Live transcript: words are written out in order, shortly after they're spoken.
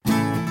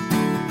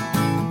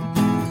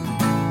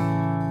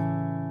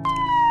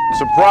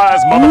Surprise,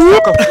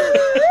 motherfucker.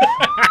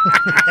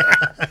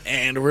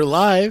 And we're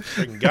live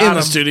in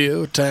the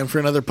studio. Time for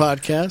another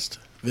podcast.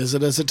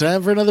 Visit us at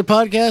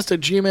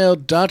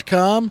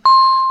timeforanotherpodcast@gmail.com.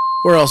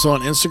 We're also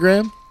on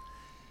Instagram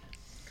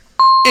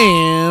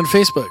and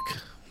Facebook.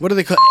 What do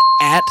they call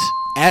at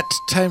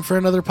Time for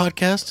Another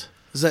Podcast?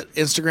 Is that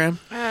Instagram?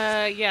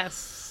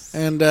 Yes.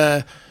 And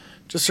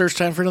just search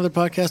Time for Another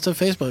Podcast on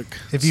Facebook.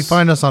 If you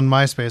find us on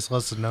MySpace, let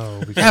us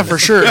know. Yeah, for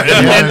sure. We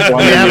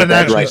haven't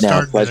actually right now,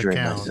 started the pleasuring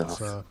account. myself.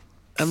 So.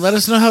 And let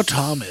us know how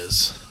Tom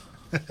is.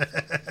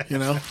 You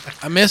know,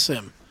 I miss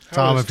him.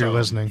 Tom, if you're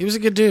listening. He was a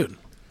good dude.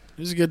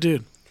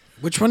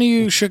 Which one of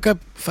you shook up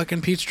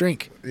fucking Pete's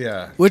drink?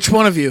 Yeah. Which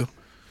one of you?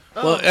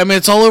 Well, I mean,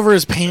 it's all over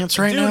his pants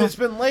right Dude, now. it's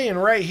been laying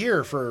right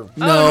here for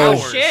No. Oh,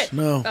 shit.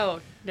 No. Oh,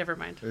 never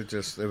mind. It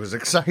was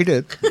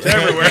excited.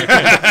 everywhere.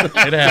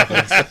 It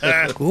happens.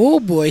 Oh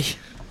boy.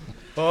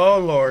 Oh,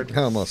 Lord.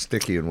 Almost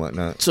sticky and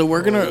whatnot. So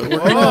we're gonna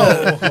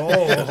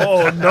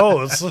Oh,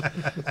 no.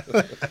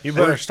 You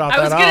better stop I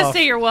was that going to off.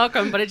 say you're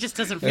welcome, but it just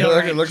doesn't It feel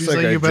right. looks She's like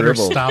like, I you better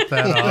dribbled. stop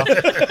that off.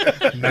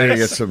 I need to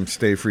get some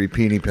Stay Free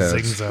Peony Zing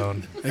pads.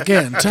 zone.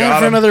 again time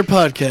for another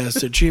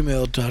podcast at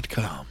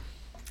gmail.com.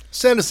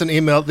 Send us an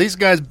email. These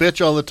guys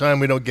bitch all the time.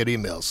 We don't get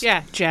emails.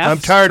 Yeah, Jeff. I'm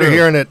tired of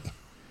hearing it.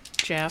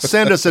 Jeff.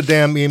 Send us a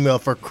damn email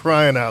for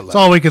crying out That's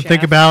loud. all we can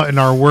think Jeff. about in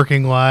our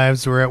working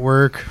lives. We're at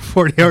work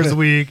 40 hours a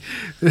week,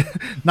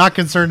 not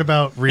concerned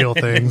about real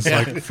things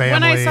like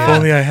family. saw-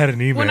 Only I had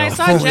an email. When I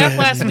saw Jeff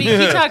last week,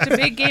 he talked a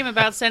big game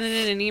about sending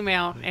in an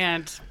email,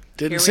 and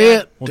Didn't here see we are.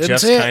 it. Well, Didn't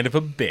Jeff's see it. kind of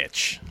a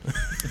bitch.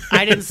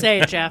 I didn't say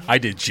it, Jeff. I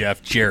did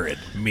Jeff, Jared,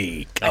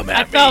 me. Come at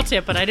I me. felt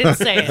it, but I didn't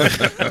say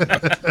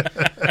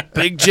it.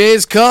 Big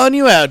J's calling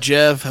you out,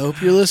 Jeff.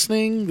 Hope you're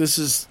listening. This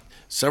is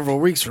several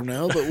weeks from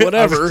now, but I was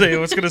whatever. saying,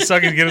 what's going to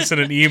suck is get us in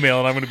an email,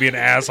 and I'm going to be an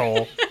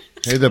asshole.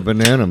 Hey, the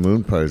banana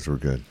moon pies were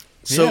good.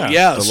 So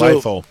Yeah,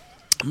 Delightful.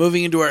 So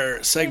moving into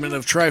our segment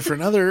of Try for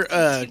Another,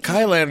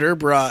 Kylander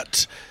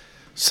brought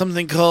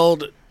something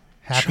called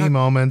Happy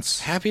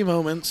moments, Happy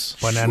Moments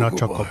banana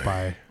choco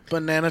pie.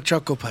 Banana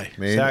Choco Pie.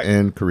 Made Zach-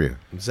 in Korea.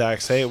 Zach,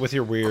 say it with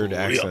your weird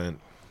accent.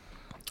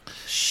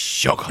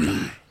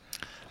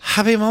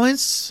 Happy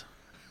Moments.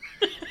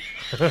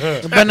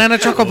 Banana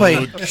Choco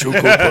Pie.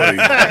 Choco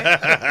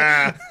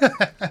pie.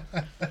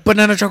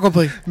 Banana Choco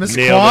Pie. Miss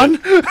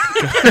Nailed Kwan?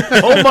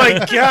 Oh,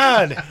 my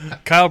God.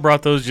 Kyle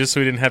brought those just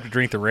so he didn't have to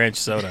drink the ranch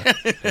soda.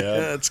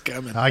 That's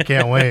coming. I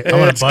can't wait. I'm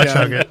going to butt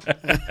chug it.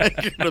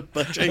 You're gonna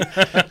butt chug.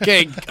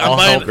 Okay, I'm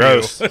buying.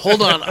 Gross.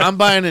 Hold on, I'm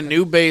buying a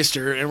new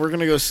baster, and we're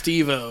gonna go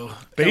Steve-O.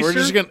 And we're Baster?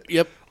 just gonna.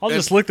 Yep. I'll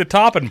just lick the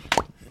top and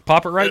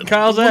pop it right in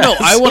Kyle's ass. No,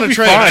 I want to It'll be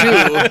try fine. it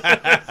too.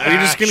 Are you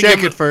just gonna Shake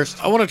give it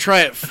first. I want to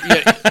try it.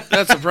 Yeah,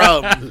 that's the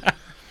problem.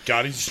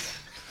 God, he's...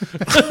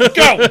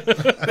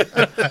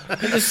 I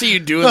just see you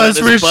doing Oh, that. this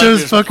This weird butt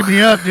show's is- fucking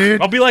me up,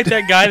 dude. I'll be like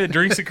that guy that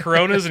drinks the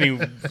Coronas and he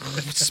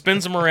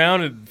spins them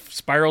around and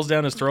spirals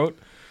down his throat.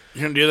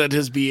 You're gonna do that to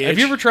his BH. Have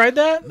you ever tried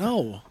that?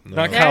 No.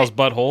 Not Kyle's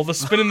butthole. The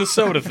spinning the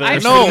soda thing.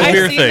 I've, No. I've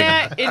Beer seen thing.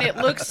 that, and it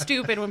looks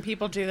stupid when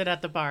people do that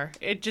at the bar.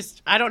 It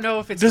just, I don't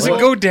know if it's Does real. it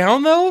go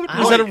down though?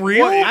 Is that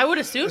real? I would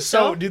assume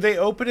So, so. do they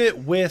open it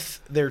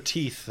with their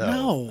teeth, though?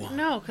 No.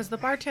 No, because the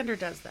bartender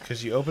does that.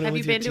 Because you open it Have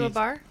with you your been to a teeth.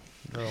 bar?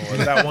 No,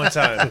 that one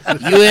time.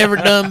 You ever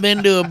done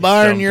been to a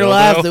bar in your dildo.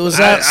 life that was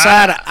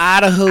outside of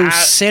Idaho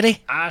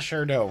City? I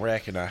sure don't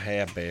reckon I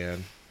have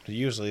been.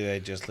 Usually they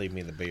just leave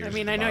me the beers. I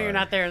mean, I know you're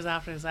not there as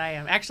often as I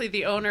am. Actually,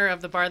 the owner of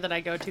the bar that I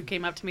go to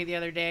came up to me the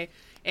other day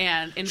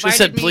and invited She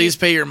said, me. "Please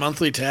pay your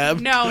monthly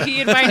tab." No,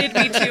 he invited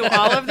me to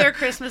all of their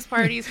Christmas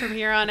parties from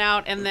here on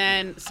out, and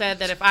then said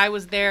that if I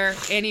was there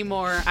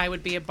anymore, I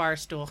would be a bar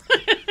stool.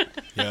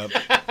 Yep.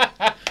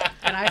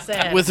 And I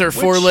said, With her "Would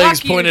four legs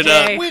fuck you, pointed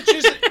Jay." up.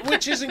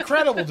 Which is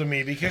incredible to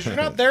me because you're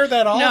not there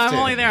that often. No, I'm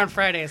only there on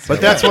Fridays.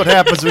 But that's what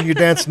happens when you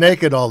dance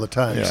naked all the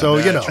time. So,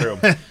 you know. True.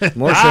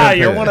 More Ah,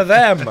 you're champagne. one of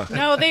them.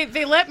 No,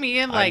 they let me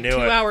in like 2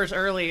 knew it. hours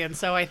early, and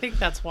so I think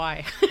that's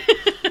why.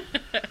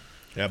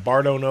 Yeah,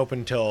 bar don't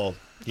open till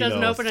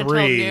Doesn't open until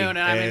 3, noon, and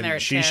I'm in there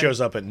at she 10.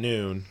 shows up at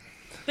noon.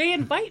 They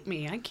invite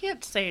me. I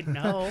can't say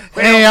no.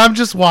 Hey, I'm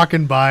just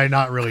walking by,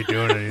 not really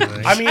doing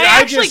anything. I mean, I I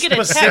actually just get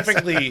a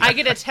specifically. text. I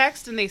get a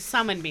text and they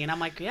summon me, and I'm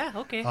like, yeah,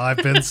 okay. I've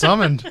been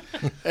summoned.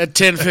 At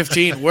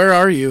 10:15, where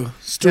are you?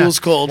 Stool's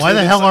cold. Why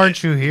the hell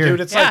aren't you here?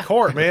 Dude, it's Yeah. like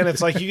court, man.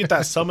 It's like you get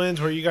that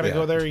summons where you got to Yeah,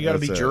 go there, you got to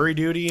be that's it. jury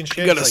duty and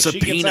shit. got a It's like she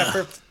gets that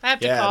subpoena. for- I have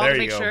to Yeah, call there to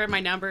you make go. sure my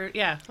number.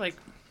 Yeah, like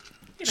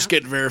Just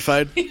getting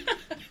verified.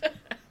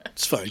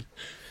 It's fine.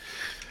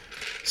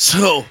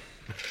 So,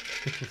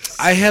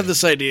 I had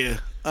this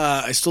idea.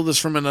 I stole this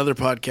from another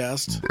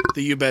podcast,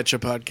 the You Betcha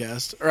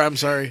podcast. Or, I'm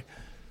sorry.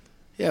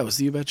 Yeah, it was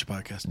the You Betcha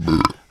podcast.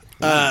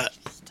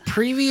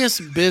 Previous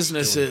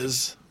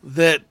businesses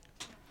that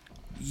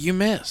you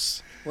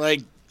miss.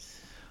 Like,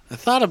 I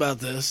thought about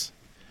this,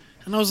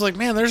 and I was like,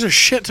 man, there's a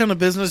shit ton of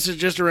businesses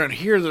just around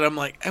here that I'm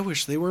like, I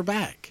wish they were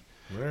back.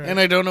 Right. And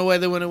I don't know why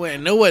they went away. I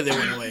know why they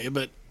went away,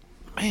 but,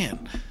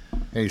 man,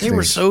 they were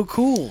Hastings. so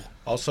cool.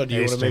 Also, do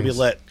you want to maybe Hastings.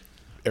 let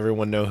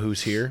everyone know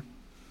who's here?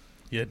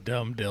 You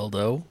dumb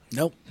dildo.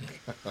 Nope.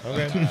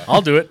 Okay.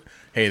 I'll do it.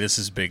 Hey, this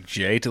is Big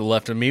J. To the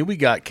left of me, we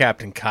got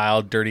Captain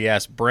Kyle, Dirty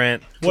Ass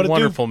Brent, What it do?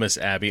 wonderful Miss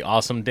Abby,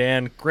 Awesome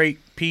Dan, Great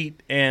Pete,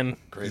 and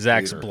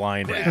Zach's Peter.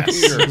 blind ass.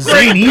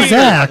 Zany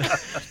Zach.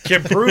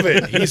 Can prove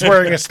it. He's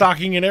wearing a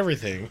stocking and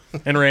everything.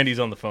 And Randy's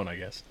on the phone, I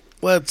guess.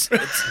 Well, it's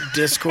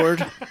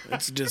Discord.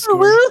 It's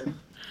Discord.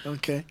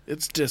 Okay,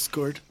 it's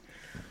Discord.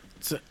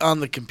 It's on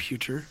the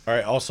computer. All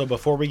right. Also,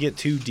 before we get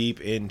too deep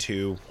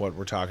into what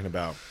we're talking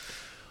about,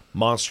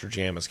 Monster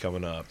Jam is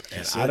coming up,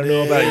 and I don't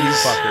know about you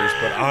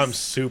fuckers, but I'm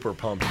super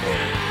pumped for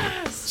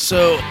it.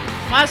 So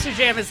Monster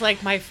Jam is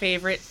like my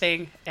favorite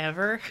thing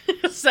ever.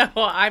 So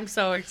I'm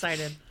so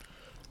excited.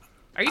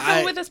 Are you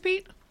going with us,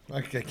 Pete?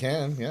 I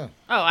can, yeah.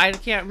 Oh, I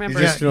can't remember.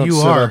 You just don't you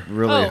sit are. up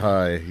really Oh.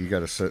 high. You got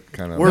to sit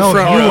kind of. We're No,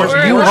 front you,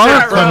 row. you We're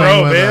are front coming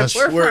row, with bitch. us.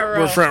 We're front row.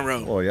 we're front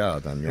row. Oh yeah,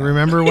 then yeah.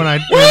 Remember when I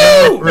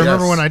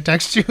remember Yes. when I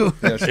text you?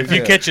 Yes, If you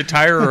did. catch a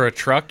tire or a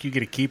truck, you get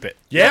to keep it.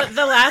 Yeah.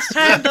 The last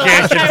time we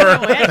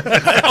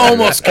went,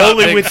 Almost got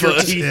Only with your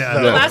Bigfoot. teeth. Yeah.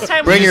 though. the last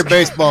time Bring we your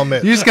baseball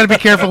mitt. You just got to be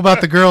careful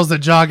about the girls that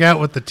jog out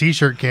with the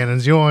t-shirt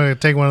cannons. You don't want to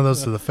take one of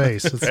those to the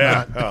face. It's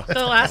not. Oh.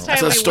 The last time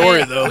It's a we story,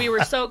 went, though. we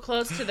were so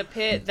close to the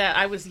pit that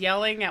I was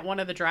yelling at one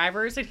of the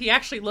drivers, and he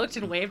actually looked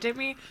and waved at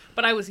me.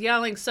 But I was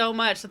yelling so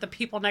much that the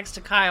people next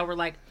to Kyle were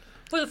like,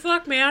 "What the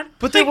fuck, man?"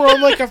 But they were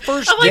on like a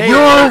first I'm like, date.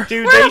 You're-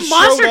 Dude, we're at they a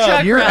monster showed up.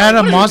 truck You're rally. at a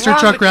What is monster wrong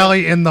truck with you?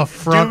 rally in the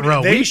front Dude,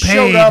 row. they We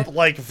showed paid. up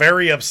like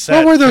very upset.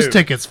 What were those too.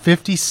 tickets?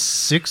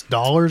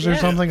 $56 or Yeah.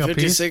 something a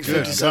piece. 56,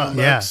 57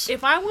 Yeah. bucks.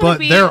 If I want to But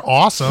be they're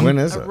awesome. When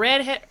is a it?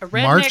 redneck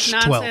March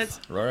 12th. nonsense,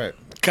 Right.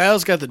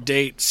 Kyle's got the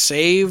date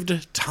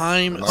saved,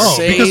 time Oh,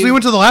 saved. because we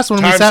went to the last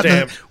one.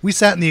 Timestamp. We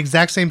sat in the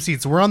exact same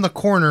seats. We're on the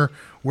corner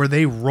where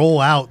they roll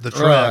out the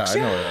trucks, I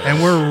know that.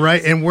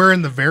 and we're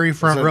in the very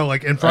front Is it row.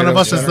 Like in front of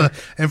Item us is Center?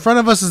 in front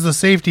of us is the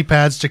safety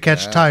pads to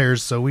catch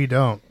tires, so we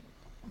don't.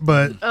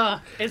 But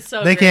it's so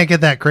they great. can't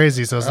get that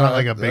crazy, so it's not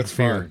like a big That's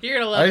fear. fine. You're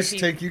gonna love I it, used to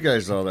Pete. take you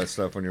guys to all that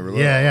stuff when you were little.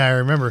 Yeah, I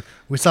remember.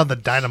 We saw the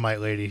Dynamite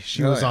lady.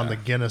 She Oh, was on yeah. the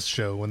Guinness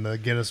show when the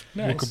Guinness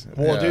Book of-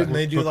 Well, Yeah. dude, and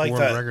they do Book like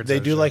World that. Records They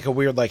that do show. like a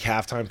weird like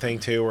halftime thing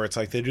too, where it's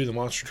like they do the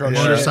monster truck shit,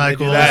 and they do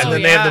Motorcycles. that, and Oh,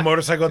 then they have yeah. the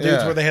motorcycle dudes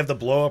Yeah. where they have the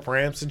blow up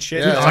ramps and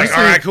shit. Yeah. It's like, Honestly,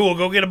 all right, cool,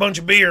 go get a bunch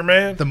of beer,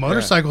 man. The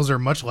motorcycles are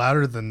much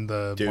louder than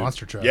the Dude.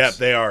 monster trucks. Yep,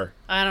 they are.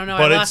 I don't know.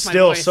 But I it's lost my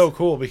still voice. so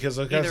cool because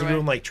those guys Either are way.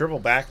 doing like triple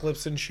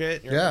backflips and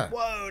shit. You're Yeah. like,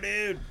 whoa,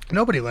 dude.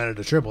 Nobody landed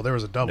a triple. There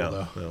was a double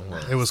No, though. no.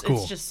 It was cool.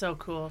 It's just so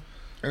cool.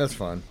 That's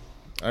fun.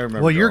 I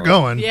remember. Well, you're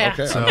going. Yeah.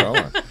 Okay, So- I'm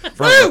going.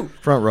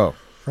 Front row.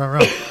 Front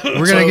row.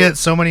 We're gonna So- get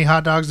so many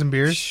hot dogs and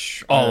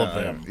beers. All of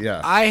them. Yeah.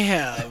 I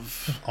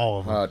have All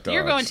of them. Hot dogs.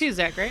 You're going too,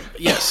 Zach, right?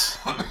 yes.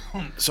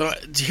 So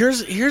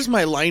here's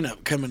my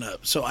lineup coming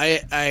up. So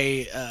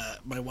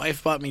my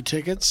wife bought me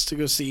tickets to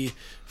go see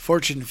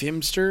Fortune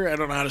Feimster. I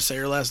don't know how to say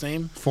her last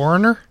name.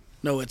 Foreigner.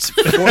 No, it's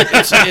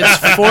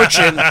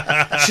Fortune.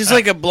 She's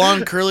like a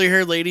blonde,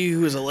 curly-haired lady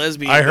who is a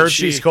lesbian. I but heard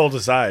she she's cold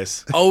as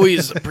ice.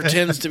 always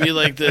pretends to be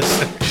like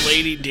this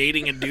lady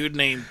dating a dude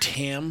named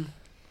Tam.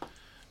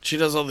 She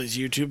does all these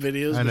YouTube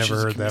videos. I but never she's a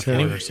heard that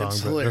comedian. Foreigner song,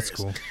 It's but hilarious.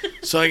 that's cool.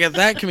 So I got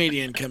that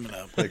comedian coming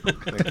up, They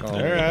call All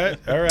me. right,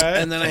 all right,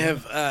 and then I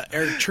have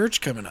Eric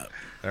Church coming up.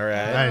 all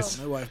right. Nice.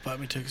 My wife bought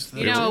me tickets to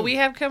that. You know too. what we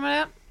have coming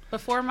up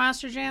before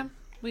Monster Jam?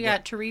 We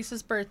got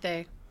Teresa's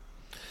birthday.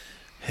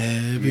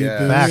 Happy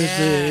Yeah.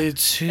 birthday Yeah.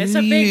 to It's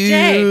a big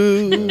day.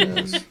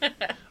 you.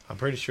 I'm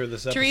pretty sure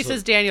this episode.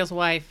 Teresa's Daniel's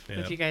wife, Yeah.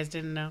 if you guys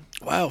didn't know.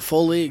 Wow,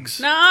 full leagues.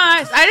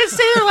 Nice. I didn't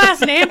say their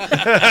last name.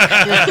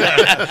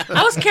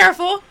 I was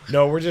careful.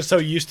 No, we're just so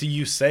used to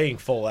you saying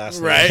full ass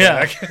name, Right.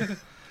 Zach.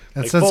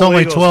 And Like since full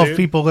only legals, 12 dude.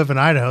 people live in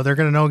Idaho, they're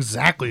gonna know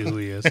exactly who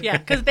he is. Yeah,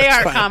 because they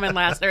are common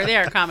last, or they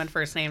are common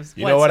first names.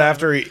 You know what?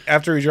 whatsoever.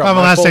 After he dropped My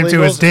my last full name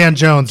too is legals, Dan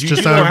Jones. do you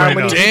Just so know how everybody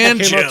many knows. Dan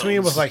people came up to me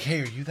and Jones. was like,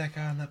 "Hey, are you that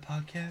guy on that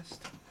podcast?"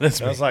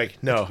 That's I me. was like,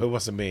 "No, it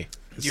wasn't me.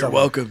 It's You're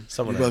someone- welcome.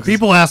 Someone You're else." welcome.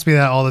 People ask me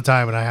that all the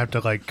time, and I have to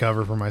like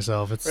cover for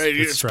myself. It's Right,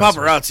 it's it's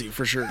stressful. paparazzi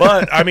for sure.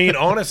 But I mean,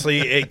 honestly,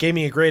 it gave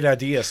me a great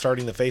idea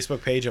starting the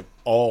Facebook page of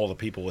all the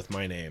people with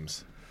my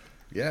names.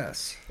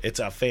 Yes. It's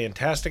a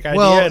fantastic idea,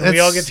 Well, and we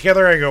all it's- get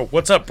together and I go,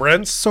 "What's up,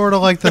 Brent?" Sort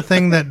of like the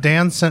thing that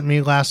Dan sent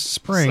me last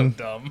spring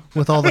dumb.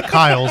 with all the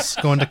Kyles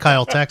going to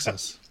Kyle,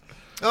 Texas.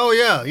 Oh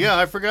yeah,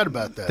 I forgot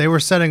about that. They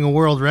were setting a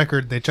world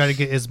record. They tried to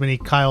get as many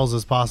Kyles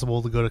as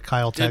possible to go to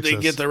Kyle, Did Texas.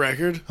 they get the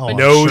record? Oh, I'm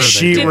No,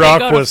 sure they did. Did they sheetrock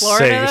go to was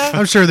Florida, safe. though?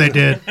 I'm sure they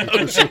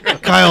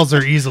did. Kyles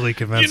are easily You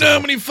convincing. know how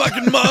many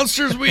fucking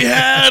monsters we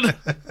had?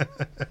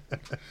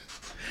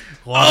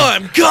 a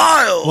lot, I'm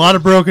Kyle. a lot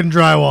of broken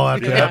drywall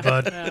after that,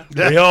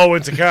 bud. We all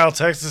went to Kyle,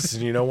 Texas,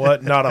 and you know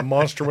what? Not a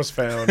monster was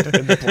found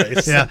in the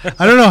place. Yeah,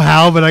 I don't know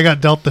how, but I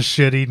got dealt the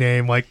shitty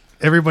name. Like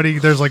everybody,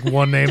 there's like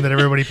one name that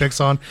everybody picks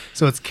on.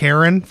 So it's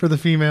Karen for the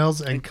females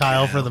and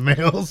Kyle for the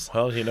males.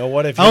 Well, you know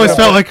what? If I always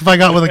felt like if I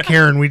got with a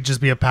Karen, we'd just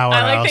be a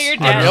powerhouse. I like that your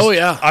dad. Oh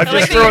yeah. I'm I like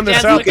just that your throwing this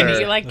dad's out looking at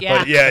there. you like, yeah.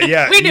 But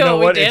yeah. We you knew know what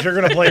we what? did. If you're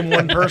gonna blame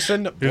one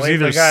person, blame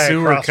either the guy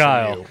Sue or across from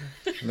Kyle. you.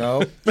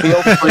 No.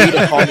 Feel free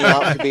to call me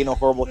out for being a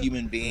horrible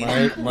human being.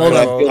 My But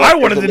I feel I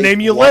like wanted there's to at name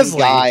least you one Leslie.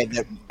 guy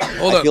that-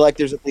 Hold I up. feel like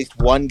there's at least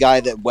one guy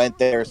that went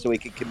there so he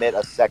could commit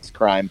a sex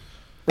crime.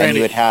 and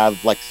he would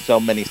have like so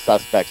many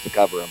suspects to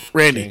cover him.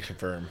 Randy, Can't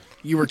confirm.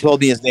 you He were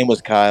told me his name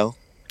was Kyle.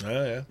 Oh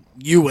yeah.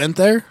 you went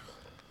there?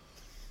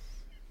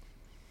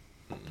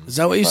 Is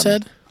that what you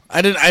said?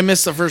 I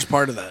missed the first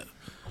part of that.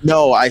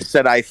 No, I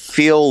said I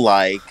feel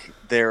like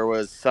there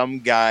was some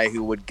guy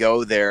who would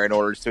go there in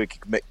order to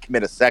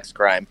commit a sex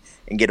crime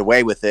and get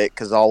away with it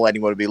because all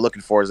anyone would be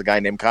looking for is a guy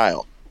named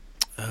Kyle.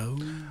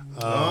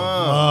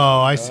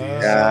 Oh, I see.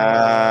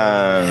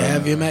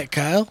 Have you met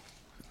Kyle?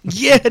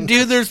 Yeah,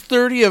 dude, there's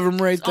 30 of them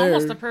right It's there.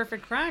 almost the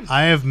perfect crime.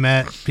 I have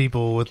met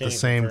people with the Can't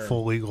same confirm.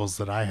 full legals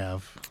that I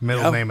have,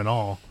 middle Yep. name and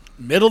all.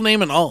 Middle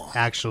name and all.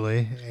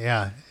 Actually,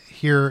 yeah,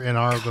 here in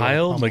our little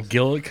Kyle almost-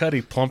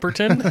 McGillicuddy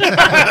Plumperton.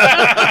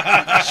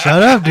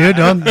 Shut up, dude!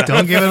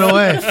 Don't give it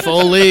away.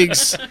 Full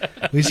leagues.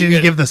 At least you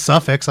can give the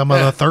suffix. I'm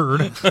on the third.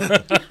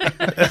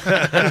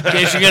 In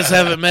case you guys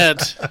haven't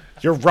met.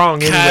 You're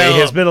wrong anyway. Kyle.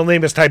 His middle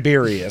name is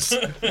Tiberius.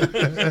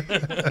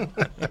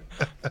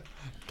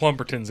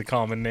 Plumperton's a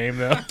common name,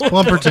 though.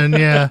 Plumperton,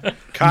 yeah.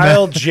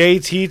 Kyle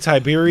J.T.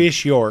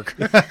 Tiberius York.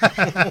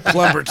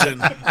 Plumberton.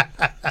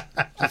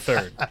 The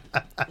third.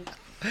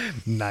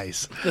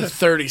 Nice. The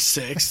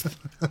 36th.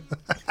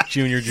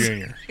 Junior.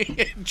 Junior.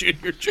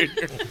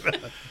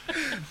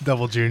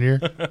 Double Junior.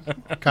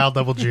 Kyle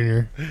Double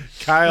Junior.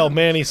 Kyle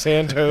Manny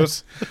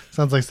Santos.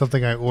 Sounds like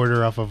something I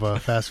order off of a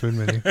fast food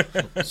menu.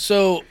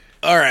 So,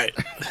 all right.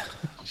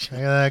 I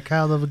got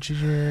Kyle Double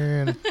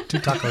Junior and 2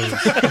 tacos.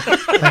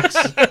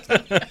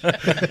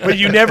 Thanks. But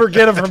you never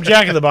get them from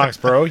Jack in the Box,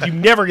 bro. You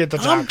never get the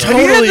I'm taco.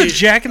 Have you had Totally- the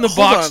Jack in the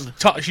Hold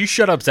Box? on. You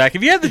shut up, Zach.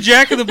 Have you had the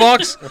Jack in the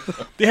Box?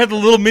 They had the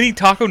little mini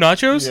taco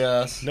nachos.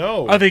 Yes.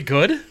 No. Are they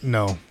good?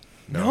 No.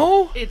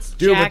 No. It's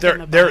Dude, Jack but in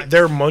the their Box.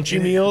 their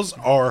munchie meals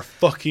are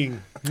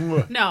fucking.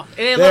 No,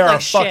 They it looked are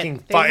like fucking.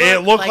 shit. They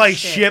It looked like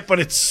shit, but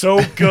it's so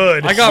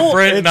good. I got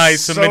Brent and I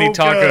It's some so mini good.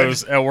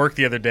 tacos at work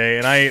the other day,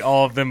 and I ate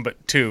all of them but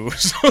 2.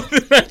 So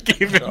then I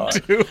gave him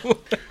 2.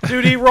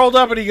 Dude, he rolled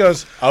up and he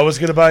goes, "I was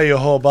gonna buy you a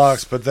whole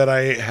box, but then I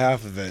ate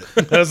half of it."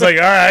 I was like,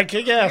 "All right,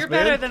 kick ass, You're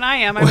man." better than I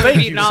am. I would have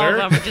thank eaten you, all sir. of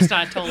them, but just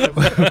not told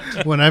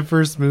him. When I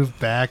first moved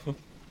back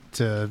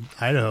to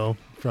Idaho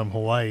from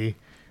Hawaii,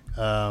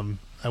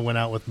 I went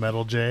out with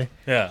Metal J.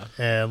 Yeah.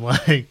 And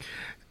like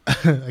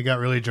I got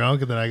really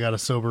drunk and then I got a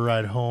sober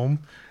ride home.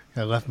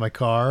 I left my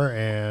car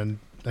and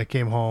I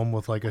came home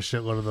with like a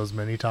shitload of those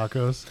mini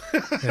tacos.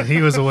 And he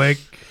was awake.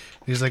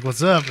 He's like,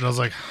 "What's up?" And I was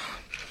like,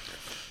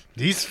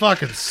 "These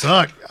fucking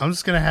suck. I'm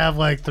just gonna have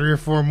like 3 or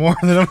 4 more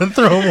and then I'm gonna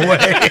throw them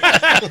away."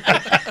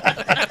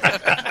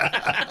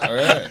 All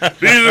right.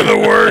 These are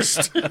the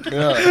worst.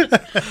 Yeah.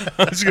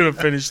 I'm just going to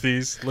finish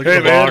these. Look Hey,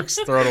 at the man. box.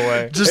 Throw it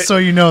away. Just so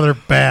you know they're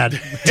bad.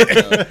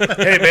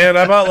 Hey man,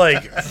 I bought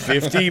like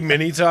 50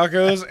 mini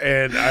tacos,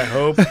 and I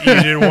hope you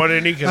didn't want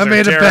any because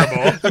they're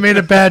terrible. I made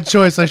a bad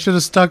choice. I should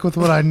have stuck with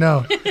what I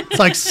know. It's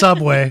like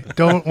Subway.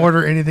 Don't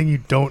order anything you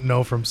don't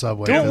know from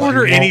Subway. Don't 'cause you order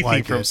won't anything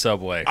like from it.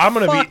 Subway. I'm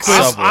gonna Fuck be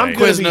Subway. I'm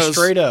gonna be Quiznos.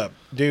 straight up,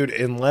 dude.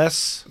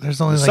 Unless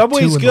There's only like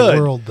Subway's 2 in good.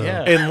 the world, though.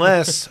 Yeah.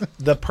 unless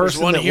the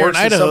person one that here works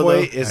in at Idaho,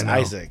 Subway though. is I know.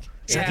 Isaac.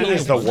 Yeah. He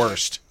is the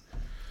worst.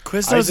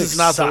 Quiznos Isaac is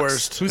not the sucks.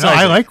 worst. Who's No, I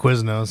Isaac? like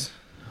Quiznos.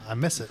 I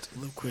miss it.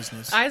 Love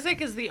Quiznos.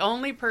 Isaac is the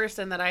only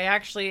person that I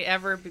actually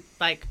ever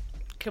like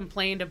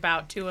complained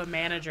about to a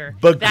manager.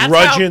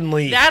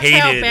 Begrudgingly that's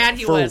how hated bad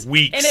he for was.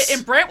 weeks.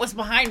 And Brent was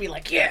behind me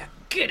like, "Yeah,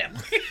 get him."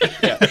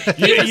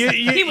 You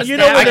he was know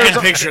that when bad. I there's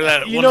can picture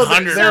that you know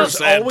 100%.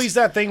 there's always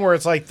that thing where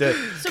it's like the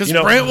Because you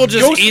know, Brent will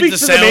just go eat speak the to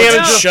sandwich and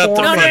manager shut for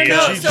the No, me. fuck no,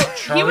 up. no. She's So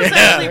he was charming.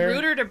 actually Yeah.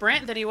 ruder to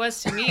Brent than he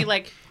was to me.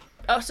 Like,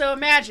 so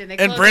imagine they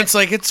And close Brent's at,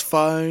 like, it's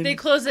fine. they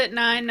close at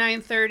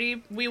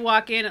 9:30. We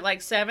walk in at like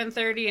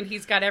 7:30, and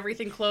he's got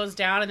everything closed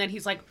down. And then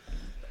he's like,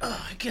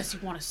 "Oh, I guess you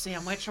want a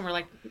sandwich?" And we're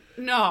like,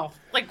 "No,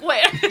 like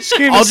what?"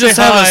 I'll just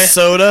have a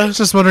soda. I was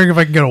just wondering if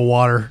I can get a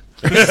water.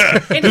 And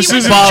This he was,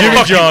 isn't Bob Jimmy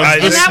fucking John's. Isaac.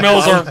 The And that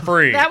smells was- aren't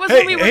free. that was Hey,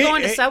 when we were hey,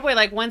 going hey. to Subway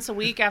like once a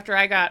week after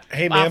I got.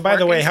 Hey off man, by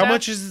the work way, and how stuff.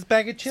 much is this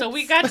bag of chips? So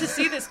we got to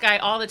see this guy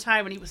all the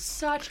time, and he was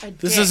such a.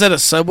 This dick. is at a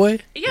Subway?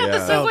 Yeah, Yeah.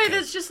 the Subway Okay.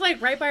 that's just like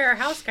right by our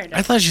house, kind of.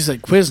 I thought she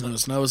said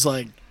Quiznos, and I was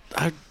like,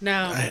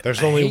 No,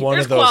 There's only one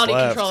there's of those quality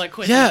left. control at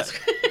Quiznos. yeah.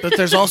 But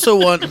there's also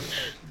one.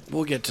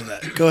 We'll get to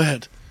that. Go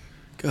ahead.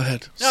 Go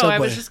ahead. No, Subway. I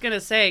was just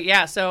gonna say,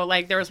 yeah. So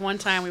like, there was one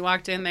time we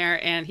walked in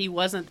there and he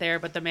wasn't there,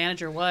 but the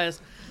manager was,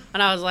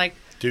 and I was like,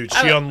 Dude,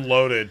 I she was-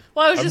 unloaded.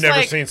 Well, I was I've just never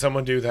like- seen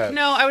someone do that.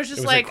 no, I was It just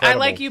was like,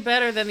 incredible. I like you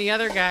better than the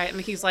other guy, and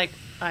he's like,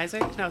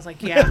 Isaac, and I was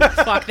like, yeah,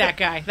 fuck that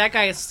guy. That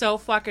guy is so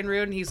fucking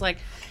rude, and he's like,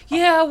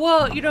 yeah,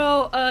 well, you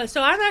know,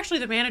 so I'm actually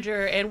the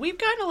manager, and we've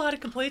gotten a lot of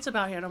complaints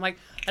about him. And I'm like,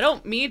 I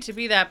don't mean to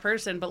be that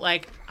person, but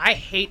like, I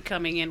hate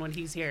coming in when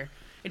he's here.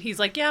 And he's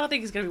like, yeah, I don't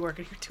think he's gonna be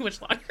working here too much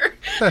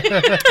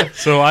longer.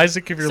 So,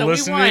 Isaac, if you're So we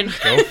listening, won.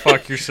 go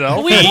fuck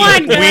yourself. We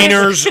won, guys.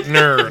 Wieners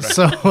nerd.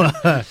 So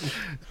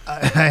I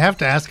have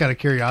to ask out of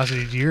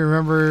curiosity, do you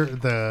remember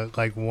the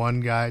like one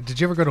guy? Did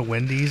you ever go to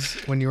Wendy's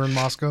when you were in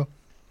Moscow?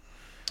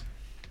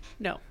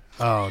 No,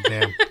 Oh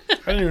damn. I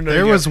didn't even know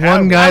There you was guys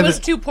one had guy I was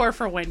that too poor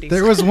for Wendy's.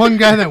 there was one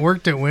guy that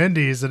worked at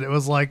Wendy's and it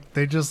was like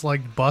they just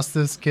like bust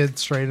this kid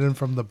straight in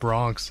from the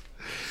Bronx.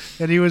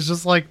 And he was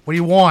just like, "What do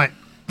you want?"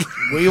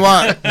 What do you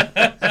want?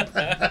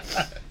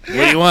 What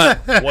do you want?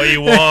 What do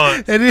you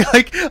want? And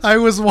I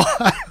was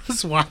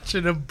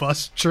watching him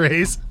bust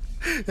trays,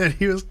 and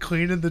he was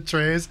cleaning the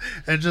trays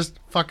and just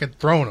fucking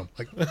throwing them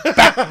like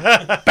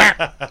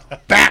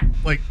back,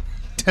 like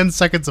 10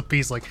 seconds a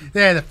piece. Like,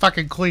 yeah, they're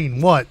fucking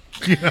clean. What?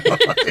 You know?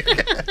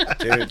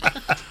 Dude,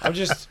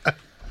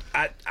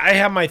 I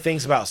have my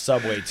things about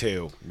Subway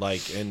too.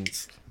 Like, and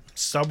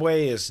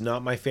Subway is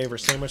not my favorite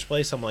sandwich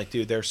place. I'm like,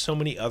 dude, there's so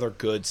many other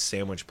good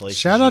sandwich places.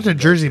 Shout out you to can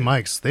go Jersey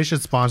Mike's. They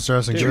should sponsor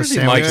us and give us Jersey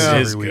sandwiches Mike's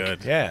every is week.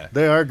 good. Yeah,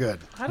 They are good.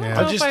 I don't Yeah. know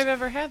I just- if I've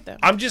ever had them.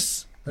 I'm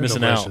just. They're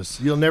Missing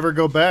delicious. You'll never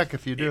go back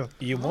if you do.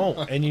 You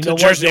won't, and you To know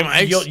what? Jersey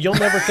Mike's? You'll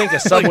never think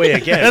of Subway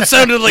again. That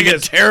sounded like a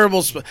Because-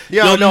 terrible.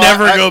 Yeah, You'll no,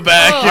 never I- go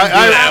back.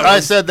 I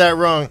said that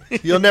wrong.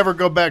 You'll never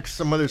go back to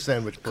some other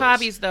sandwich place.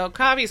 Cobby's though.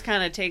 Cobby's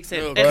kind of takes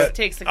it. But-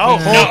 Takes the. Oh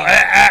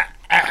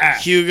no!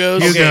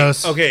 Hugo's. Hugo.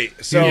 Hugo's. Okay,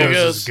 so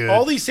Hugo's is good.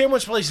 all these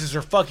sandwich places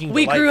are fucking.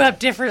 We grew delightful, up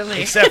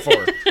differently. except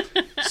for.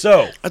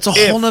 So That's a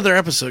whole nother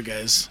episode,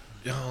 guys.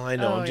 Oh, I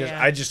know. Oh, I'm just.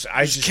 yeah.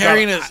 I just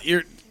Carrying got- us.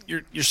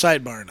 You're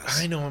sidebarring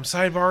us. I know. I'm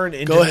sidebarring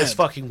into Go this ahead.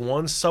 fucking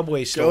one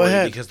Subway story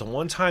ahead. because the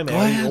one time Go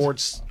Abby ahead.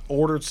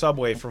 ordered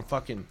Subway from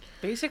fucking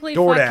Basically,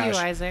 DoorDash, fuck you,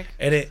 Isaac.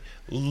 and it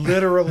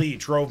literally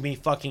drove me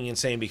fucking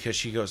insane because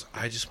she goes,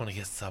 "I just want to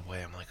get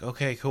Subway." I'm like,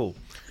 "Okay, cool.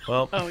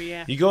 Well, Oh,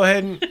 yeah. you go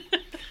ahead and."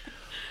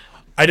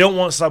 I don't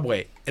want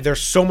Subway.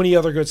 There's so many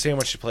other good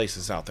sandwich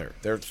places out there.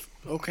 There's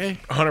Okay.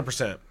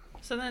 100%.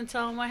 So then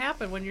tell them what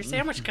happened when your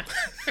sandwich got.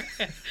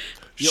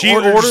 She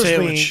ordered a orders me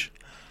sandwich.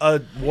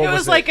 what it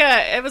was like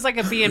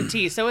a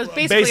BMT, so it was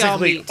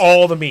basically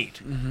all meat.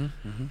 the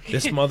meat.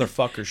 This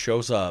motherfucker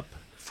shows up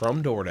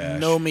from DoorDash.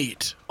 No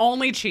meat.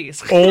 Only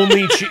cheese.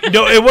 Only cheese.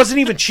 No, it wasn't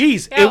even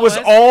cheese. Yeah, it was it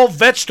was. all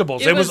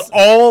vegetables. It was was-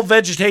 all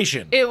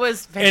vegetation. It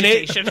was And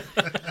it- vegetation.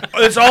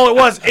 That's all it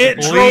was.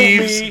 It drove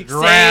Leaves, me.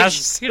 grass.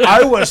 Sage.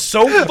 I was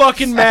so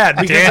fucking mad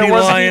because there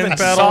wasn't Dandelion even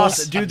petals.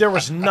 sauce. Dude, there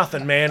was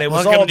nothing, man. It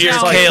was Welcome all to your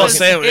just No, like kale fucking-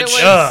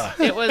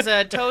 sandwich. It was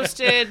a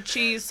toasted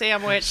cheese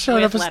sandwich Showed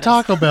with up as lettuce.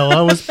 Taco Bell.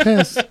 I was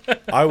pissed.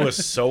 I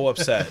was so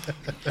upset,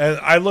 and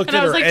I looked And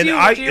at I was her, like,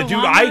 and "Do you dude,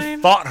 want I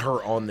mine?" fought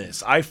her on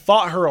this. I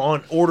fought her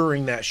on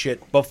ordering that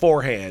shit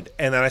beforehand,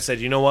 and then I said,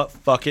 "You know what?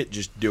 Fuck it,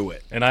 just do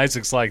it." And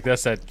Isaac's like,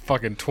 that's that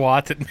fucking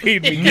twat that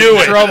made me Knew get in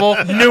it. trouble.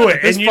 Knew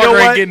it. This And you know fucker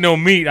ain't what? getting no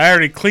meat. I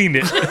already cleaned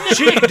it.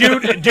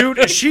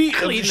 She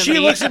Clean the she meat.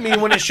 looks at me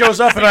when it shows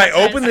up, and I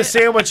open the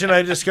sandwich, and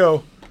I just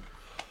go,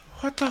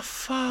 "What the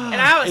fuck?"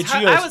 And I was she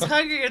I goes- was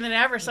hungrier than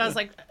ever, so I was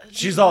like,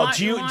 She's all, want-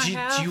 do you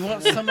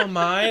want some of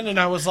mine? And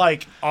I was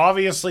like,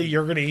 obviously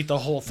you're gonna eat the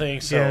whole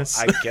thing, so Yes.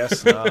 I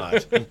guess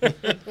not.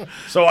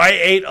 So I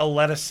ate a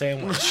lettuce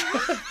sandwich.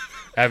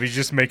 Abby's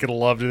just making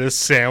love to this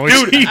sandwich.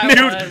 Dude,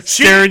 I was.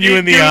 staring you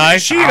in the eye.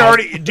 She'd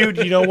already, dude.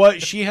 You know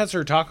what? She has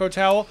her taco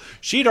towel.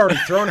 She'd already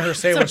thrown her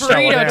sandwich towel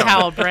burrito down.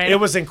 towel, Brent. It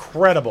was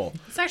incredible.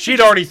 actually She'd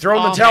just already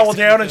thrown the all towel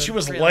Mexican down, and food, she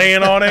was really.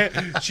 laying on it.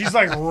 She's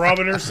like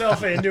rubbing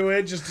herself into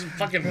it, just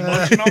fucking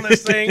munching on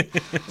this thing.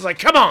 I was like,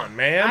 "Come on,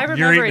 man." I You're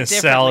remember eating it a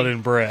salad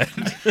differently.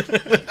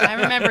 and bread. I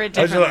remember it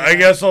I, was differently. like, I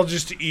guess I'll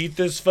just eat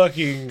this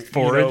fucking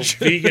Forage.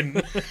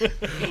 vegan.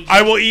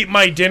 I will eat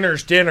my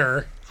dinner's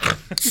dinner.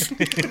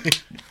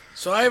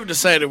 So I have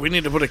decided we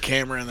need to put a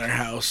camera in their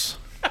house.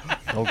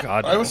 Oh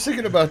God! I no. was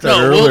thinking about that No,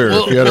 earlier.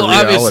 if you had a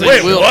obviously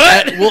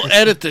reality. we'll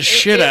edit the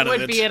shit it out of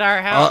would it. be at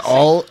our house.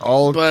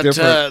 all But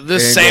different.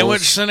 this angles.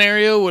 sandwich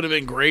scenario would have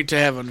been great to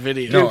have on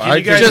video. No, I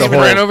you guys just just the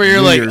whole ran over here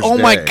New like, Year's oh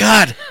my Day.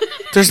 god,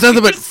 there's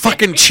nothing but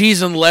fucking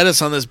cheese and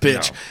lettuce on this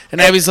bitch.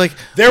 And Abby's like,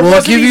 There well, I'll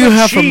wasn't give you even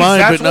half of cheese. mine,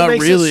 That's but what not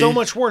makes really. It so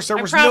much worse. There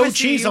I was promise no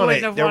cheese you on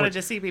wouldn't it. have There wanted was-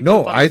 to see me.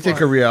 No, poop on I the think a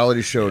floor.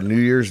 reality show, New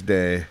Year's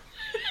Day,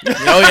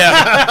 Oh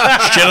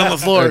yeah, shit on the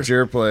floor. at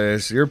your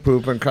place. You're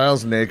pooping.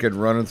 Kyle's naked,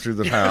 running through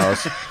the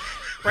house.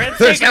 Brent's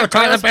There's taking no a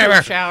toilet poop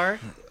paper. shower.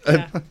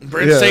 Yeah.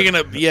 Brent's Yeah. taking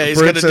a he's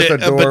Brent's got at a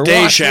the door.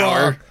 bidet Watch,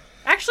 shower. walk.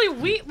 Actually,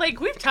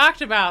 we've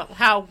talked about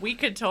how we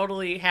could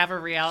totally have a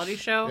reality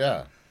show.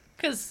 Yeah.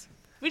 Because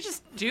we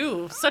just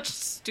do such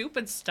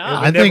stupid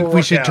stuff. I never think we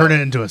work should out. turn it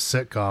into a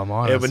sitcom.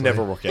 Honestly, It would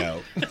never work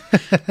out.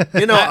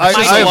 You know, My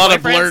Just two a lot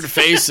of boyfriends. blurred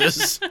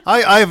faces.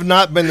 I have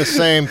not been the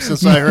same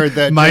since I heard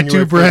that. My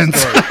January two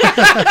Brents.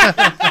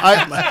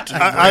 1st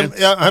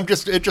story. I'm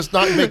just it just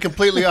knocked me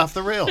completely off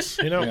the rails.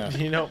 You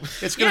know.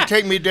 It's gonna Yeah.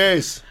 take me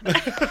days.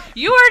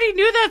 You already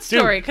knew that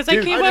story because I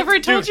Dude, came over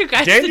and told dude, you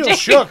guys. Daniel the day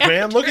shook, after.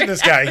 man. Look at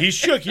this guy. He's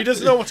shook. He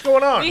doesn't know what's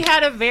going on. We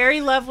had a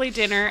very lovely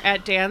dinner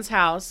at Dan's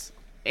house,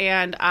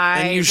 and I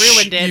And you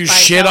ruined it you by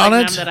shit telling on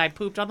them it? that I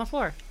pooped on the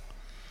floor.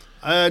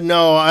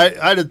 No,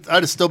 I'd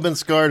have still been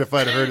scarred if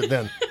I'd have heard it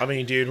then. I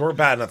mean, dude, we're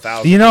batting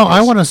 1,000. You know,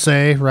 I want to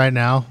say right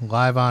now,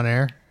 live on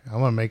air, I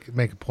want to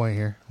make a point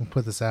here. We'll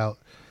put this out.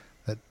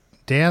 That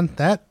Dan,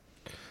 that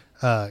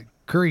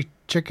curry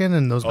chicken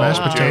and those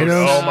mashed dude.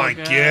 potatoes, Oh my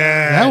good. god.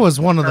 that was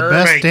one of the Oh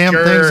best my damn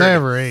things God. I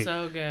ever ate.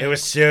 So good. It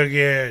was so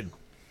good.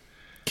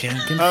 Can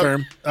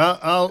confirm.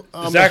 I'll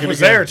Zach make it was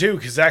again. there too,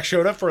 because Zach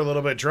showed up for a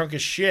little bit drunk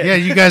as shit. Yeah,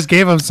 you guys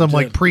gave him some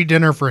like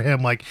pre-dinner for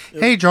him. Like,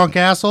 hey, drunk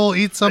asshole,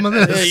 eat some of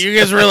Yeah, this. you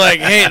guys were like,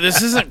 hey,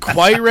 this isn't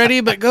quite ready,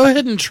 but go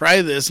ahead and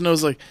try this. And I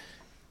was like,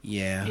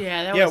 Yeah.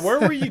 Yeah, that Yeah, was. where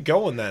were you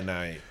going that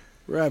night?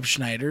 Rob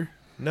Schneider.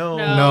 No.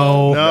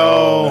 No.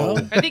 No.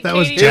 I think That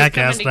was Katie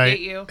Jackass coming to night. get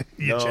you.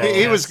 No.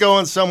 He was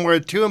going somewhere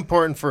too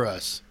important for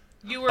us.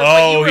 You were,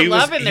 but you were he was-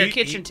 loving their he-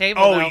 kitchen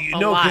table. Oh, though,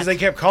 no, because because they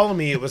kept calling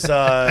me. It was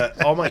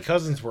all my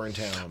cousins were in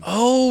town.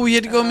 Oh, we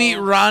had to go meet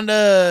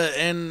Rhonda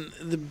and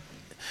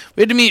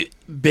we had to meet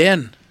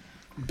Ben.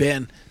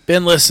 Ben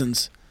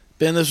listens.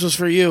 Ben, this was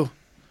for you.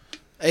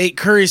 I ate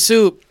curry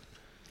soup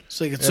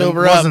so you could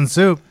sober it up. wasn't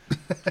soup.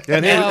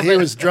 And he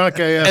was drunk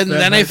AF. And that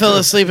then I night, fell too.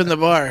 asleep in the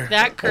bar.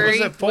 that curry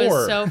it was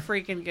for? so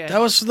freaking good.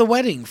 That was for the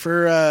wedding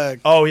for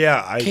Oh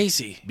yeah,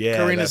 Casey, Yeah,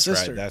 Karina's that's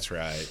sister. right. That's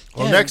right.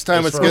 Well, Yeah. next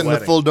time It's it's for a getting the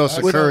wedding. full dose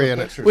of curry in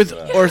it. With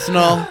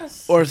Orthanol.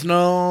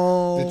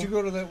 Orthanol. Did you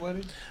go to that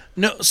wedding?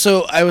 No,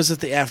 so I was at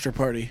the after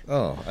party.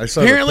 Oh, I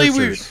saw Apparently, the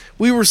pictures.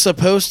 we were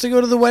supposed to go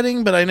to the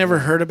wedding, but I never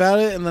heard about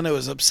it, and then I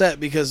was upset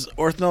because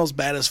Orthanol's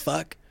bad as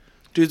fuck.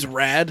 Dude's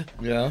rad,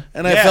 Yeah.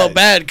 and I Yeah. felt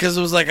bad because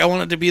it was like I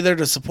wanted to be there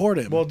to support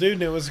him. Well,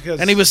 dude, it was because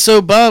And he was so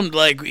bummed.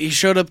 Like, he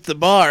showed up at the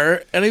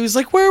bar, and he was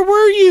like, "Where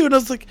were you?" And I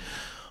was like,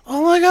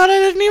 "Oh my god, I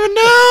didn't even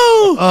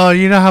know." Oh,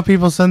 you know how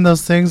people send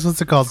those things? What's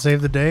it called?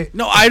 Save the date?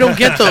 No, I don't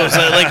get those.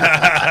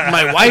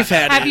 My wife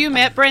had Have it. you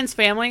met Brent's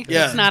family?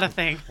 Yeah. It's not a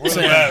thing. We're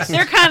the best.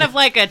 They're kind of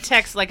like a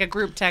text, like a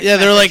group text. Yeah,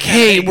 they're message like, kind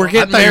of "Hey, thing. we're I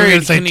getting thought you were going married.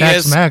 to say Can you Tex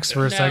guys? Mex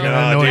for a second. I didn't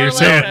know what you we're were like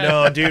saying. a-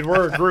 No, dude,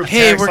 we're a group. Hey,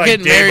 text, we're like,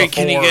 getting day married.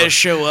 Can you before. guys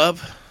show up?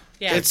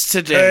 Yeah. It's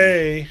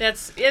today." Hey.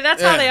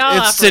 That's how they all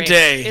it's operate.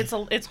 today.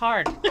 It's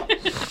hard.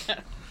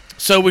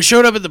 So we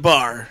showed up at the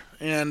bar,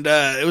 and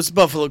it was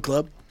Buffalo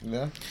Club.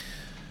 Yeah.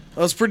 I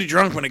was pretty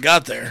drunk when I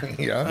got there.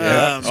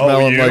 Yeah. Um,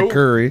 Smelling you? like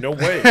curry. No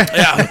way.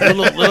 Yeah,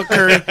 little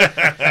curry.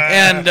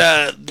 And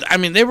I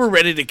mean, they were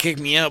ready to kick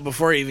me out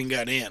before I even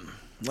got in.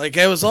 Like,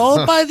 I was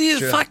all by these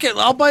fuck it,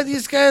 I'll buy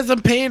these guys.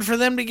 I'm paying for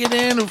them to get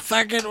in. And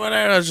fuck it,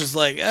 whatever. I was just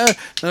like, and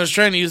I was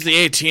trying to use the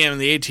ATM,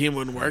 and the ATM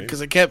wouldn't work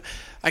because I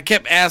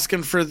kept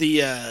asking for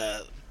the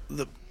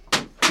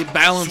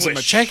balance of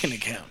my Swish. checking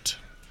account.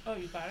 Oh,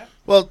 you got it.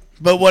 Well,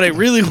 But what I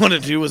really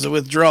wanted to do was a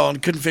withdrawal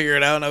and couldn't figure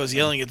it out, and I was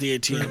yelling at the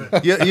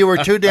ATM. you were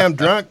too damn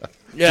drunk.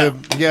 Yeah.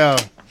 Yeah.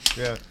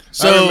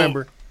 So I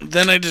remember.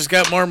 then I just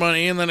got more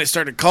money, and then I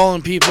started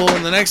calling people,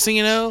 and the next thing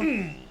you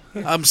know,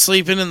 I'm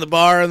sleeping in the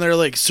bar, and they're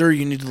like, "Sir,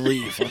 you need to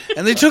leave."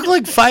 And they took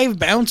like 5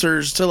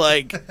 bouncers to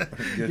like.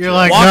 You're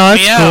like, Walk no,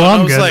 me it's out, cool. and I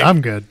I'm was good. like-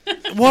 I'm good.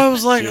 Well, I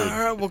was like, "All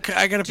right, well,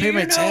 I gotta pay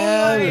my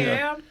tab."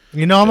 And-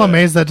 You know, I'm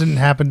amazed that didn't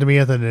happen to me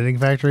at the knitting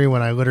factory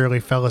when I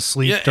literally fell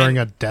asleep Yeah, during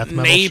a and death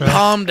metal show.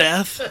 Napalm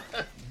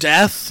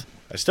death,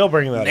 I still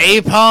bring that up.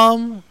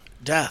 napalm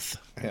death.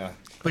 Yeah.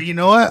 But you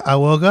know what? I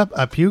woke up,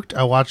 I puked,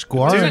 I watched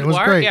Guar, and it was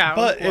Guar? great. Yeah,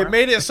 But it was it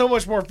made it so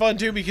much more fun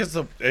too because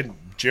and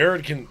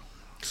Jared can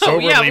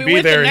soberly yeah, we be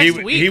went the there.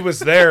 next week. He was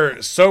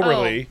there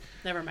soberly,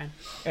 Never mind.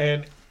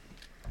 and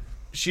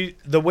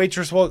the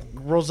waitress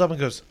rolls up and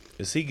goes,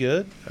 "Is he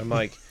good?" I'm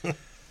like,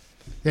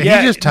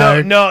 Yeah, he's just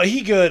tired. No,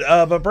 he good.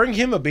 But bring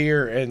him a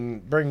beer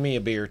and bring me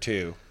a beer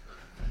too.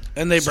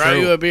 And they brought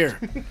true. you a beer.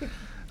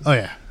 Oh,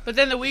 yeah. But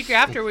then the week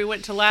after, we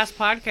went to last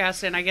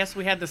podcast, and I guess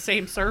we had the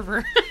same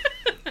server.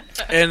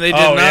 And they did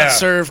Oh, not yeah.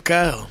 serve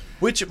Kyle.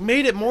 Which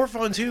made it more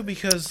fun too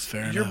because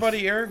Fair your enough.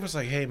 buddy Eric was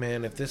like, "Hey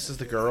man, if this is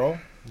the girl,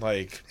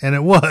 like And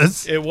it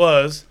was. it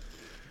was,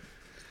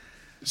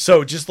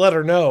 so just let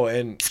her know,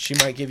 and she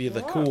might give you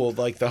the cool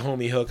like the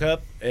homie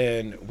hookup."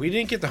 And we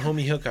didn't get the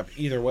homie hookup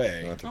either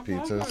way, Not the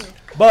pizzas.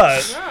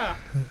 but Yeah.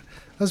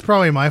 That's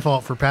probably my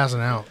fault for passing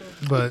out.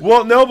 But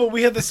well, no, but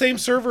we had the same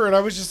server, and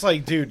I was just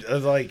like, dude,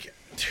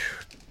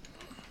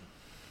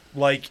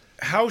 like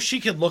how she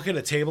could look at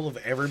a table of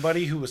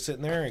everybody who was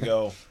sitting there and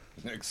go,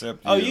 Except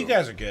 "Oh, you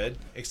guys are good,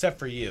 except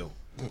for you."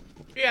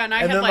 Yeah, and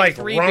I And had then like like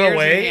 3 run beers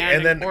away, in hand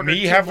and then ordered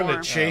me 2 having more.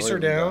 to chase her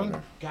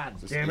down. God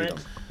Just damn it.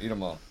 Eat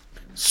them all.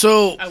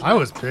 So I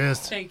was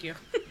pissed. Thank you.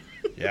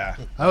 Yeah,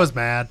 I was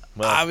mad.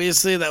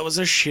 obviously that was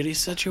a shitty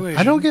situation.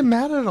 I don't get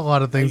mad at a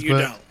lot of things, You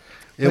but don't.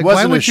 It Like, why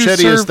wasn't would as you shitty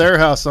as serve- their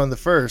house on the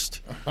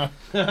first. Daniel?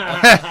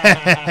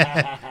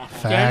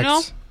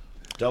 facts.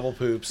 double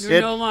poops.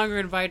 You're no longer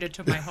invited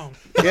to my home.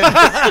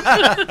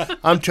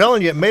 I'm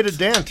telling you, it made a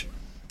dent.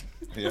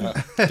 Yeah.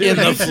 In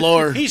the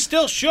floor. He's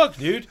still shook,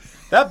 dude.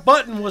 That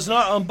button was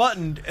not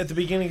unbuttoned at the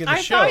beginning of the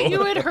I show. thought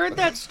you had heard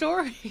that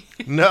story.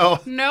 No.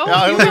 No?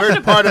 I You only must heard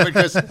have- part of it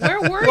because,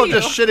 Where were well, you?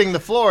 just shitting the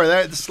floor.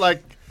 That's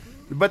like,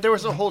 but there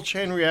was a whole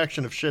chain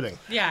reaction of shitting.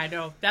 Yeah, I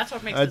know. That's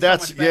what makes it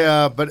That's so much better.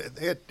 yeah, but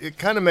it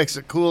kind of makes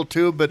it cool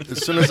too. But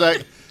as soon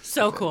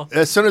So cool.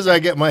 as I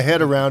get my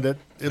head around it,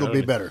 it'll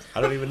be better.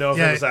 I don't even know if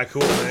Yeah. it was that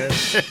cool, man.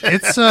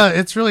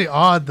 It's really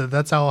odd that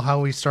that's how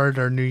we started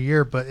our new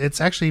year, but it's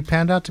actually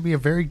panned out to be a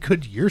very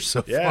good year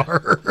so Yeah.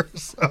 far.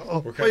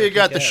 So We're Well, you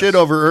got the kick-ass. shit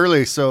over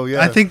early, so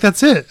yeah. I think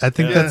that's it. I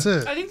think that's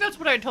it. I think that's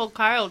what I told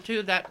Kyle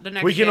too. That the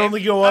next We can day.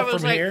 only go I up was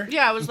from like, here?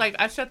 Yeah, I was like,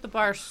 I set the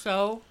bar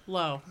so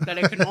low that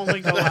it can only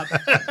go up.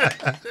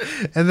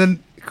 And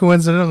then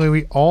coincidentally,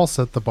 we all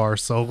set the bar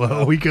so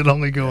low we could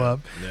only go up.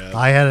 Yeah.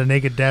 I had a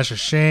naked dash of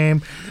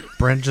shame.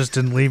 Brent just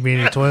didn't leave me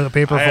any toilet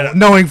paper, I had for,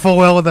 knowing full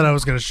well that I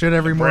was going to shit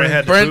every morning. Brent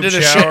had Brent to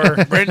did poop a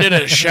shower. Brent did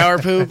a shower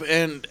poop,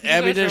 and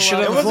Abby guys did are a shit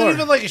wild. on It the wasn't floor.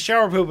 even like a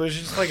shower poop. It was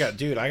just like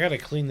dude, I got to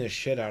clean this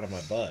shit out of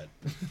my butt.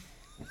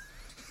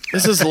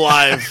 This is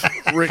live,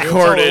 That's all it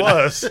recorded,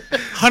 was.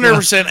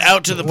 100%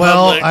 out to the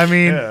Well, public. I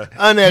mean, Yeah. you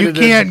Unedited.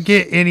 can't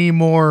get any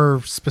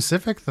more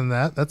specific than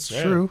that. That's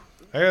Yeah. true.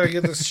 I got to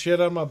get this shit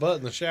out of my butt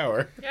in the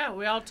shower. Yeah,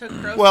 we all took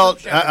gross Well,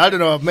 poop showers. I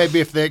don't know. Maybe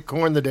if they had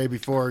corn the day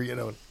before,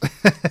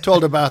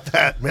 told about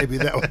that, maybe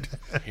that would.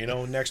 You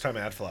know, next time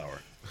add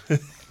flour.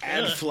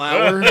 Add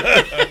flour.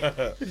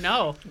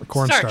 No.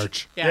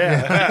 Cornstarch.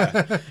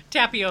 Yeah.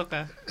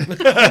 Tapioca.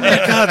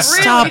 God,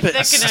 stop Really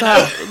it. thicken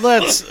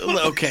it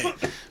Stop. Okay.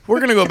 We're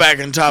going to go back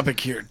on topic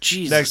here.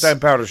 Jesus. Next time,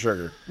 powder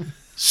sugar.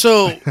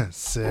 So,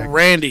 Sick.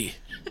 Randy,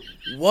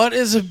 what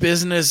is a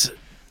business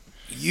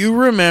you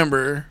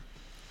remember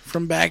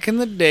from back in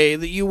the day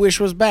that you wish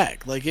was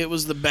back? Like it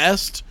was the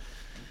best.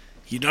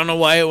 You don't know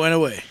why it went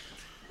away.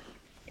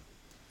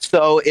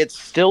 So it's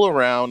still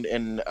around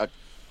in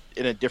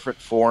a different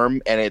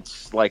form, and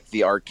it's like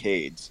the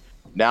arcades.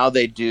 Now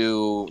they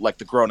do like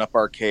the grown-up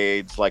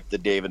arcades, like the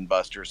Dave and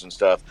Buster's and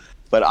stuff.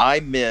 But I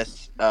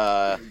miss.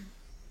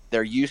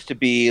 There used to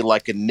be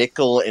like a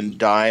nickel and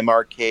dime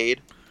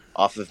arcade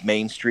off of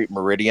Main Street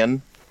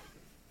Meridian.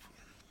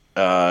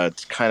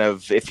 It's kind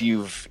of if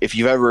you've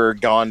ever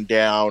gone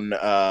down,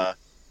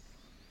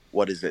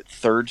 what is it,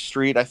 3rd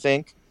Street? I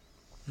think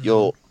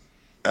you'll.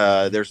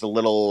 There's a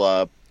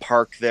little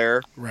park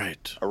there,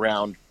 Right.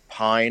 around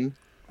Pine.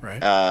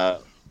 Right.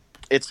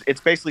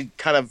 It's basically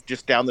kind of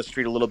just down the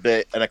street a little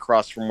bit and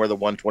across from where the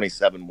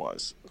 127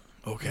 was.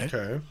 Okay.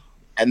 Okay.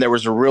 And there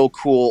was a real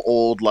cool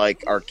old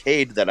like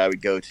arcade that I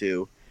would go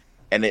to,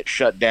 and it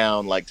shut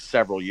down like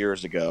several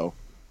years ago.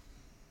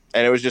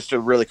 And it was just a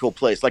really cool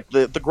place. Like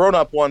the grown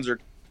up ones are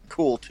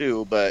cool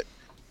too, but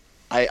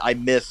I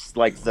miss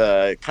like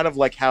the kind of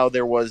like how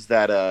there was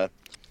that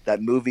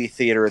movie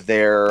theater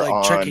there Like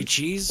on Chuck E.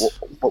 Cheese.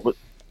 what was,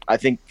 I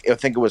think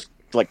it was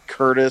like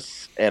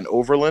Curtis and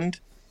Overland,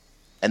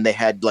 and they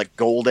had like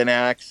Golden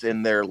Axe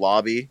in their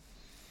lobby.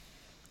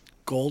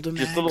 Golden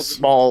Just Axe?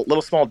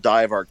 little small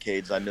dive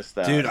arcades. I miss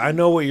that, Dude, I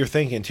know what you're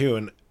thinking too,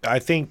 and I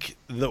think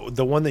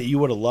the one that you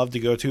would have loved to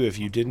go to if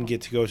you didn't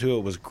get to go to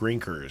it was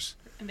Grinkers,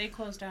 And they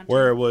closed down.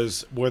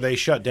 where they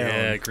shut down.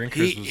 Yeah, Green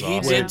Cruise He was he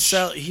awesome. did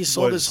sell. He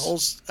sold his whole.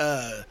 Was-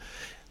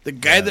 The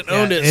guy that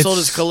owned it it's sold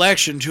his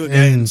collection to a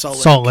guy in In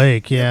Salt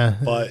Lake. yeah.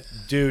 But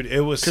dude,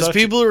 it was Because such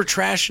people were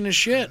trashing his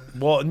shit.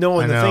 well, no,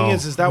 I and the know. thing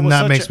is that was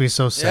that such makes a, me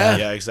so sad.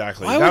 yeah,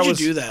 exactly. Why That would you was-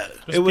 do that?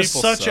 It was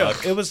people such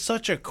suck. it was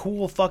such a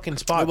cool fucking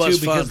spot It was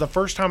too, because fun. the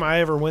first time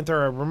I ever went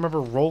there, I remember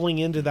rolling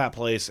into that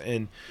place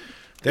and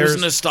There's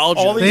there's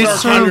nostalgia. all They these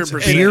served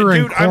 100%. beer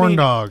and Dude, I corn mean,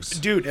 dogs.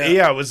 Dude, Yeah.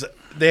 yeah, it was.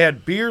 They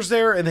had beers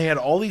there, and they had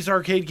all these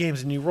arcade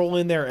games, and you roll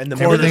in there, and the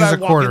Everything's minute I a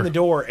walk quarter. in the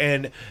door,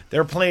 and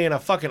they're playing a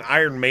fucking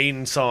Iron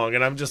Maiden song,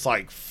 and I'm just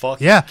like,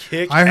 "Fuck Yeah,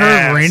 kick I heard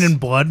ass. Rain and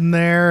Blood in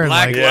there. And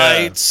Black like, Yeah.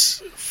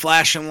 lights,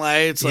 flashing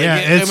lights. Like, yeah,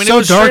 it, it's I mean, so it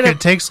was dark. straight It up-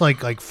 takes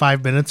like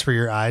 5 minutes for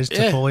your eyes to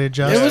Yeah. fully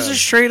adjust. It was a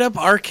straight up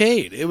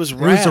arcade. It was It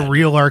rad. was a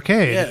real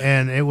arcade, Yeah.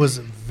 and it was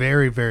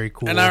very, very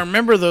cool. And I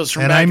remember those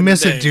from And back I in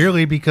miss the day. it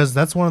dearly because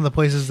that's one of the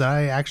places that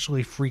I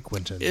actually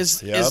frequented.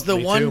 Is Yep, the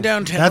me one too.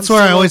 downtown? That's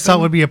where I still always thought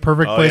open? would be a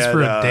perfect Oh, place yeah, for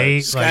the a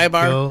date. Sky like,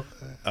 Bar? go-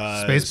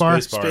 Space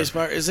Bar? Space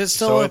Bar. Is it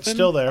still So open? it's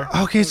still there.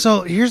 Okay,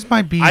 so here's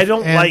my beef. I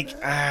don't and like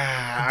the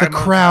I'm on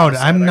crowd. the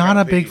I'm outside, I not a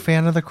gotta big be.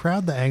 fan of the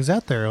crowd that hangs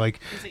out there. Like,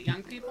 Is it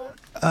young people?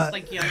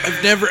 Like young.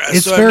 I've never.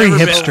 It's so I've very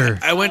never been-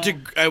 hipster. I went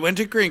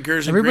to Grinkers.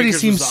 And everybody Grinkers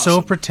seems was so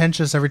awesome.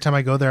 pretentious every time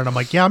I go there, and I'm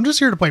like, yeah, I'm just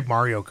here to play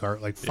Mario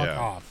Kart. Like, fuck Yeah.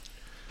 off.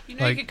 You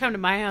know, like- you could come to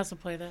my house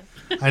and play that.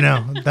 I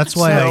know. That's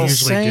why I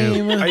usually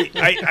do. Same.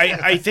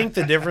 I think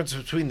the difference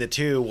between the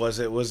two was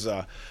it was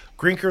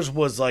Grinkers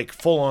was like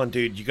full on,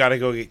 dude. You got to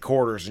go get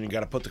quarters, and you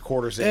got to put the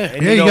quarters in. Yeah.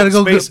 And Yeah, you got to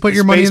go Space- put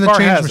your money in the Spacebar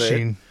change has it.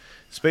 machine.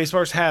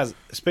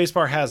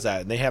 Spacebar has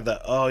that, and they have the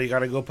you got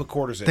to go put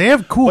quarters in. They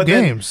have cool But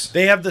then games.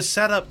 They have the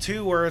setup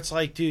too, where it's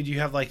like, dude, you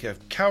have like a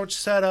couch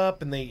set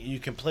up, and you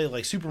can play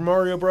like Super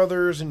Mario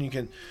Brothers, and you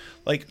can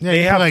like Yeah, they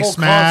you can have play like full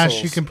Smash.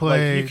 consoles. You can Like,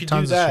 play you can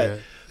tons do that. of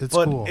shit. It's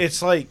but cool.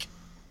 it's like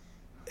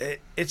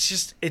it's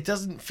just it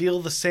doesn't feel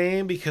the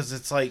same because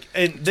it's like,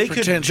 and they could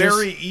pretentious.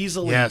 very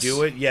easily Yes.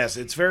 do it. Yes,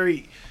 it's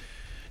very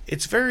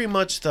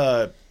much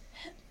the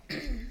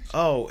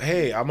oh,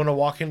 hey, I'm gonna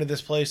walk into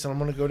this place and I'm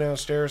gonna go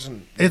downstairs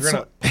and It's- we're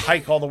gonna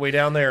hike all the way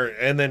down there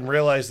and then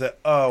realize that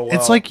well,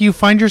 It's like you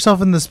find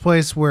yourself in this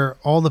place where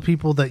all the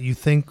people that you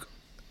think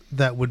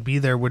that would be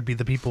there would be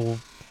the people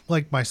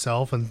like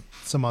myself and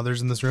some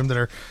others in this room that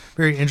are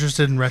very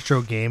interested in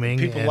retro gaming.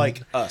 people and,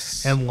 like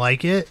us. and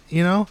like it,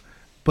 you know?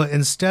 But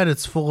instead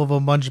it's full of a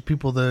bunch of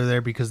people that are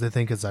there because they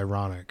think it's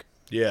ironic.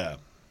 Yeah.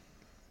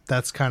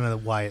 That's kind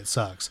of why it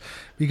sucks.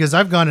 Because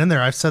I've gone in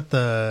there, I've set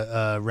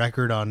the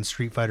record on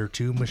Street Fighter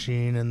 2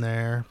 machine in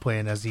there,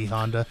 playing SD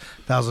Honda,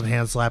 1,000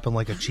 hand slapping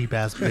like a cheap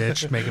ass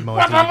bitch, making my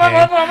way through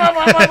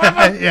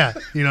the game. Yeah,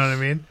 you know what I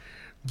mean?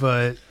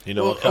 But You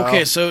know Well, what, Kyle?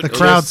 okay, so the It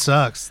crowd is-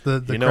 sucks.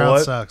 The you know crowd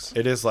what? sucks.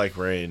 It is like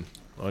rain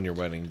on your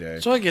wedding day.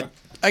 So I get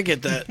I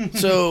get that.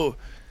 So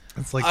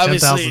It's like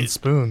Obviously- 10,000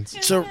 spoons.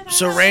 so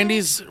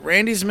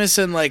Randy's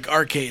missing like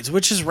arcades,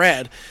 which is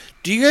rad.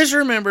 Do you guys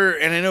remember?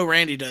 And I know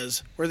Randy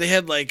does, where they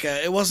had like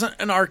it wasn't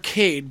an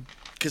arcade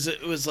because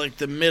it was like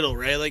the middle,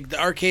 right? Like the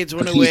arcades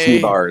went The away.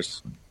 PC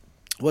bars.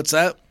 What's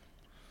that?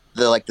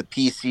 The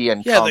PC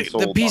and Yeah,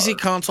 console the PC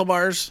bars. console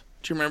bars.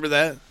 Do you remember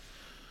that?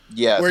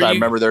 Yes, where I you-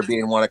 remember there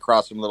being one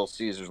across from Little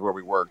Caesars where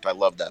we worked. I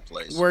loved that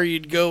place. Where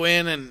you'd go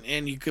in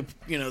and you could,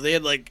 they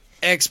had like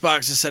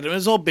Xboxes set. It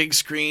was all big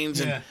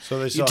screens, and So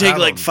they you still take have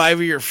like them. 5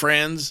 of your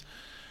friends,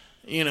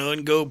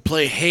 and go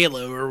play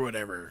Halo or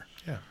whatever.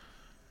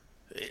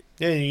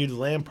 Yeah, you'd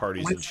LAN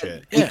parties and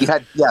shit. Yeah. You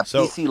had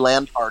So- PC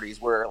LAN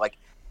parties where like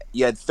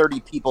you had 30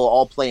 people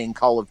all playing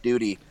Call of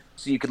Duty,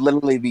 so you could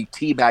literally be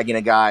teabagging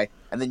a guy,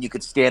 and then you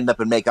could stand up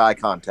and make eye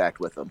contact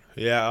with him.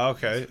 Yeah,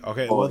 okay.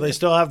 Well, they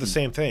still have the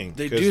same thing.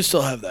 They 'cause do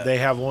still have that. They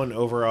have one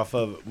over off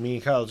of, me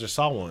and Kyle just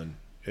saw one.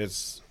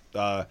 It's,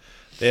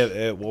 they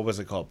have, what was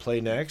it called? Play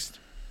Next?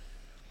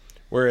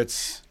 Where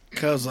it's,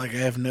 Cause like I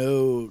have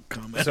no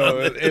comment. so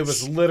on it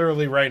was this.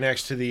 literally right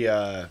next to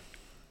the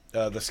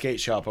skate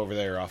shop over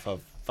there off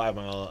of 5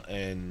 Mile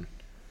and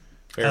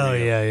Fairview. Oh,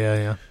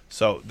 yeah.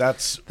 So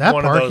that's That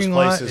one of those parking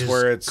lot places is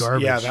where it's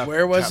garbage. Yeah, that,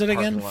 Where was that it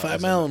again? parking lot 5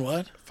 is Mile and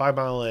what? 5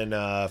 Mile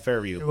and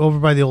Fairview. Over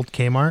by the old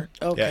Kmart.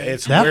 Okay. Yeah,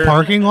 it's That weird.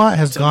 parking lot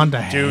has gone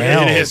to Dude,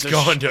 hell. it has It's a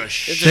gone sh- to it's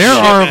shit. a There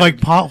shit are bag. like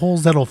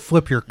potholes that'll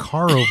flip your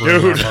car over. in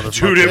that Dude,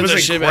 motherfucker. it was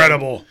It's a shit bag.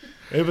 incredible.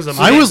 It was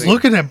amazing. I was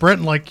looking at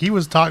Brent like he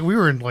was talking. We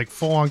were in like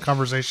full on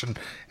conversation,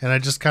 and I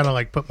just kind of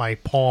like put my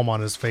palm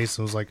on his face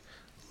and was like,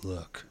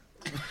 "Look,"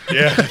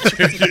 Yeah,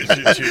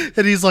 dude.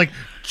 and he's like,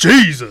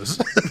 "Jesus."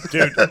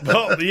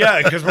 Well,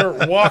 yeah, because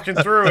we're walking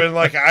through and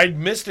like I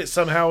missed it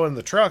somehow in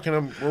the truck,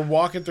 and we're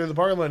walking through the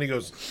parking lot. And he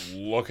goes,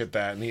 "Look at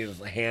that!" And he has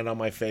a hand on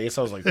my face.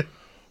 I was like,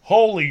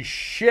 "Holy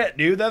shit,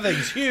 dude! That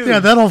thing's huge." Yeah,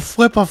 that'll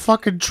flip a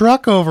fucking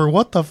truck over.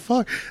 What the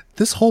fuck?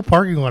 This whole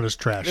parking lot is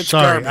trash. It's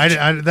Sorry,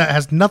 garbage. that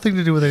has nothing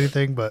to do with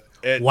anything. But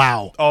It-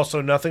 wow, Also,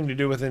 nothing to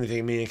do with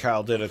anything. Me and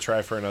Kyle did a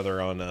try for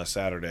another on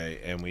Saturday,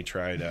 and we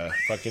tried a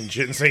fucking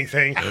ginseng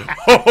thing.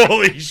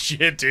 Holy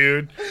shit,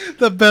 dude!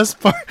 the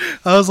best part.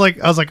 I was like,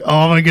 oh,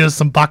 I'm gonna get us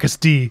some Bacchus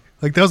D.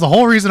 Like that was the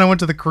whole reason I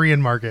went to the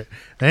Korean market.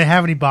 They didn't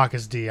have any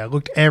Bacchus D. I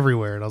looked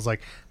everywhere, and I was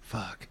like,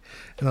 fuck.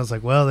 And I was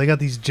like, well, they got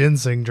these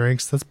ginseng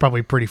drinks. That's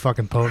probably pretty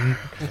fucking potent.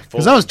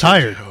 Because I was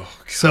tired.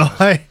 So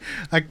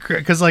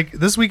because like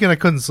this weekend I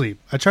couldn't sleep.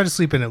 I tried to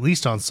sleep in at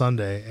least on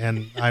Sunday,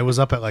 and I was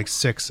up at like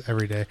 6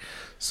 every day.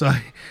 So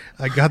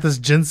I got this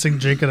ginseng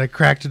drink and I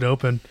cracked it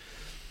open,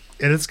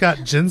 and it's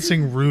got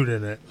ginseng root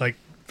in it, like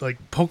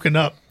poking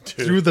up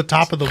through the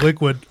top of the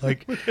liquid,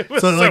 like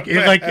so like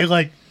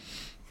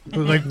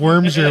it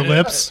worms your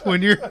lips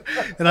when you're.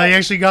 And I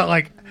actually got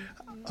like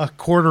a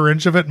quarter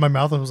inch of it in my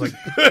mouth and was like,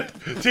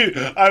 Dude,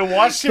 I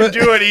watched him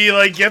do it. He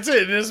like gets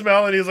it in his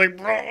mouth, and he's like,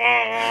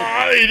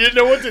 he didn't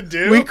know what to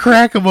do. we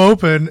crack them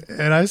open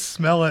and I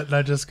smell it and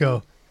I just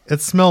go,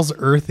 it smells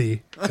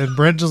earthy. And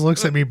Brent just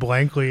looks at me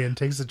blankly and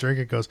takes a drink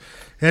and goes,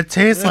 it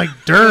tastes like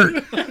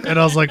dirt. And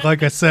I was like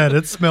I said,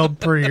 it smelled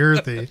pretty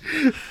earthy.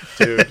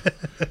 Dude,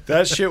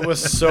 that shit was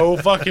so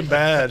fucking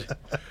bad.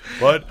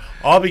 But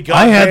I'll be I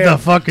goddamn. had the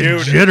fucking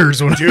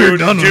jitters when we were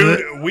done with it.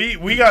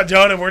 Dude, we got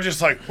done and we're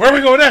just like, where are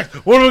we going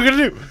next? What are we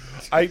gonna do?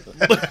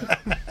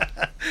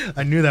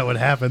 I knew that would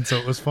happen, so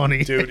it was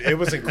funny. Dude, it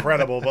was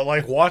incredible. But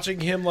like watching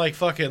him like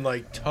fucking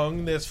like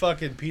tongue this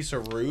fucking piece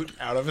of root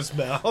out of his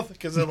mouth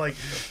because it like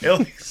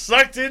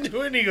sucked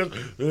into it and he goes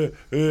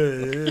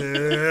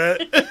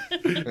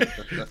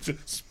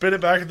spit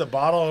it back in the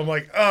bottle. I'm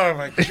like, oh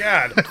my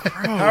god,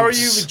 how are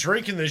you even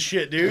drinking this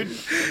shit, dude?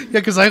 Yeah,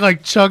 because I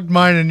like chugged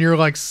mine and you're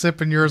like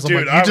sipping yours. I'm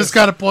Dude, like, you just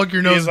got to plug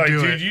your nose He's like, and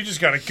do dude, it. you just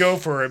gotta go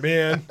for it,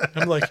 man.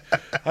 I'm like,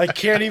 I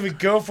can't even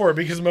go for it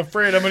because I'm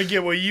afraid I'm gonna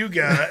get what you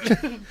got.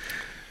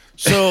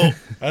 So,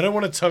 I don't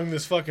want to tongue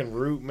this fucking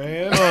root,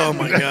 man. oh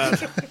my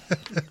god.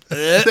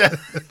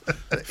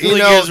 You know,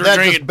 guys were that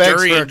drinking just begs for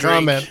durian a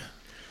comment.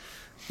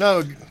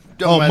 No,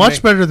 don't Oh, mind much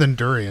me. better than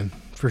durian,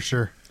 for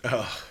sure.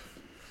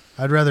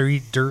 I'd rather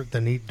eat dirt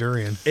than eat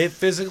durian. It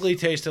physically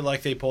tasted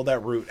like they pulled that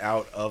root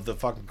out of the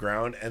fucking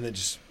ground and then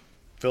just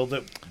filled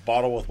it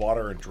bottle with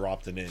water and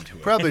dropped it into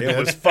it. Probably it did.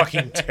 was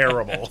fucking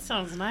terrible,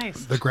 Sounds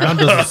nice. The ground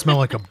doesn't smell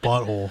like a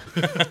butthole.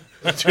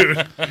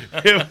 dude.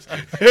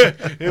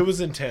 It was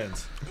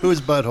intense.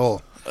 Whose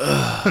butthole?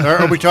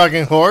 Are we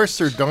talking horse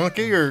or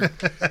donkey or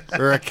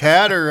a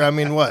cat or I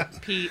mean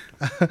what? Pete.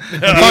 I'm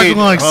talking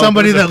like Oh,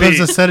 somebody it was a that lives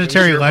a Pete.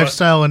 sedentary It was your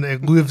lifestyle and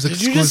it lives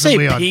Did you just say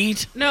exclusively on.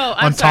 Pete? No,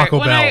 I'm On sorry. Taco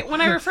when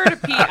Bell. I refer to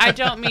Pete, I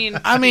don't mean.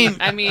 I mean-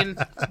 I mean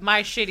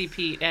my shitty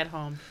Pete at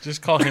home.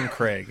 Just call him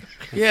Craig.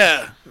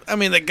 Yeah. I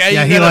mean, the guy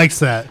Yeah, you he gotta, likes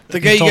that. the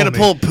He guy you told got to me.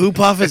 pull poop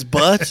off his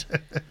butt.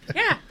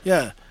 Yeah,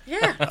 Yeah.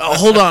 yeah.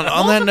 Hold on.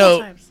 On that Multiple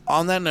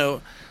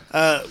note,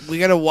 times. we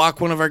got to walk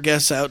one of our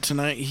guests out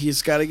tonight.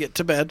 He's got to get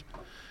to bed.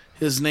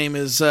 His name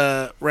is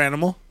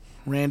Ranimal,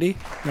 Randy,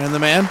 Ran the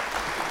Man.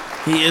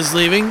 He is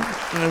leaving,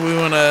 and we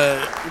want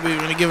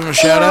to give him a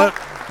shout out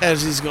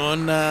as he's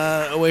going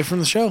away from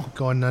the show.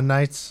 Going to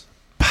nights.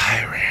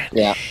 Bye,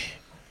 Randy. Yeah.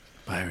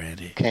 Bye,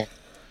 Randy. Okay.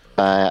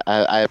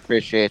 I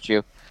appreciate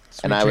you.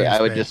 And I dreams,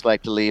 would babe. just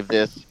like to leave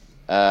this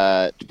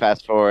to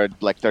fast forward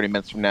like 30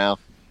 minutes from now.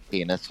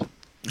 Penis.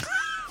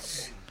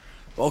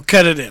 We'll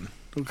cut it in.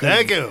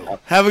 Thank you.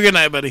 Have a good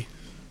night, buddy.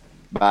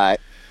 Bye.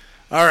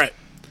 All right.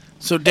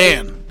 So,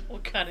 Dan, We'll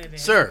cut it in.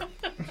 Sir,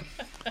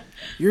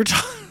 you're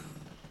talking.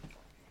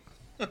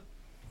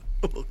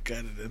 We'll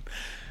cut it in.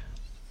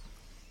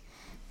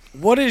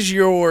 What is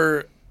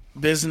your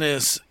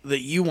business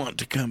that you want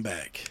to come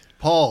back?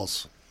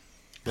 Paul's.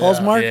 Paul's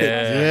Market.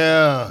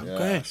 Yeah.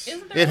 Okay.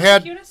 Isn't there It one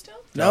had- in Cuna still?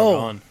 No,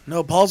 gone.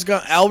 no. Paul's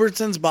got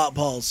Albertsons bought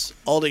Paul's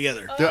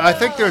altogether. I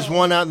think there's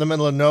one out in the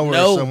middle of nowhere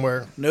No.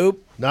 somewhere.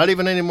 Nope. Not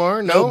even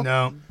anymore? No?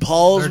 No.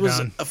 Paul's They're was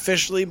done.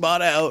 officially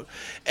bought out.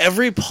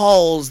 Every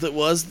Paul's that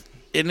was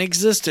in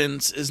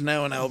existence is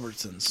now in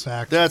Albertsons.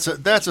 Fact. That's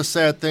a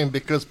sad thing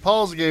because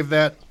Paul's gave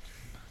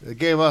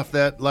off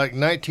that like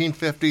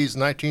 1950s,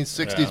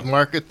 1960s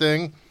market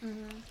thing,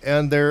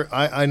 and their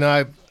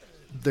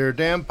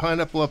damn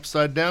pineapple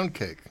upside down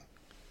cake.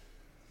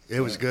 It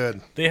was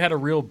good. They had a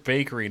real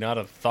bakery, not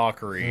a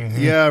thockery.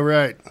 Yeah,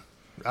 right.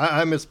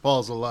 I miss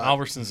Paul's a lot.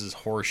 Albertsons is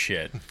horse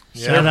shit.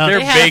 Shout out, Their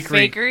They had bakery.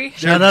 a bakery.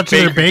 shout out to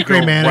their bakery bakery go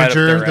right up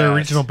manager, their their ass.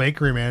 original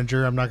bakery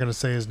manager. I'm not going to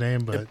say his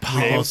name, but we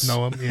Paul's. both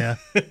know him. Yeah,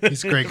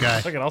 he's a great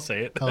guy. Fuck it, I'll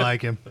say it. I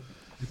like him.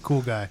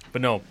 Cool guy.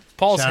 But no,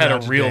 Paul's Shout had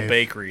out a to real Dave.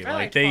 bakery. I Like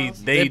like they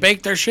Paul's. They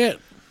bake their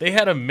shit. they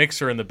had a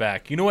mixer in the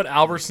back. You know what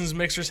Albertsons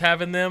mixers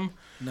have in them?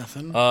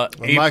 Nothing.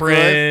 microwave?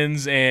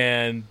 Aprons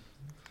and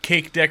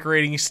cake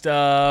decorating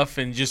stuff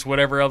and just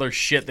whatever other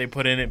shit they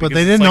put in it. But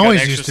because they it's didn't like an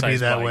always used to be exercise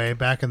that bike. way.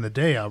 Back in the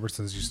day,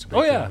 Albertsons used to be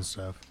Oh, yeah. and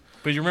stuff.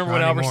 But you remember when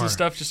Not Albertsons anymore.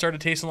 stuff just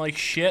started tasting like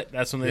shit?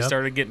 That's when they Yep.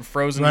 started getting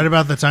frozen. Right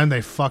about the time they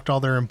fucked all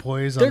their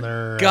employees on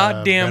their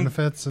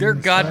benefits. And their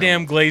stuff.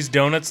 goddamn glazed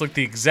donuts look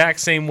the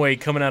exact same way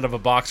coming out of a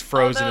box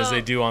frozen as Although,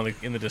 they do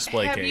in the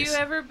display Have case. you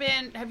ever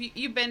been? Have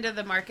you been to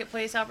the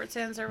Marketplace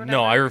Albertsons or whatever?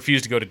 No, I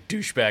refuse to go to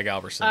douchebag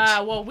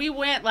Albertsons. Well, we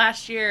went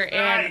last year,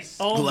 and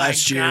oh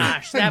Last my year.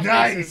 gosh,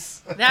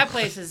 that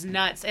place is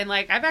nuts. And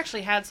like, I've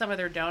actually had some of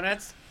their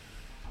donuts.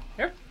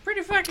 They're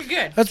pretty fucking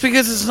good. That's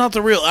because it's not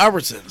the real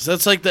Albertsons.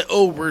 That's like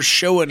we're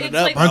showing it It's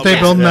up. like- Aren't they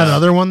Yeah. building that Yeah.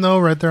 other one though,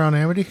 right there on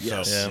Amity?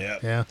 Yes. Yeah.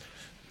 Yeah.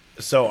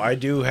 So I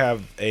do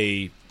have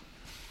a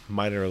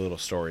minor little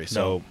story.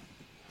 So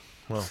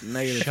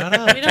Negative. shut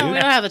up. We don't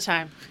have the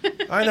time.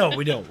 I know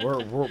we don't. We're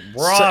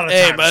So- out of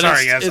hey, time. but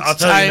Sorry, it's- guys. I'll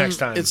it's tell you next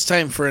time. It's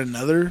time for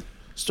another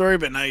story,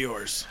 but not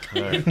yours.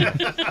 All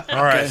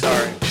right.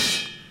 Sorry.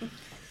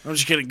 I'm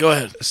just kidding. Go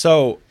ahead.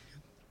 So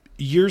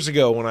years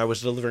ago, when I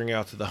was delivering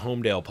out to the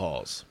Homedale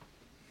Pauls,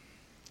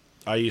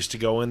 I used to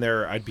go in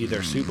there. I'd be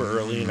there super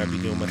early, and I'd be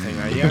doing my thing.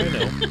 I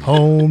know.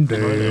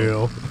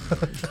 Homedale.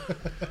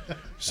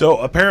 So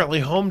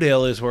apparently,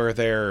 Homedale is where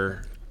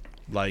their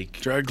like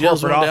Drug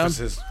deals corporate went down?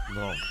 offices.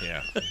 Well,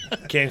 yeah,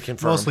 can't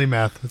confirm. Mostly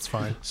meth. It's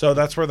fine. So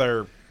that's where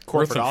their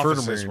corporate and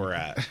offices Furterman. were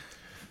at.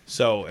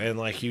 So and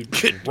like you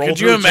roll Could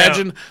through you town-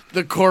 imagine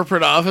the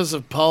corporate office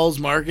of Paul's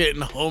Market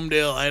in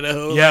Homedale,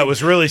 Idaho? Yeah, it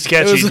was really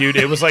sketchy, was- dude.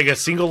 It was like a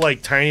single,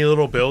 like tiny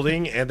little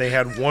building, and they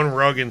had one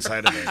rug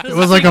inside of it. It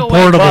was like a single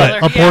white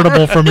portable, collar,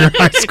 yeah. from your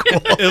high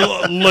school.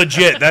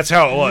 Legit, that's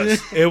how it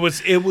was.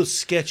 It was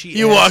sketchy.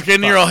 You as walk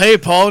in, fuck. you're all, "Hey,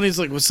 Paul," and he's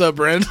like, "What's up,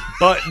 Brent?"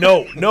 But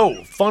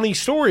no. Funny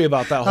story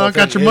about that whole I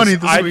got thing your money is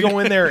this I'd week. go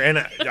in there and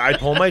I'd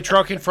pull my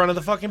truck in front of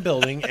the fucking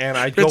building, and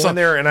I'd go It's in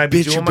there and I'd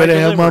be Bitch, you doing my better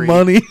have my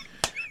delivery, money.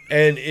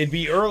 and it'd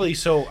be early,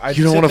 so I'd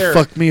You don't sit want to there.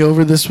 fuck me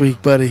over this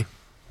week, buddy.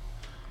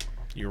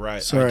 You're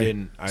right. Sorry. I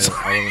didn't. I wasn't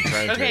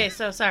trying to. Okay,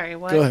 so sorry.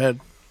 What? Go ahead.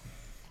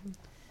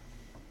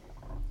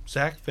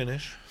 Zach,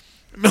 finish.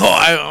 No,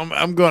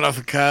 I'm going off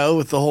of Kyle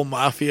with the whole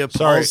mafia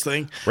Sorry. Pauls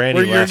thing. Randy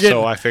where you're left, getting-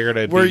 so I figured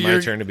it'd where be my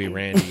you're- turn to be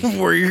Randy.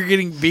 where you're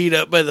getting beat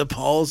up by the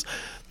Pauls,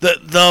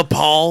 the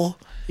Paul.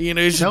 You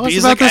know, he's Tell us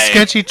he's about the like, "Hey."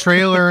 sketchy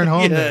trailer in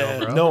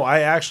Homedale, bro. No, I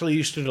actually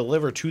used to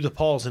deliver to the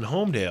Pauls in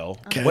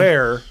Homedale,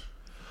 where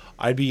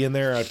I'd be in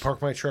there, I'd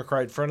park my truck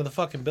right in front of the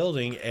fucking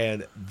building,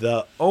 and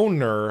the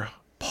owner,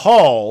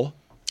 Paul,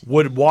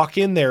 would walk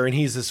in there, and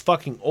he's this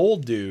fucking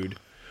old dude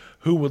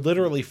who would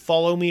literally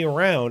follow me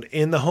around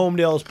in the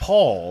Homedale's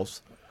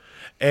Pauls,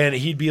 and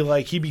he'd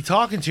be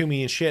talking to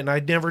me and shit, and I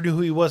never knew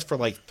who he was for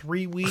like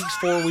 3 weeks,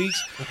 4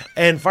 weeks,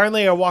 and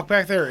finally I walk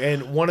back there,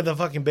 and one of the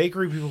fucking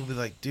bakery people would be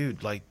like,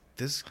 dude, like,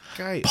 this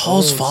guy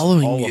Paul's owns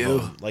following all of you.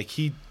 them.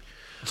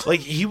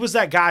 Like he was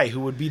that guy who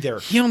would be there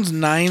He owns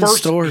 9 first.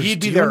 stores. He'd be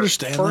Do you there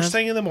understand first that?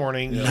 thing in the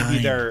morning. He'd 9. be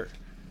there.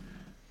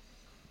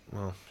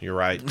 Well, you're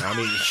right. I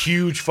mean,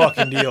 huge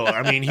fucking deal.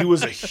 I mean, he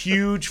was a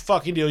huge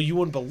fucking deal. You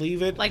wouldn't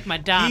believe it. Like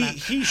Madonna.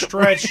 He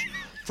stretched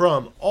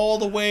from all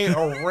the way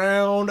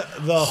around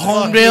the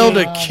Homedale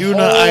to fucking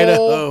Cuna, whole-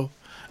 Idaho,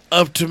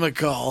 up to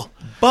McCall,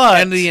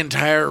 But and the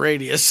entire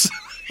radius.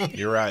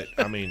 you're right.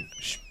 I mean,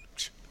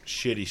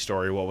 shitty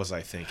story. What was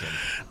I thinking?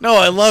 No,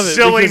 I love it.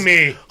 Silly because-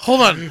 me.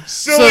 Hold on.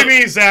 Silly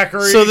me,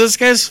 Zachary. So this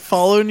guy's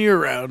following you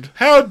around.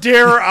 How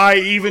dare I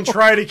even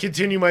try to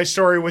continue my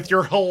story with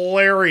your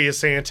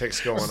hilarious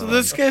antics going So on?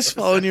 this guy's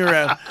following you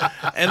around,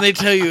 and they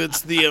tell you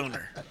it's the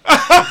owner.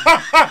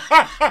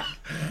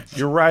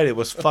 You're right. It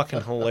was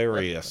fucking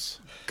hilarious.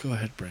 Go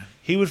ahead, Brent.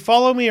 He would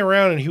follow me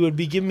around and he would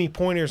be giving me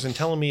pointers and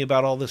telling me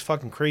about all this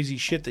fucking crazy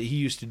shit that he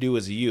used to do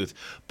as a youth.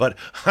 But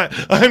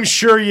I'm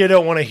sure you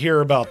don't want to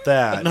hear about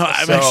that. No,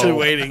 I'm actually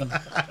waiting.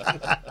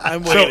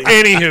 I'm So, waiting.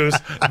 anywho's,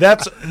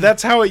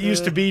 that's how it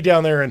used to be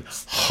down there in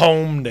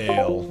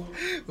Homedale.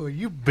 Well,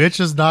 you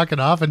bitches knock it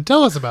off and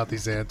tell us about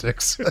these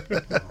antics.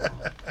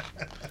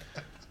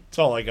 That's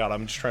all I got.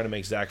 I'm just trying to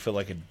make Zach feel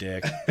like a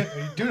dick. You're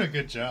doing a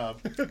good job.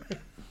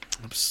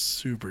 I'm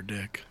super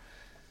dick.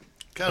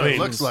 Kind of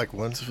looks like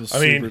one. I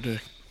mean- Super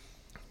dick.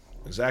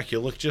 Zach, you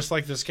look just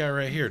like this guy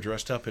right here,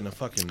 dressed up in a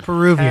fucking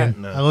Peruvian. hat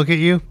and I look at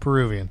you,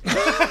 Peruvian.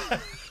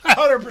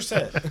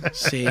 100%.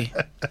 See.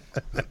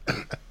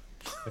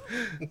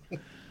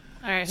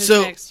 All right, who's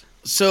So- next?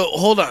 So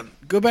hold on.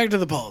 Go back to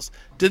the Pauls.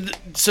 Did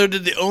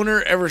the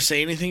owner ever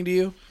say anything to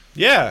you?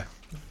 Yeah.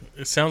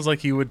 It sounds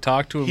like you would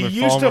talk to him He and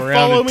used to follow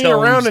follow him me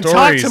tell him around and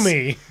talk stories. to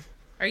me.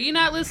 Are you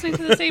not listening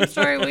to the same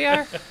story we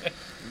are?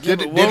 Did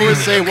but he what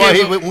was- say okay,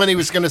 why but- when he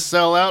was going to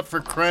sell out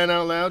for crying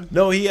out loud?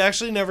 No, he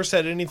actually never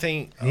said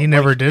anything. He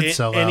never did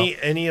sell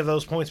any of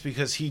those points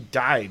because he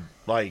died.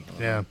 Like,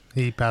 Yeah,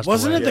 he passed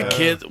Wasn't away. it the Yeah.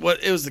 kids?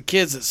 What? It was the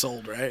kids that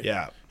sold, right?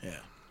 yeah.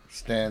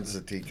 Stan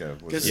Zatika.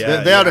 Was Yeah.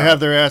 They ought to have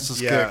their asses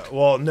Yeah, kicked.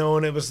 well, no,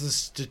 and it was the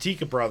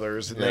Statika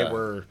brothers, and they Yeah.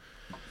 were,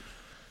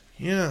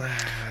 yeah,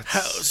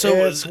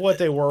 so it's what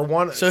they were.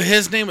 One, So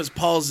his name was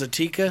Paul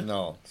Zatika.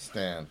 No,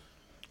 Stan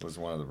was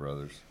one of the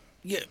brothers.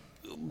 Yeah,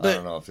 I don't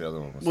but know if the other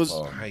one was, was-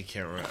 Paul. I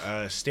can't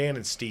remember. Stan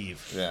and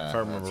Steve, Yeah, if I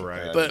remember that's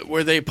right. okay. but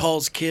were they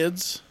Paul's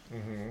kids?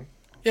 Mm-hmm.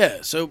 Yeah.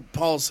 So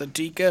Paul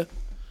Zatika.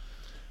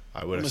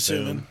 I would I'm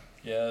assume. assuming.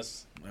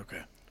 Yes.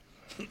 Okay.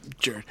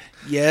 Jared.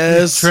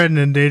 Yes. Treading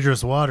in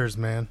dangerous waters,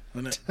 man.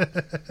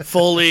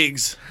 Full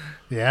leagues.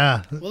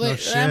 Yeah. Well, no they-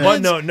 shit. that-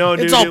 But no,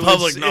 It's dude, all it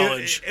public was,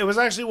 knowledge. It was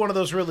actually one of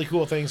those really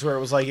cool things where it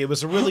was like it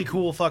was a really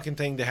cool fucking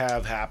thing to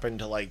have happen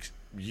to like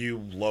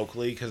you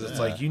locally because it's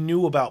like you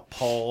knew about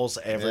Paul's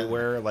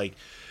everywhere. Like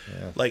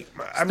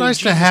I mean, nice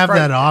to Jesus have Christ.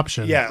 that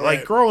option. Yeah, like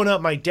Right. growing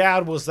up, my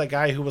dad was the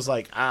guy who was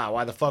like,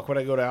 why the fuck would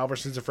I go to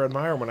Albertsons and Fred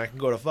Meyer when I can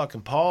go to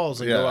fucking Paul's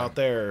and go Yeah. out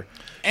there?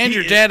 And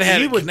your dad had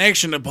he a would-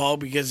 connection to Paul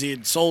because he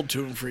had sold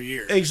to him for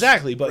years.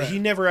 Exactly, but he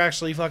never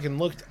actually fucking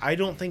looked. I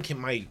don't think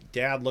my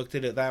dad looked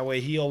at it that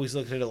way. He always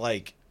looked at it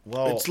like,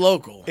 well, It's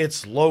local.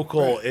 It's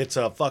local. Right. It's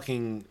a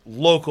fucking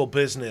local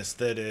business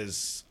that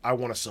is I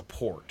want to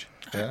support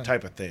Yeah.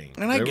 type of thing.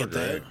 And I They get were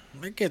that.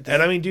 great. I get that.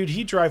 And I mean, dude,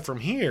 he'd drive from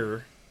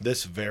here,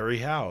 this very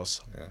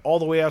house, all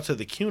the way out to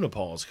the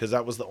Cunapauls because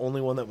that was the only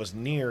one that was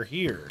near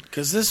here.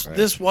 Because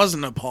this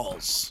wasn't a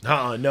Paul's.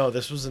 No,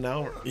 this was an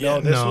hour. Yeah.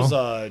 No, this No. was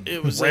a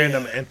It was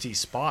random a- empty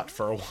spot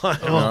for a while.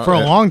 Well, for a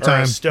long Or a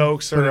time.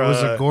 Stokes But or it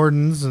was a a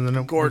Gordon's, and then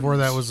before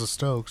Gordon's. that was a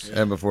Stokes.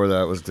 And before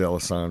that was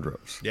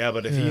D'Alessandro's. Yeah,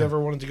 but if you Yeah.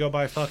 ever wanted to go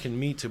buy fucking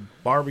meat to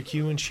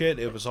barbecue and shit,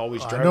 it was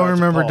always drive I don't out to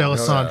remember Paul.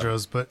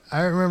 D'Alessandro's, but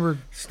I remember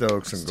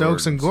Stokes and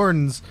Stokes and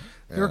Gordon's.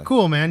 They were Yeah.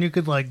 cool, man. You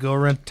could like go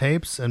rent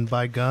tapes and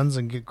buy guns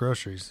and get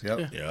groceries.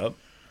 Yep. Yep.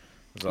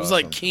 It was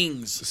like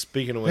Kings.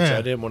 Speaking of which, Yeah.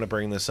 I didn't want to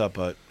bring this up,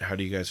 but how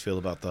do you guys feel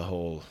about the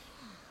whole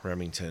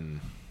Remington,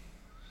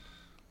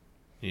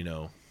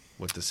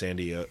 with the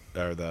Sandy, or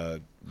the,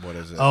 what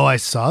is it? Oh, I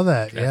saw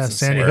that. Yeah, That's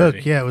Sandy insanity.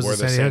 Hook. Yeah, it was Where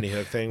the the Sandy, Sandy Hook.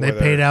 Hook thing, They where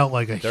paid they're- out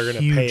like a They're going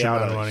to huge pay out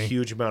amount a of money.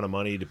 huge amount of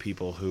money to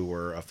people who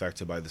were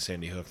affected by the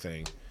Sandy Hook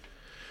thing.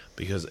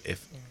 Because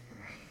if,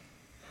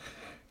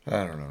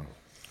 I don't know.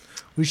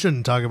 We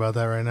shouldn't talk about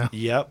that right now.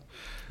 yep.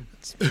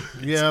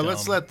 Yeah, dumb.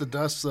 let's let the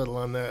dust settle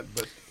on that.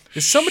 But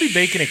Is somebody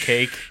baking a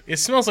cake? It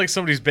smells like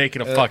somebody's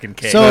baking a fucking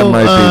cake. So,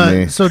 might be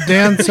me. so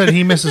Dan said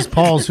he misses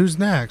Paul's. Who's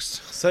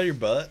next? Sell your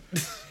butt.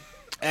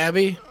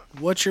 Abby,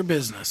 what's your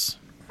business?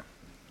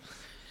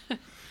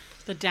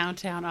 The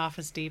downtown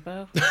Office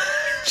Depot.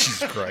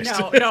 Jesus Christ.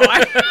 No,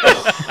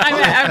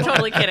 I'm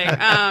totally kidding.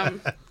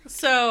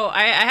 So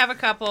I have a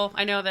couple.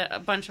 I know that a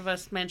bunch of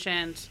us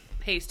mentioned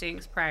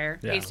Hastings prior.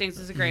 Yeah. Hastings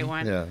is a great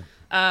one.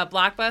 Yeah.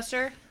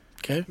 Blockbuster.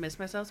 Okay. Miss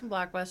myself some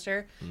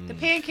Blockbuster. The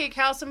Pancake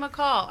House in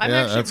McCall. I'm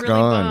Yeah, actually that's really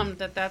gone. bummed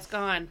that that's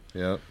gone.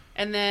 Yep.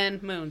 And then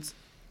Moons.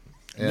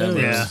 Yeah.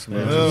 Yeah.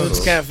 Moon's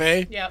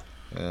Cafe. Yep.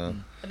 Yeah.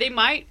 They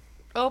might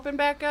open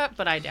back up,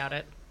 but I doubt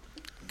it.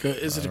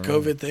 Is it a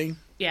COVID thing?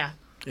 Yeah.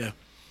 Yeah.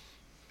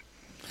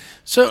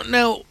 So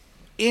now,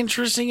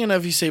 interesting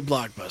enough, you say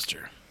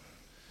Blockbuster.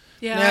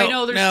 Yeah, Now- I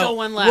know there's now, still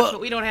one left, what-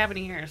 but we don't have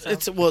any here. So.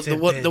 It's the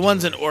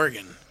ones in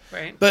Oregon.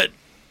 right. But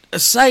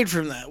aside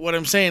from that, what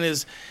I'm saying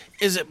is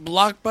it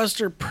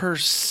Blockbuster per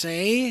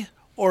se,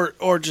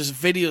 or just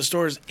video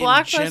stores in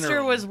Blockbuster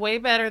general? was way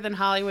better than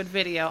Hollywood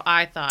Video,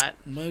 I thought.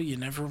 Well, you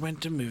never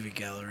went to movie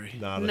gallery.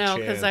 Not a No,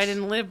 because I chance.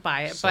 didn't live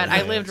by it. But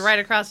I lived right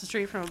across the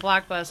street from a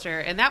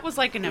Blockbuster, and that was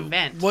like an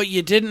event. What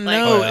you didn't Like-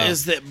 know Oh, yeah.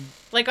 is that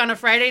Like on a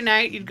Friday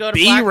night, you'd go to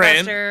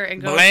B-Rant, Blockbuster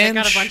and go check out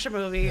Blanche, a bunch of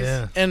movies.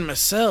 Yeah. and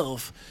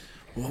myself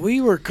Well,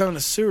 we were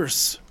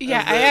connoisseurs.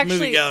 Yeah, of the I actually.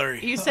 movie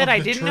gallery. You said I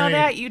the didn't know train.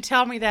 that. You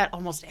tell me that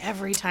almost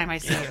every time I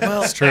see you.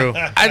 Well, It's true.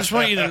 I just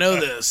want you to know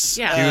this.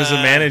 Yeah. He was a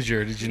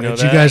manager. Did you know Did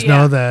that? you guys Yeah.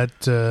 know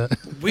that?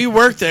 We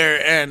worked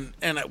there, and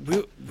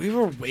we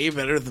were way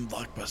better than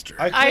Blockbuster.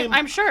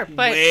 I'm sure,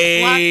 but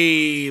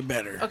way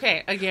better.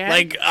 okay, again,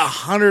 Like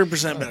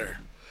 100% better.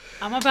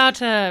 I'm about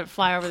to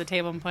fly over the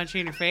table and punch you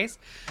in your face.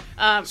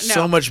 No,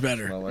 So much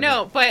better.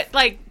 no, but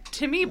like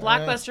to me,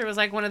 Blockbuster was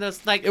like one of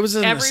those like It was a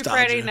every nostalgia.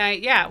 Friday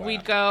night. Yeah,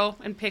 we'd go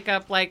and pick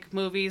up like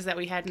movies that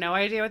we had no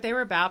idea what they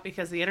were about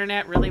because the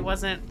internet really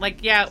wasn't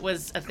like. Yeah, it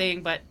was a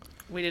thing, but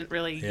we didn't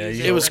really use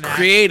it. It was for that.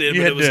 created,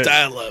 You but had it was to-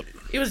 dial-up.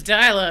 It was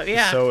dial-up.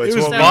 Yeah. So It it's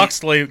was what box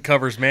slate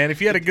covers, man. If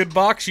you had a good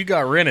box, you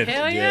got rented.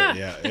 Hell we, yeah.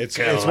 yeah. It's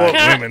Kinda it's like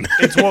what women.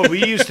 it's what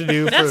we used to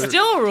do. That's for,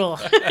 still a rule.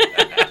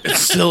 It's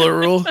still a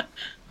rule.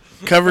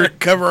 Cover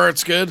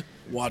art's good.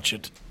 Watch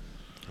it.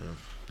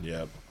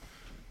 Yep.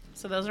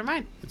 So those are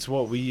mine. It's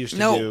what we used to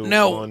No, do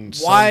no, on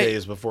why-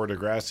 Sundays before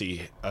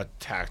Degrassi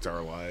attacked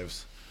our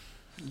lives.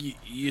 You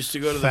used to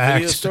go to the Fact.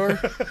 video store,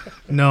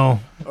 No,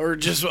 or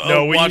just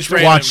No, we watch used to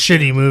random watch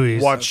shit? shitty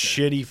movies. Watch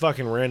shitty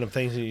fucking random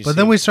things. And you But see.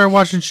 then we started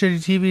watching shitty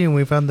TV, and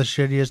we found the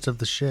shittiest of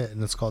the shit,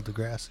 and it's called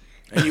Degrassi.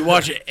 And you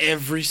watch it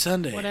every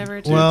Sunday. Whatever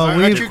it is. Well, Aren't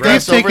we've you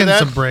guys over taken that?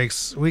 some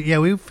breaks. We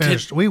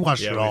finished. We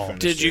watched Yeah, it we all.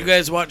 finished. Did you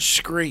guys watch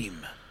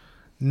Scream,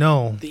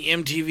 No, the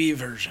MTV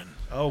version?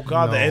 Oh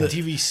god, No. the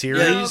MTV Yeah,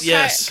 series.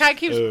 yes. Kai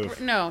keeps Oof.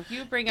 no.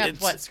 You bring up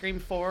It's- what Scream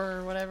 4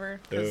 or whatever.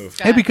 'Cause Oof.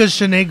 Scott- hey, because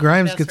Shanae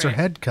Grimes That's gets her right.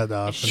 head cut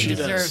off. she She does.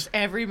 deserves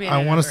every minute.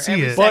 I wanna of her, see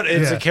every it. But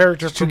second. it's Yeah. a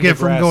character to from get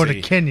from going to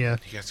Degrassi. Kenya.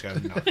 You guys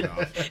gotta knock it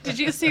off. Did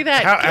you see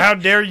that? How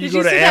dare you Did go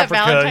you to see that Africa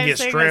and Valentine's get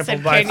thing that trampled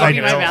said, by "Can you fucking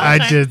be my elephants? I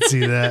Valentine? did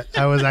see that.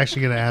 I was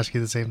actually going to ask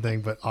you the same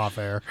thing, but off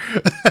air.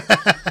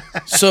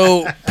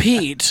 So,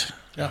 Pete,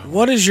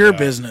 what is your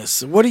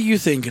business? What are you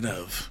thinking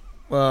of?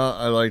 Well,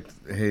 I liked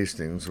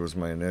Hastings was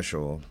my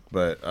initial,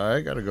 but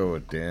I got to go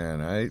with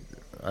Dan.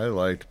 I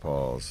liked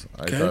Paul's.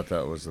 I Okay. thought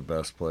that was the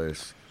best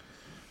place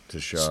to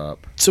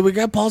shop. So we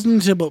got Paul's on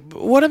the table.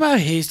 But what about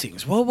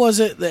Hastings? What was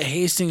it that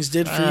Hastings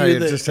did for you? It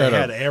That, just They had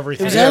had a,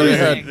 everything. It was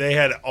everything. They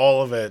had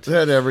all of it. it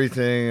had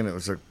everything, and it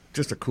was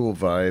just a cool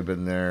vibe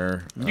in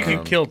there. You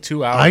can kill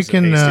 2 hours. I at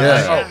can, Hastings.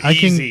 Yeah. Oh, I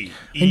can, easy,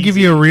 I can give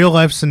you a real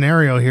life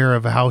scenario here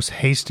of how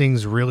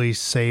Hastings really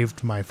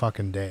saved my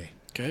fucking day.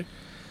 okay.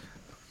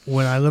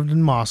 When I lived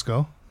in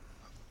Moscow,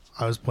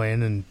 I was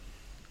playing in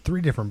 3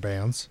 different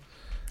bands,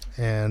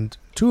 and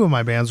 2 of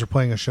my bands were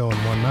playing a show in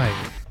one night.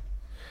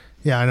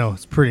 Yeah, I know,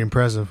 it's pretty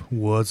impressive.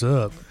 What's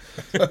up?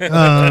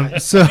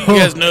 So You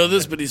guys know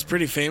this, but he's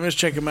pretty famous.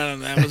 Check him out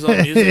on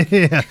Amazon Music.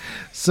 yeah.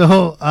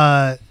 So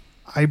I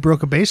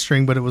broke a bass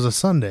string, but it was a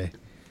Sunday.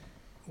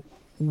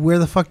 Where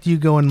the fuck do you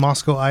go in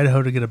Moscow,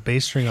 Idaho to get a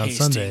bass string on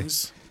Sunday?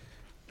 Hastings.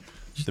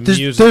 The There's,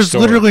 music there's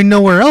store. literally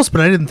nowhere else,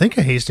 but I didn't think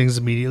of Hastings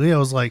immediately. I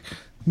was like,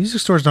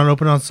 music store's not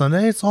open on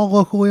Sunday. It's all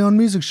locally owned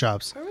music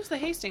shops. Where was the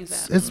Hastings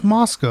at? It's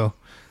Moscow.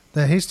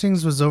 The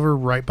Hastings was over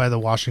right by the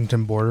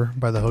Washington border,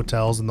 by the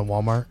hotels and the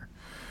Walmart,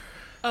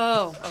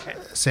 Oh, okay.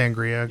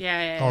 Sangria,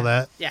 Yeah, all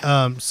that.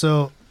 Yeah.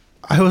 So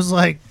I was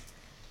like,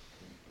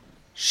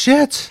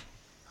 shit,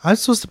 I'm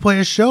supposed to play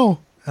a show,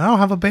 and I don't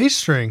have a bass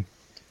string.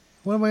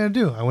 What am I going to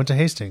do? I went to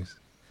Hastings.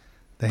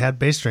 They had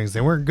bass strings.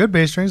 They weren't good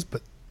bass strings,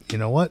 but you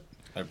know what?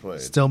 I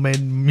played. Still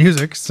made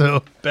music,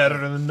 so Better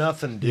than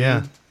nothing, dude.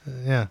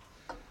 yeah.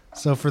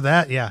 So for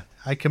that, yeah,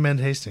 I commend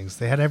Hastings.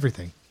 They had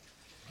everything.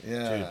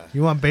 Yeah.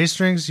 You want bass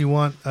strings? You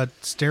want a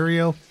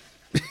stereo?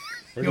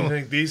 Where do you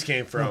think these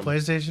came A from?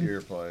 PlayStation?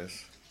 Your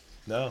place.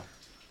 No.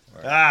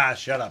 Ah,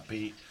 shut up,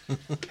 Pete.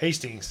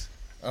 Hastings.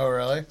 Oh,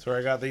 really? That's where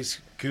I got these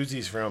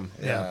koozies from.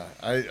 Yeah.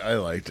 I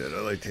liked it. I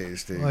liked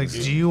Hastings. Like,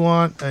 do you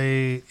want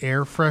a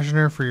air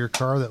freshener for your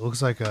car that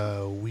looks like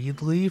a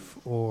weed leaf,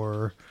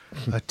 or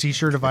a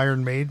T-shirt of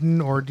Iron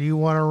Maiden, or do you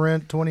want to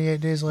rent 28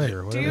 Days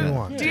Later? Whatever you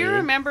want. Do you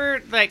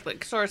remember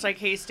like stores like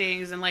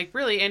Hastings and like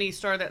really any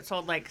store that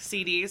sold like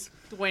CDs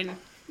when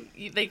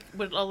they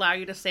would allow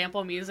you to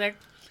sample music?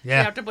 You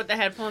Yeah. have to put the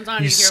headphones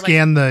on. You and hear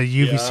scan the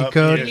UVC Yup,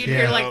 code. Like, you'd Yeah.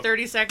 hear like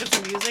 30 seconds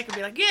of music and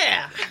be like,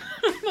 "Yeah,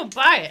 I'm gonna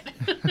buy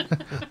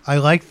it." I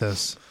like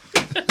this.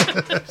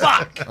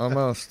 Fuck.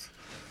 Almost.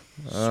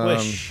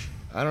 Swish.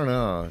 I don't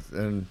know.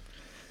 And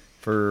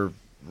for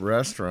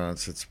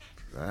restaurants, it's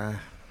I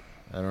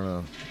don't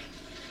know.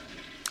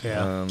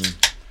 Yeah.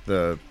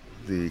 The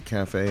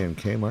cafe in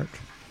Kmart.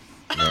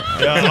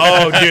 Yeah,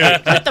 oh,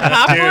 dude. The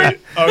popcorn.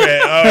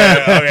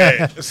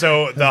 Okay.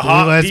 So the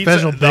Levi's pizza,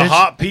 special, the bitch.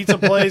 hot pizza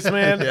place,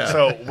 man. Yeah.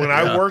 So when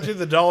I worked at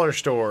the dollar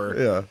store,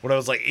 Yeah. when I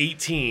was like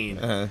 18,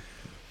 Uh-huh.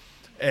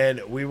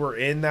 and we were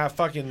in that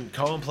fucking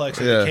complex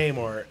at Yeah. the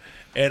Kmart,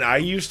 and I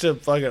used to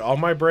fucking on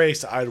my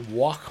breaks, I'd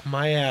walk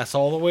my ass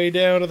all the way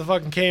down to the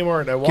fucking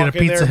Kmart, and I walk a in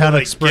Pizza there, Hut and,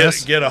 like,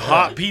 Express. get a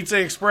hot pizza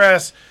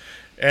express.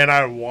 and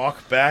I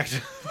walk back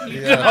to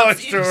the dollar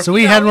store. So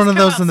we You had one always of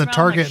come those out in the smelling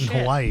Target like in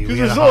shit. Hawaii. We Because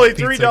had it was a only hot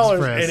pizza $3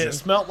 express. and it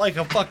smelled like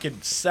a fucking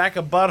sack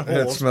of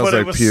buttholes, smells but it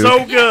like was puke.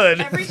 so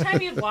good. Every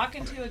time you'd walk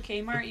into a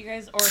Kmart, you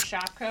guys, or a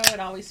Shopko, it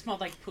always smelled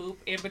like poop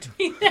in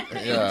between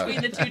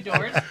the two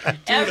doors.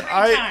 Every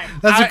time.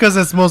 That's because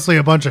it's mostly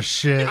a bunch of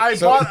shit.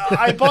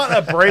 I bought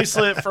a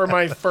bracelet for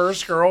my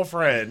first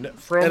girlfriend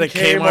from At a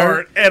Kmart,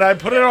 Kmart? and I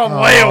put it on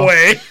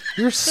layaway.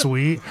 You're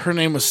sweet. Her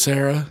name was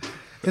Sarah.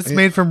 It's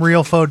made from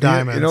real faux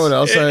diamonds. You know what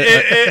else?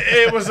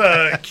 It was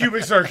a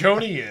cubic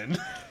zirconian.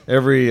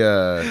 Every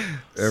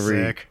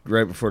Sick.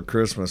 right before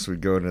Christmas,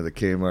 we'd go into the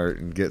Kmart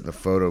and get in the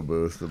photo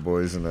booth. The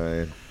boys and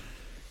I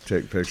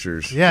take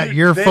pictures. Yeah,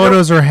 your They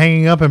photos are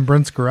hanging up in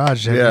Brent's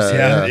garage. Have you Yeah, seen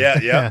yeah.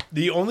 it? Yeah.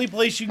 The only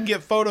place you can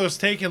get photos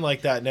taken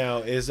like that now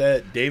is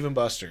at Dave &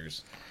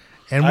 Buster's.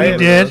 And I we have-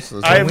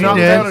 did. I have we not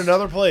did. found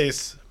another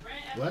place.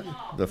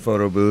 The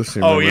photo booths.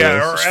 you Oh remember yeah,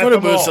 those? or There's at photo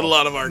the booths at a mall.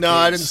 lot of arcades. No,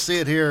 I didn't see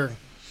it here.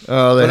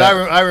 Oh, they But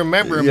had- I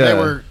remember them.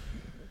 Yeah.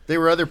 They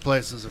were other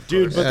places, of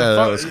Dude, course. but Yeah, the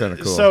that was kinda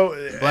cool. So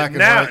Black and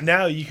now, white.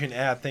 now you can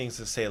add things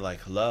that say like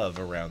love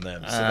around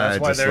them. So I that's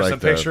why just there's like a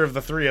picture of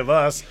the three of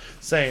us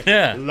saying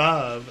Yeah.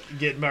 love,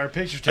 getting our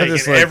picture I taken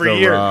just like every the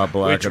year. raw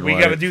black Which and we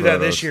got to white do that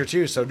photos. this year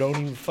too. So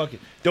don't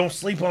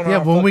sleep on Yeah,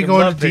 our when we fucking go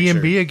love into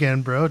D&B picture.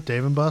 again, bro,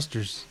 Dave and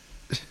Buster's.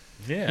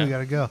 Yeah. We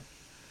gotta go.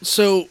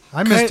 So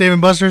I miss Dave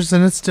and Buster's,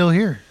 and it's still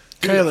here.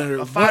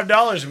 Kyler,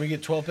 $5 and we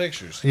get 12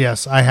 pictures.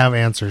 Yes, I have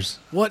answers.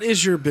 what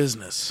is your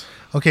business?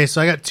 Okay,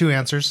 so I got two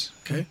answers.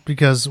 Okay.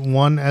 Because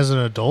one, as an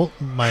adult,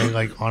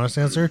 my honest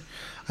answer,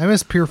 I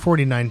miss Pier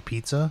 49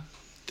 Pizza.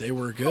 They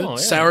were good. Oh, yeah.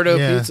 Sourdough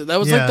Yeah, pizza. That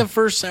was yeah. like the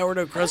first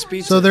sourdough crust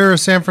pizza. So they're a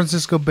San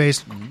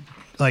Francisco-based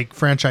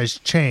franchise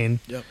chain.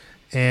 Yep.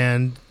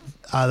 And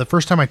the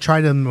first time I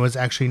tried them was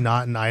actually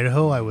not in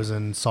Idaho. I was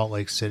in Salt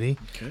Lake City.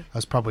 Okay. I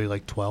was probably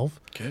like 12.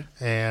 Okay.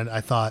 And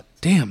I thought,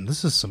 damn,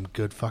 this is some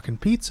good fucking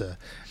pizza.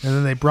 And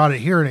then they brought it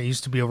here, and it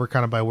used to be over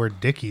kind of by where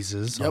Dickie's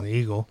is Yep. on the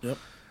Eagle. Yep.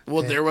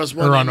 Well, there was Or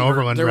one on in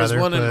Overland, There was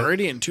rather, one in but-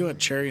 Meridian too, at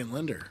Cherry and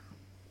Linder.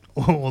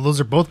 Well, those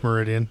are both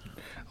Meridian.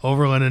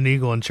 Overland and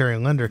Eagle and Cherry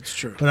and Linder. It's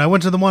true. But I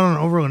went to the one on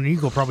Overland and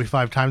Eagle probably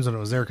 5 times when it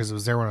was there because it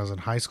was there when I was in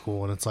high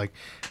school. And it's like,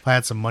 if I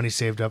had some money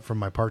saved up from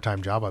my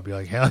part-time job, I'd be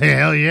like, hell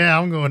yeah,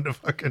 I'm going to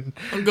fucking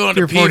I'm going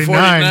to Pier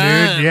 49,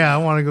 P49. dude. Yeah, I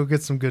want to go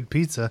get some good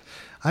pizza.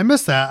 I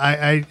miss that.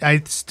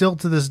 I still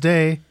to this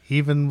day,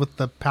 even with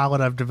the palate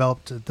I've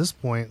developed at this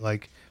point,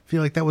 like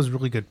feel like that was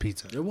really good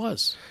pizza. It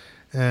was.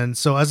 And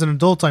so as an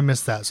adult, I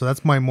miss that. So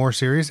that's my more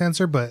serious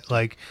answer. But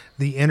like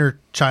the inner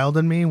child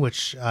in me,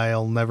 which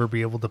I'll never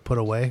be able to put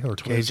away or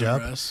cage Toys R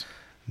up. Us.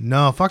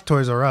 No, fuck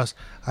Toys R Us.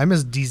 I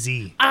miss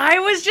DZ. I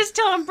was just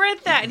telling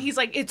Brent that, and he's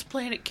like, "It's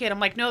Planet Kid." I'm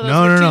like, "No, those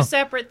No, are no, two no.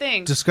 separate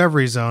things."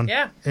 Discovery Zone.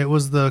 Yeah. It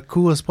was the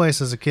coolest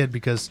place as a kid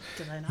because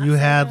I not you say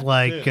had that?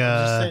 like Dude,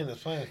 I'm just saying that's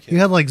Planet Kid. you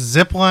had like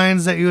zip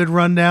lines that you would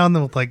run down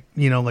with like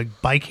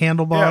like bike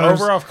handlebars. Yeah,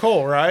 over off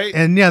Cole, right?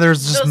 And yeah, there's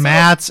just Those little-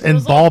 mats and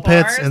those ball little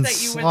pits bars and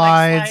that you would, like,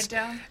 slides. slide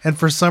down. And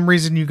for some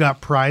reason, you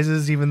got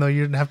prizes, even though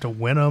you didn't have to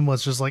win them.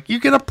 It's just like you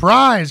get a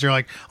prize. You're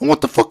like, I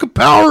want the fucking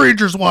Power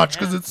Rangers watch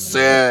because it's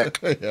sick.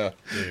 yeah.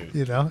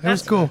 It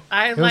was cool.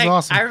 I It was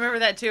awesome. I remember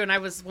that too, and I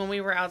was when we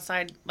were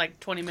outside like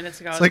 20 minutes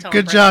ago. I It's was like, telling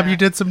good Brent job, that. you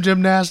did some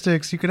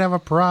gymnastics. You could have a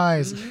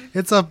prize.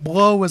 It's a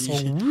blow whistle.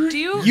 Do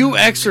you You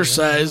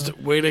exercised.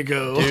 Way to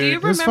go. do you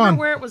it was remember fun.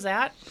 where it was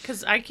at?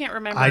 Because I can't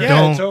remember. I it. yeah,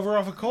 don't- it's over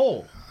off of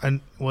Cole. And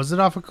was it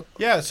off of?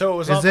 Yeah, so it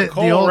was Is off it of the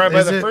Cole old- right by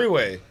is the it-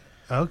 freeway.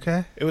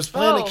 Okay. It was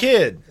Planet Oh.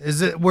 Kid.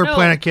 Is it where No.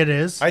 Planet Kid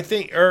is? I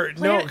think, or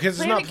no, because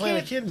it's not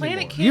Planet Kid anymore.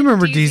 Planet Kid You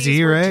remember and DZs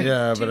DZ, were right? two-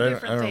 Yeah, two but I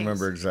different don't things.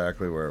 remember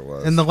exactly where it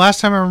was. And the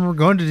last time I remember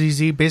going to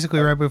DZ, basically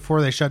right before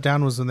they shut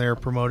down, was when they were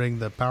promoting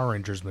the Power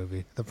Rangers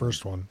movie, the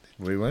first one.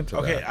 we went to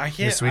Okay, that. I can't.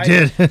 Yes, we I-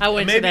 did. I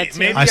went to that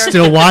too. I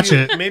still watch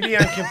it. Maybe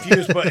I'm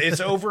confused, but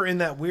it's over in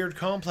that weird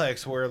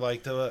complex where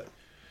like Yeah.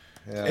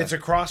 it's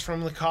across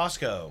from the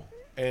Costco,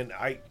 and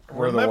I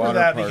Where the remember water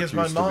that park because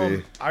my used to mom.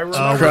 be. I Oh,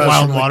 remember.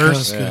 Wild from the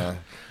Waters. Costco. yeah.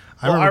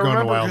 I remember going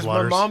to Wild because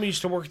Waters. my mom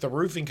used to work at the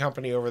roofing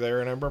company over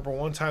there, and I remember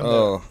one time.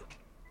 Oh,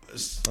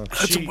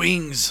 That's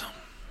wings.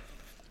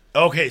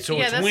 Okay, so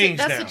yeah, it's that's wings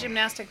that's now. the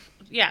gymnastic.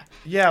 Yeah,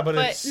 Yeah, but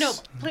but it's no,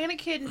 Planet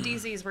Kid and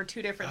DZs were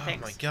two different Oh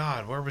things. my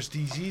God, where was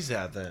DZ's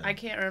at then? I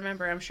can't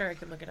remember. I'm sure I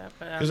could look it up.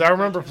 Because I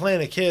remember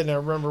Planet Kid, and I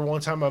remember one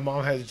time my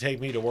mom had to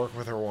take me to work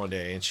with her one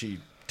day, and she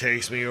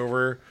takes me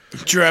over.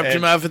 Dropped and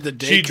him off at the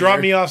daycare. She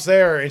dropped me off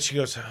there, and she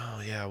goes,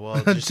 "Oh yeah,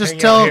 well, just, just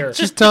hang out here."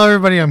 just tell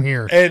everybody I'm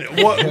here. And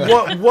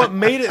what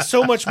made it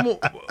so much more?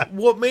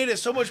 What made it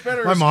so much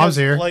better? My is mom's 'cause,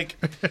 here. Like,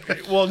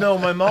 well, no,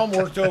 my mom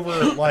worked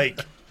over like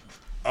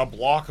a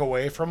block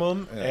away from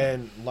him,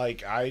 and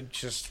like I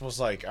just was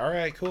like, all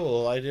right,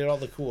 cool. I did all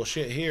the cool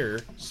shit here,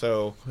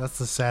 so That's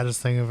the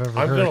saddest thing I've ever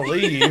I'm heard. gonna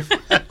leave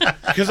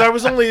because I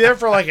was only there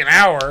for like an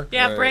hour.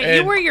 Yeah, Brent, you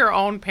And were your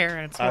own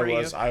parents, I were you?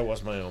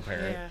 was my own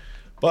parent. Yeah.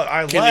 But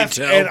I Can you left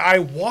tell? and I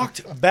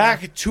walked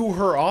back to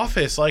her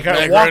office. Like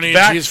I Macaroni walked and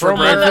back cheese for from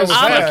where breakfast. it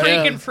was On the at.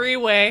 freaking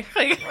freeway.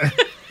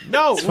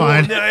 No,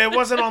 fine. no, it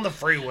wasn't on the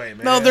freeway,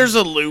 man. No, there's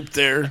a loop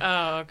there.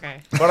 Oh,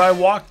 okay. But I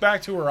walked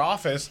back to her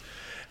office,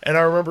 And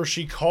I remember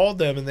she called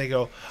them, and they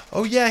go,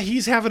 "Oh yeah,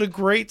 he's having a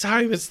great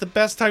time. It's the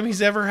best time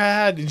he's ever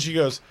had." And she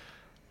goes,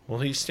 "Well,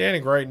 he's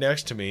standing right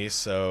next to me,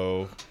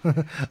 so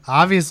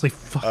Obviously,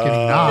 fucking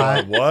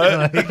not.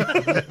 what?"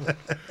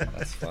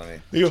 That's funny.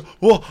 They go,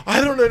 "Well,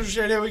 I don't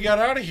understand how we got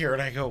out of here."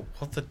 And I go,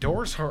 "Well, the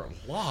doors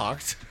aren't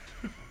locked."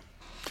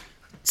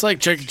 It's like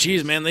Chuck E.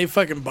 Cheese, man. They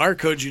fucking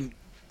barcode you.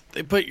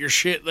 They put your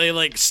shit. They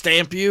like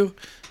stamp you,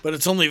 but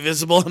it's only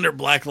visible under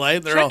black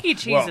light. They're Chuck all. E.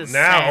 Cheese Well, is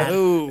now sad.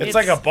 Ooh, it's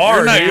like a bar.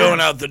 You're not dude. going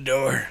out the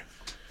door.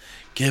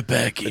 Get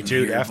back in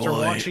Dude, here, after boy.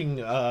 watching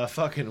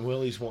fucking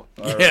Willie's Willie's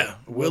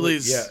what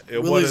Willie's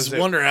is it?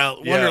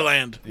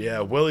 Wonderland.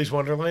 Yeah, Willie's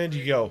Wonderland.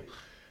 You go,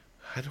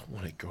 I don't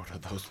want to go to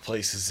those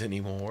places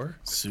anymore.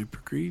 Super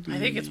creepy. I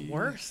think it's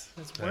worse.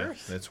 It's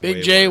worse. That's Big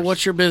way J, worse.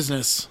 what's your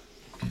business?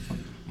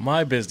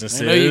 My business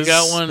I is know you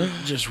got one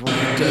just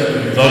right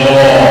there.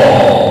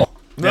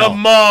 The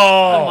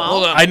mall.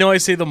 Hold on. I know I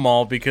say the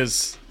mall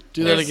because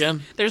Do that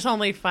again. There's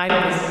only 5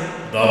 businesses.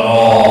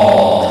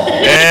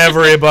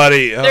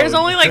 Everybody. There's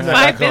only like turn that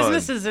 5 back on.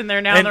 businesses in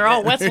there now, and they're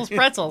all Wetzel's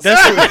Pretzels.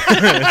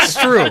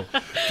 it's true.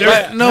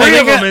 There's No, 3 they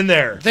of got- them in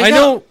there.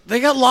 They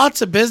got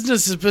lots of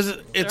businesses,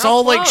 but it's all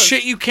all like closed.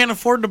 shit you can't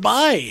afford to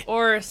buy.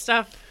 Or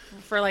stuff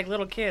for like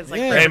little kids. Like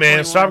Yeah. Hey,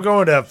 man, 21. stop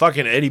going to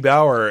fucking Eddie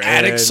Bauer.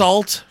 Attic and-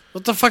 salt.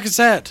 What the fuck is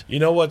that? You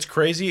know what's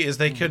crazy is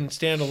they couldn't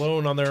stand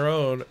alone on their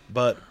own,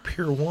 but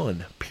Pier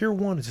 1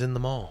 is in the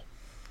mall.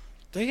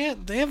 They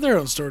have their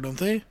own store, don't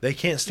they? They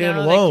can't stand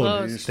No, they alone.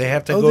 closed. They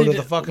have to Oh, go they to did-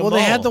 the fucking well, mall.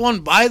 they had the one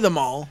by the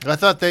mall, I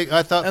thought and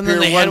Pier then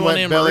they 1 had one went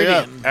in belly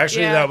up. Meridian.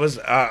 Actually, Yeah. that was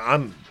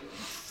I'm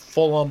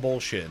full on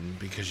bullshitting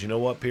because you know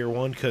what? Pier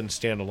 1 couldn't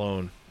stand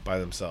alone by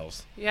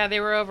themselves. Yeah, they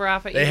were over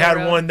off at They Eagle had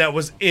Road. one that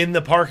was in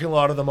the parking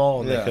lot of the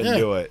mall, and Yeah. they couldn't Yeah.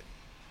 do it.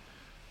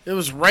 It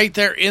was right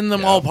there in the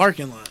mall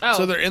parking lot. Oh.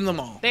 So they're in the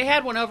mall, They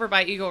had one over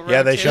by Eagle Road.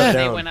 Yeah, they too, shut and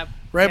down. They went up.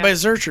 right yeah. by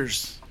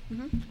Zurchers.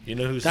 You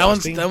know who's That one's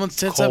hosting? that one's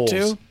tits up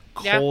too.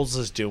 Yeah. Kohl's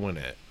is doing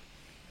it.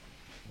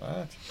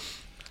 What?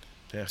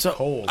 Yeah, So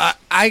Kohl's.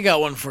 I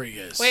got one for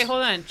you guys. Wait,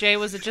 hold on. Jay,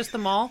 was it just the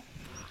mall?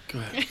 Go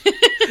ahead.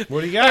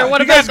 what do you Or got?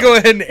 what You about guys the- go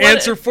ahead and what-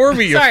 answer for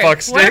me, you Sorry,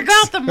 fuck sticks. what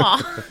about the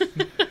mall?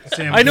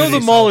 Sam I know the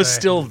Goodies mall all is day.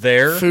 still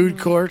there, Food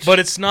court, but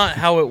it's not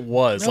how it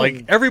was. No.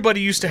 Like everybody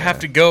used to have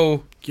to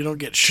go you don't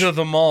get to shit.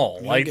 the mall.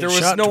 don't Like get there was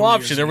shot no 20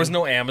 option. years There was ago.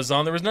 no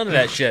Amazon. There was none of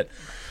that shit.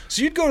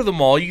 So you'd go to the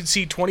mall. You'd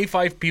see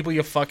 25 people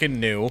you fucking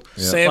knew.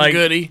 Sam Like,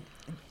 Goody.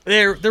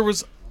 There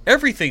was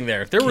everything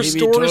there. There were KB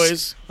stores.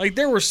 Toys. Like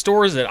there were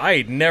stores that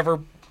I've never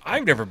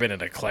been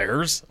into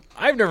Claire's.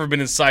 I've never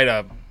been inside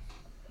a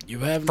You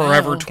have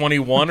Forever now.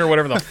 21 or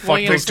whatever the fuck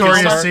those kids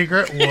Victoria's are.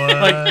 Secret. What?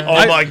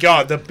 Oh my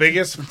god, the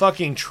biggest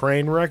fucking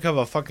train wreck of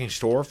a fucking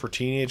store for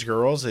teenage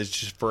girls is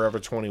just Forever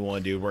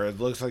 21, dude, where it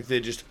looks like they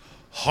just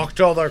hucked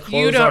all their clothes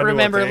You don't onto a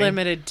remember thing.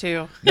 Limited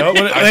too. No,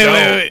 Wait, I wait,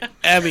 don't. wait,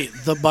 Abby,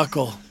 the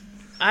buckle.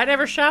 I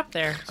never shopped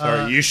there.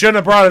 Sorry, you shouldn't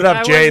have brought it up,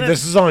 I Jay. wasn't-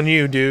 This is on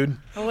you, dude.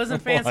 I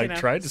wasn't Well, fancy I enough.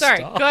 tried to Sorry,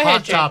 stop. go ahead,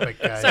 Hot Jay.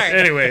 topic, guys. Sorry,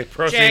 Anyway, Jay,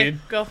 proceed.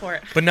 go for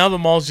it. But now the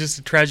mall's just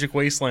a tragic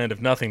wasteland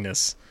of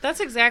nothingness. That's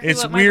exactly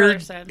It's what my brother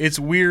weird. said. It's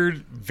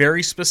weird.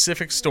 Very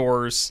specific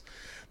stores.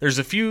 There's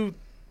a few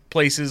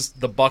places.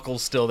 The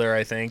Buckle's still there,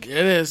 I think. It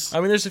is. I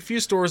mean, there's a few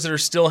stores that are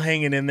still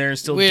hanging in there and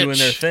still Which- doing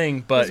their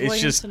thing, but Is it's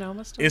Williams just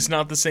Sonoma still it's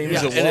not the same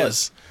as Yeah, it it was.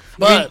 is.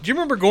 I mean, But do you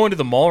remember going to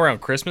the mall around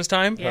Christmas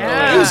time?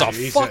 Yeah. It was a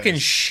Jesus. fucking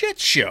shit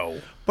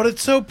show. But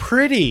it's so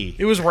pretty.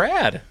 It was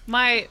rad.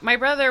 My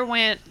brother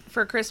went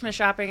for Christmas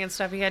shopping and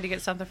stuff. He had to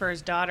get something for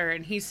his daughter,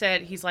 and he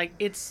said he's like,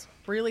 it's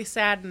really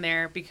sad in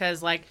there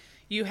because like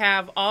you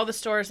have all the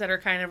stores that are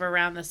kind of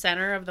around the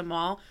center of the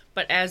mall,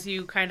 but as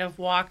you kind of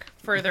walk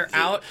further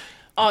out,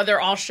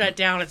 they're all shut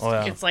down. It's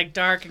yeah. it's like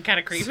dark and kind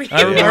of creepy. I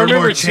There were remember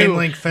more chain too.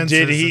 link fences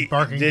Did he and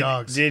barking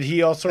dogs. Did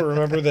he also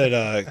remember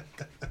that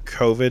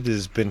COVID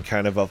has been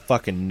kind of a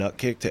fucking nut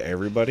kick to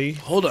everybody?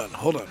 hold on.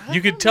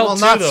 You could tell well,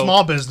 too, not though.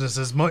 small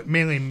businesses,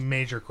 mainly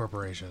major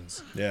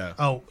corporations. Yeah.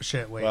 Oh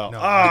shit! Wait, Well, no.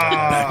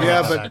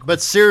 Yeah,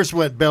 but Sears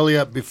went belly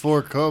up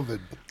before COVID.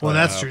 well,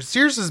 that's true.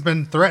 Sears has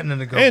been threatening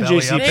to go And belly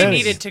JC up. They Penney.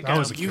 needed to I go.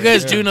 was a You kid.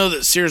 guys do know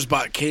that Sears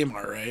bought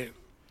Kmart, right?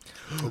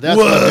 That's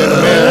what did him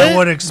in. That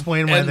would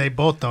explain why And they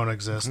both don't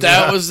exist.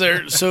 That was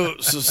their so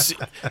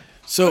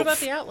What about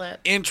the outlet?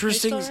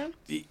 interesting. They still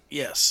around?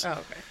 Yes, Oh,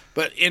 okay.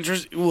 but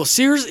interesting. Well,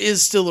 Sears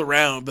is still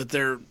around, but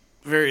they're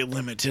very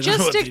limited. on Just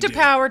what stick they to do.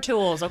 power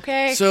tools,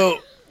 okay? So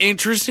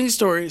interesting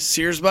story.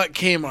 Sears bought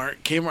Kmart.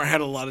 Kmart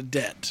had a lot of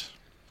debt.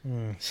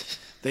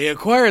 They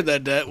acquired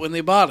that debt when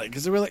they bought it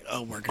because they were like,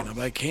 "Oh, we're gonna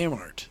buy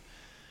Kmart,"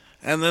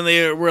 and then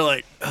they were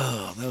like,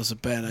 "Oh, that was a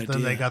bad idea."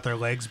 Then they got their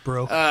legs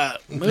broke.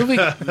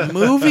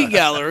 movie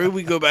gallery.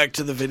 We go back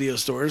to the video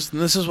stores,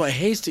 and this is why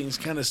Hastings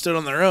kind of stood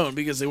on their own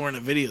because they weren't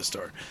a video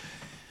store.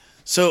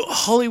 So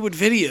Hollywood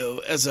Video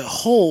as a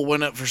whole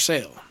went up for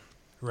sale.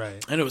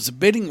 right. And it was a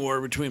bidding war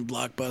between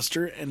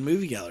Blockbuster and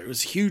Movie Gallery. It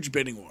was a huge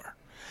bidding war.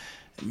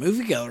 And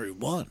Movie Gallery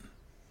won.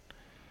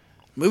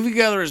 Movie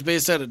Gallery is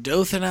based out of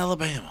Dothan,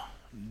 Alabama.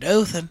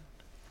 Dothan,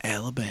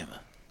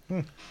 Alabama.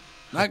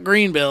 Not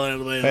Greenville,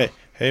 Alabama.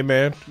 Hey,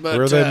 man. But,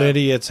 where are them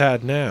idiots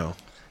at now?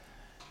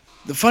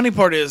 The funny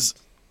part is,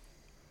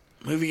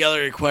 movie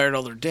gallery acquired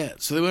all their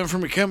debt. So they went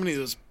from a company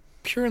that was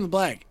pure in the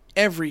black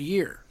every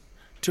year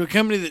to a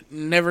company that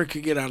never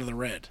could get out of the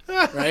red.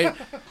 Right?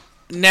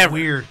 Never.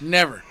 Weird.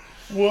 Never.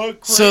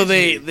 What? So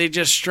they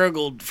just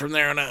struggled from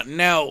there on out.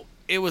 Now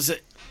it was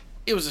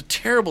a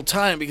terrible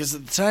time because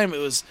at the time it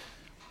was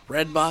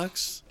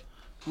Redbox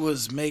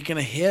was making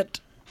a hit,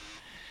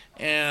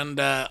 and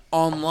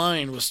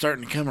online was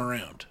starting to come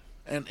around,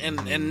 and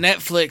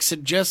Netflix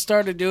had just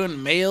started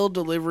doing mail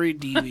delivery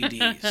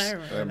DVDs. I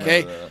remember.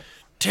 Okay,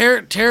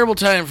 terrible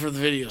time for the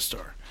video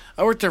store.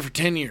 I worked there for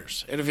 10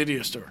 years at a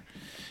video store.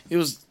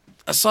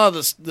 I saw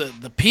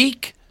the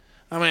peak.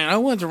 I mean, I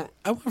went from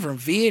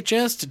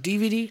VHS to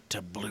DVD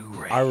to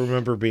Blu-ray. I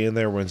remember being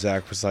there when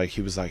Zach was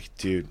like,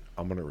 dude,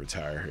 I'm gonna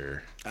retire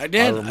here. I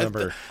did. I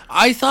remember.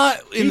 I thought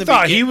He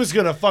thought he was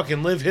gonna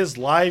fucking live his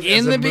life in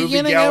as the a movie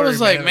beginning. I gallery was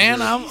like, man,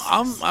 manager.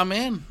 I'm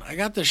in. I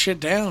got this shit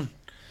down.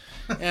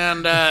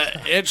 And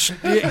it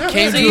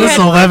came So to you This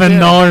had-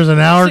 $11 an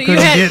hour So you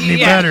couldn't had- get any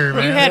yeah, better,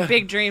 man. You had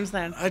big dreams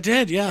then. I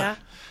did, yeah.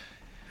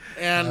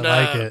 And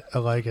I like it. I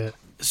like it.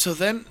 So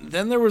then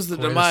there was the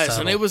Way to demise, and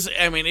settle.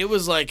 it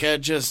was like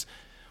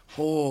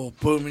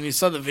boom, and you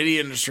saw the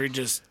video industry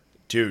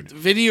dude,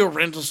 video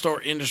rental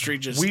store industry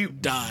we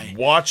die.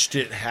 watched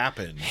it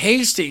happen.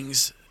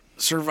 Hastings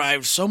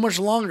survived so much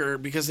longer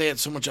because they had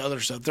so much other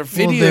stuff. Their Well,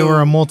 video, they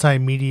were a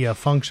multimedia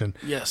function.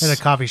 Yes. In a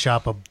coffee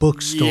shop, a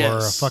bookstore,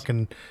 Yes. a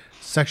fucking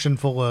section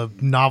full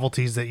of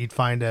novelties that you'd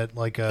find at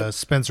like a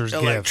Spencer's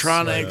Gifts.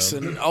 electronics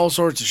and all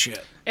sorts of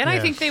shit. And I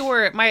Yeah. think they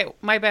were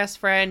my best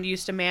friend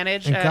used to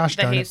manage And gosh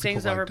the darn it,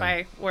 Hastings people over liked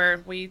by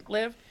where we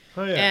live.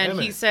 Oh, yeah, and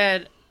Emmett.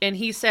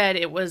 he said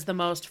it was the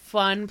most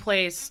fun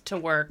place to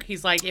work.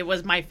 He's like, it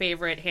was my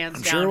favorite, hands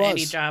I'm down, sure it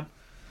any was. job.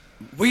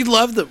 We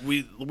loved it.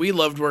 We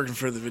loved working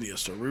for the video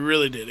store. We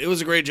really did. It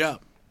was a great job.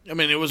 I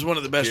mean, it was one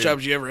of the best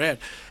jobs you ever had.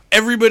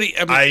 Everybody,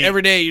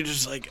 every day you're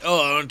just like, oh,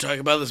 I want to talk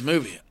about this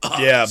movie. Oh,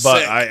 Yeah, but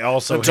sick. I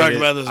also I'm talking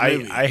hated- about this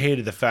movie. I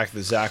hated the fact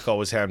that Zach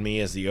always had me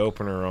as the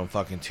opener on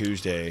fucking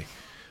Tuesday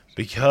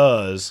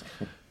because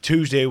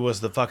Tuesday was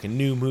the fucking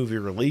new movie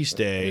release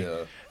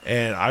day,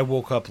 and I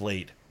woke up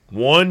late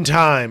one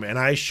time and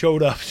I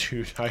showed up,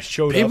 dude.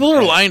 People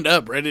are lined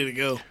up, ready to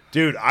go.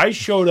 Dude, I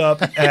showed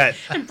up at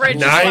And Brett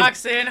just 9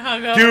 walks in,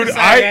 hung over. Dude,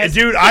 sorry, guys.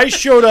 I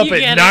showed up You at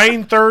get it.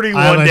 9:30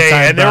 one Island day,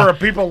 time, and there bro. were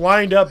people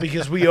lined up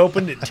because we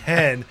opened at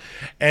 10,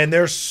 and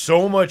there's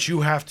so much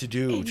you have to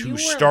do And to you were-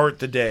 start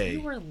the day.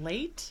 You were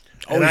late?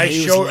 And Oh, I he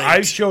was showed late.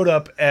 I showed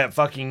up at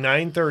fucking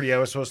 9:30. I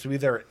was supposed to be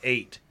there at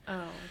 8. Oh.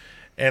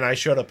 And I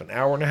showed up an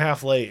hour and a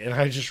half late, and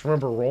I just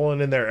remember rolling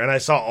in there, and I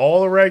saw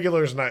all the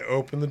regulars, and I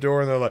opened the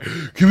door, and they're like,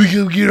 "Can we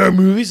go get our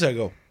movies?" I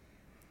go,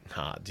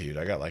 "Nah, dude,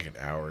 I got like an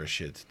hour of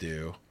shit to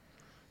do."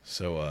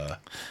 So,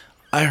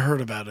 I heard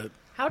about it.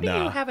 How do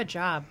Nah. you have a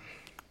job?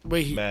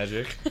 Wait,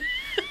 magic.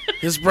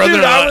 his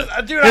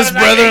brother-in-law, Dude, I his was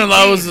like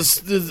brother-in-law 18. was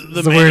the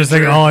It's the weirdest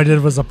thing. manager. All I did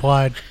was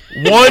applied.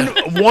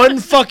 One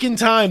fucking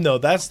time though.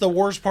 That's the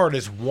worst part.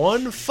 Is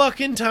one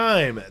fucking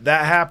time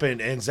that happened,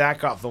 and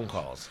Zach got phone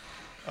calls.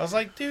 I was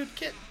like, dude,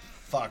 get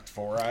fucked,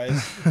 Four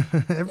Eyes.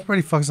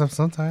 Everybody fucks up I'm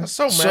sometimes.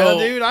 so mad, So-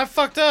 dude. I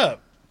fucked up.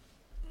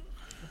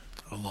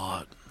 A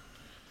lot.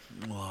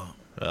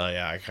 Oh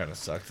yeah, I kind of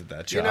sucked at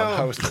that You job.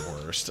 know- I was the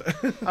worst.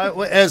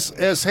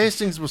 As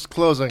Hastings was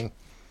closing,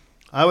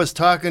 I was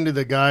talking to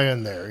the guy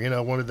in there,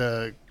 one of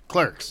the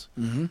clerks.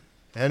 Mm-hmm.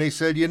 And he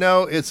said,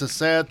 it's a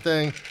sad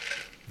thing.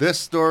 This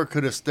store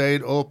could have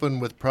stayed open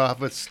with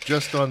profits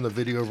just on the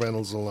video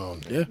rentals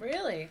alone. Yeah.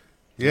 Really?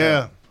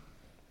 Yeah.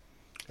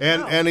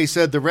 And Wow. and he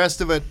said the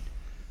rest of it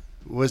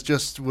was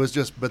just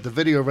but the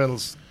video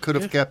rentals could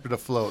have kept it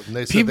afloat, and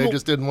they said they People-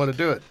 just didn't want to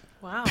do it.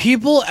 Wow.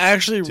 People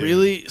actually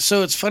really.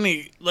 So it's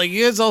funny. Like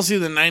you guys all see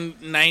the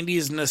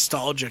 '90s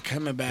nostalgia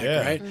coming back,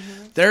 Yeah. right?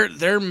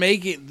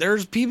 Mm-hmm.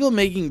 There's people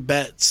making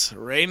bets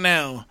right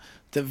now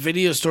that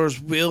video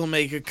stores will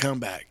make a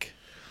comeback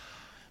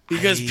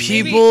because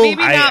people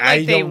maybe not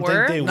like they don't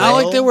were. think they not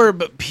will. like they were,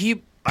 but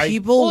people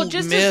Well,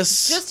 just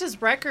miss.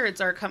 as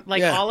records are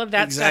Yeah, all of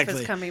that stuff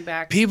exactly. is coming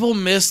back. People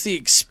miss the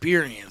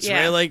experience,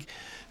 Yeah. right? Like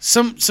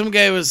some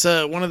guy was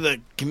one of the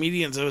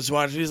comedians I was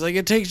watching. He's like,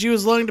 it takes you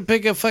as long to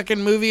pick a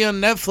fucking movie on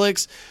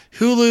Netflix,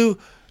 Hulu,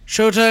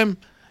 Showtime,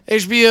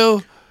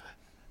 HBO,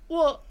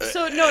 Well,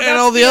 so no, and that's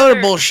all the other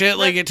other bullshit.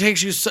 Like that- it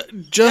takes you just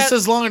that-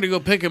 as long to go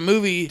pick a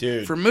movie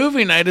Dude. for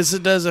movie night as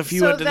it does if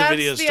you so went to the that's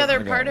video the store. other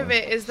got part of one.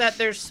 it is that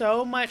there's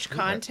so much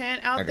content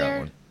I out got there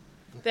one.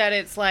 that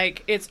it's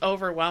like it's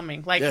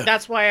overwhelming. Like Yeah.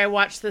 that's why I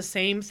watch the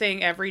same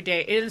thing every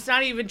day. And it's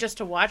not even just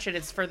to watch it;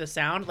 it's for the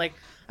sound. Like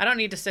I don't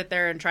need to sit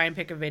there and try and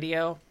pick a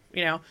video,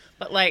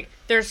 But like,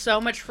 there's so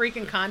much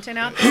freaking content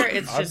out there;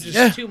 it's just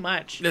Yeah. too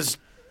much. It's-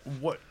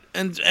 What?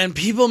 and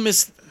people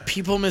miss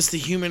the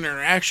human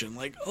interaction.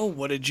 Like, oh,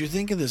 what did you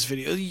think of this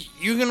video?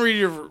 You can read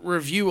your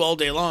review all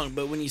day long,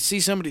 but when you see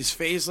somebody's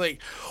face, like,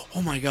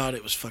 oh my god,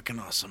 it was fucking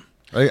awesome.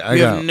 I You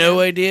got have no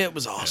idea it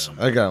was awesome.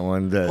 I got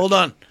one that. Hold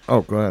on, Oh,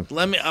 go ahead.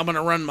 I'm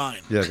gonna run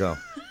mine. Yeah, go.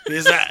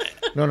 Because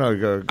No,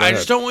 go I ahead.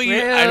 just don't want you.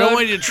 I don't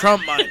want you to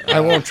trump mine. I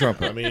won't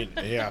trump I it. mean,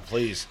 yeah,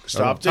 please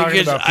stop talking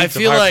Because about I Pizza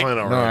feel like- Pipeline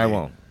already. No, I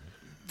won't.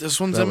 This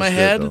one's That in my was good,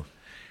 head, though.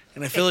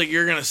 and I feel like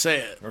you're gonna say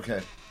it.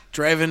 Okay.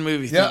 Drive-in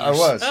movie Yeah, I theaters.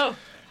 was. Oh,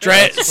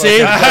 See,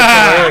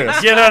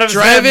 Hilarious. Get out of his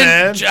head, drive-in.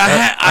 man.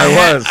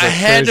 I was. I That's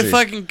had to crazy.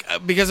 fucking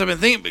because I've been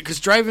thinking because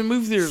drive-in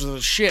movie theaters are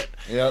the shit.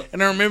 Yep.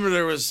 And I remember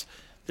there was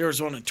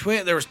one in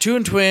Twin. There was two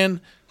in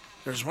Twin.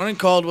 There was one in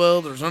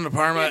Caldwell. There was one in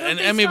Parma. don't and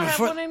they I mean still have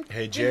before one in-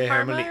 Hey in Jay, how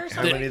Parma many? or How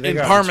something? many they in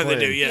got? Parma in they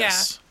Twin? do.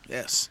 Yes.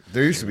 Yes.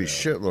 There used to be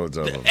shitloads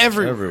of them.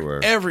 Everywhere.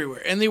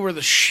 Everywhere. And they were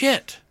the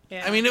shit.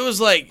 Yeah. I mean, it was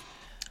like,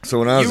 So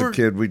when I was You a were-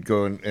 kid, we'd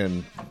go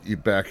and you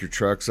back your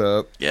trucks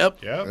up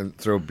yep. Yep. and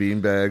throw bean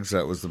bags.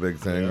 That was the big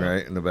thing,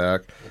 right, in the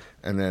back.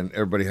 And then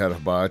everybody had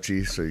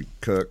hibachi, so you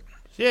cook,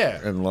 Yeah.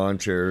 and lawn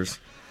chairs.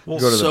 Well,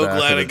 Go to the So back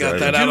glad of I the got that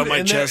drive-in. out of my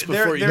and chest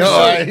they're- before you. they're No, so-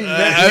 I-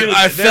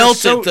 I they're felt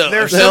so- it though.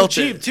 They're I so felt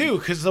cheap it. too,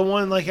 because the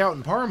one like out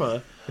in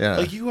Parma, Yeah.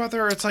 like you go out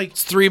there, it's like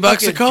It's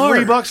 $3 a car.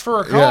 $3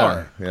 for a Yeah,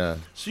 car. yeah.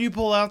 So you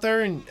pull out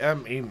there, and I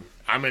mean,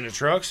 I'm in a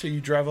truck, so you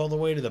drive all the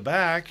way to the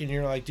back, and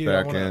you're like, dude,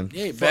 Back I wanna, in.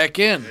 Yeah, back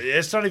in.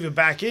 It's not even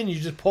back in. You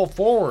just pull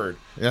forward,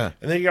 Yeah.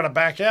 and then you got to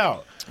back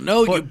out.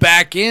 No, you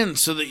back in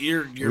so that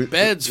your We-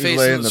 bed's we lay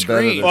facing in the the bed of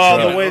screen. the Well,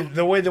 truck.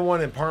 the way the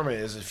one in Parma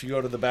is, if you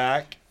go to the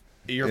back,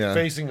 you're Yeah.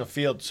 facing a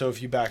field. So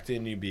if you backed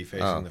in, you'd be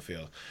facing Oh. the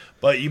field.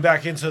 But you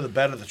back in, so the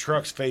bed of the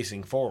truck's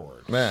facing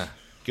forward. Man.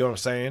 Get what I'm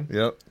saying?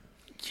 Yep.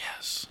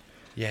 Yes.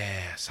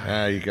 Yes.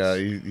 Ah,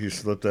 you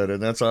slipped that in.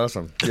 That's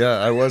awesome. Yeah,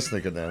 I was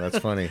thinking that. That's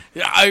funny.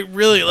 Yeah, I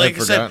really like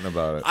I'd I said. forgotten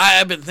about it.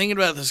 I've been thinking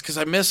about this because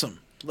I miss them.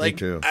 Like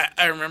too.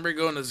 I remember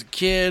going as a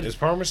kid, Is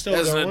Parma still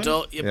as going? an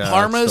adult. Yeah, Yeah,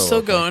 Parma it's is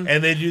still still open. going.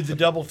 And they do the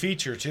double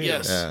feature too.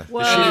 Yes. Yeah. The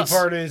Well, shitty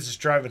part is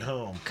driving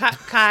home.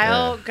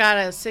 Kyle got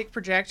a sick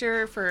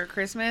projector for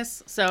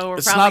Christmas, so we're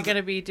It's probably not- going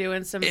to be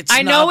doing some. it's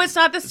I know not- it's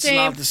not the it's same.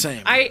 not the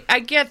same. I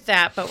get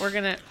that, but we're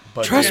gonna.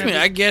 But Trust dude, me,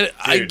 I get it.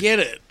 I Dude. get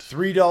it.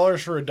 $3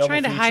 for a double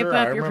Trying to feature. hype up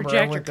I your remember I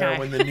projector, went there Kai.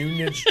 when the new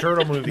Ninja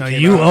Turtle movie No,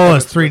 came you out. owe I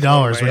us went with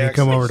 $3 my when you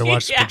come ex. over to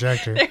watch the Yeah.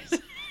 projector.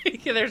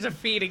 There's a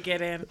fee to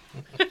get in.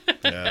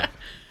 Yeah.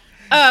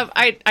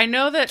 I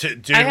know that.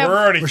 Dude, I have, we're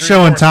already We're 3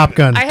 showing hours Top in.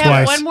 Gun I have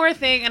twice. one more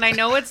thing, and I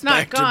know it's not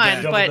Back to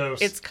gone, back. but Double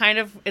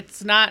dose.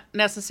 it's not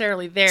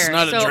necessarily there. It's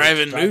not so, a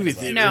drive-in movie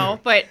theater. No,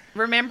 but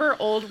remember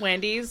old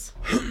Wendy's,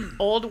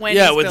 old Wendy's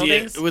Yeah, with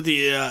buildings the with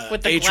the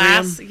with the atrium.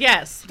 glass.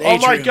 Yes, The Oh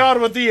my atrium.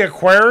 god, with the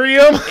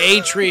aquarium?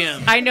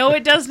 Atrium. I know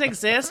it doesn't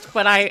exist,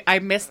 but I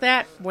miss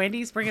that.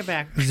 Wendy's, bring it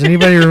back. Does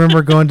anybody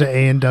remember going to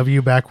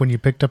A&W back when you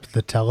picked up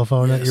the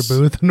telephone at your Yes.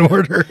 booth and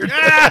ordered?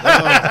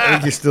 I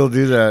think you still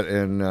do that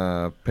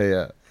in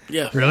Payette.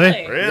 Yeah.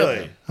 Really?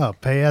 Really? Oh,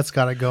 Payette's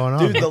got it going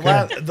on. Dude, the,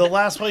 Okay. the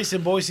last place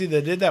in Boise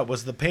that did that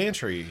was the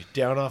pantry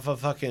down off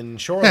of fucking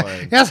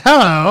Shoreline. Yes,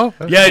 hello.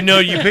 Yeah, no,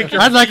 you pick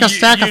your. I'd like a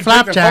stack of you pick the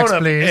flapjacks, phone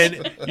up, please.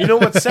 And you know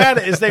what's sad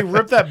is they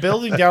ripped that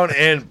building down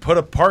and put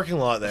a parking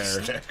lot there.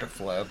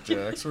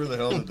 Flapjacks. Where the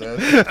hell did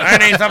that? I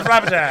need some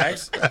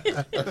flapjacks.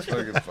 That's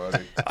fucking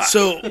funny.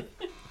 So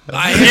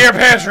Your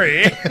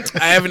pantry.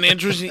 I have an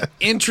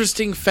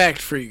interesting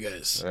fact for you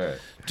guys. All right.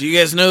 Do you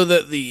guys know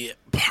that the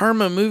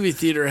Parma movie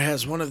theater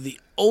has one of the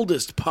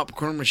oldest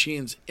popcorn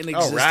machines in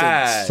existence?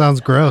 right.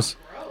 Sounds gross.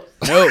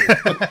 No,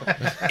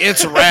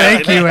 it's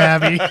rad. Thank you,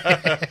 Abby.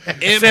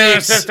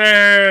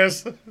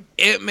 Sisters.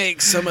 It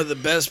makes some of the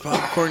best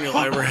popcorn you'll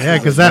ever Yeah,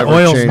 have. because that Never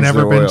oil's changed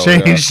never the been oil, yeah.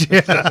 changed.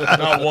 Yeah.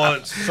 Not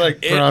once. It's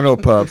like Toronto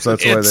Pups.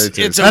 That's why it's- they it's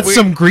taste. a That's weird-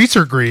 some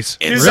greaser grease.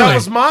 Dude, It's that really.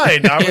 was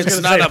mine. I was It's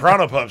going to not say a-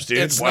 Prana Pups, dude.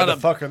 it's Why not the a-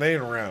 fuck are they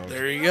around?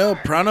 There you go,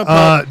 Prana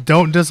Pop.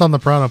 Don't diss on the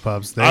Prana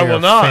Pups. They I will are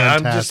not. I'm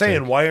just fantastic.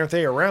 saying, why aren't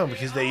they around?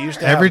 Because they used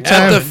to Every have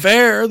time- At one. the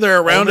fair,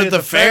 they're around Only at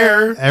the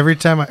fair. Every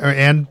time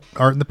and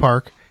Art in the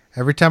Park.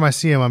 Every time I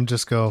see them, I'm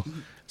just go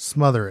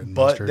smother it in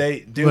But mustard. they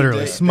do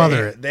literally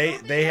smother it.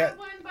 They had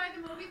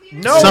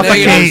no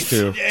Suffocate,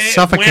 Negatives.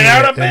 suffocate went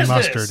out of it in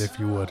business. mustard if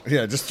you would.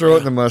 Yeah, just throw it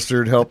in the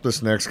mustard. Help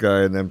this next guy,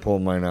 and then pull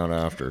mine out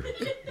after.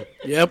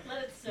 Yep.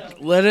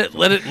 Let it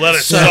Let it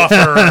suck.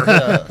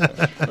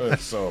 suffer.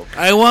 So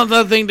I want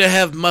that thing to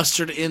have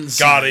mustard inside.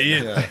 Got it.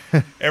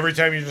 You- Every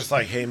time you're just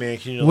like, hey man,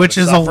 can you? Which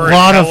let it is a suffer? And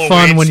lot of Halloween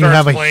fun when you starts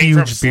have a playing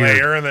from huge beard.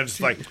 Slayer, and then just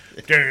like,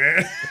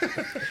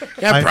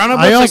 Yeah, Prana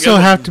I Pup's a also good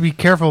one. have to be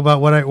careful about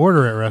what I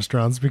order at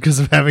restaurants because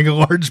of having a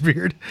large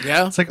beard.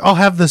 Yeah. It's like, I'll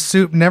have the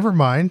soup, never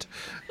mind.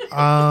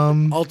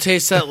 I'll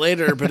taste that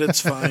later, but it's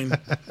fine.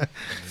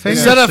 Finger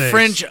Is that a steaks.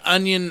 French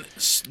onion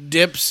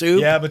dip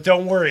soup? yeah, but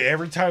don't worry.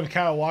 Every time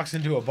Kyle walks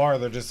into a bar,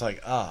 they're just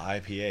like,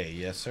 IPA,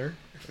 yes sir.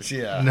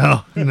 yeah.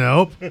 No,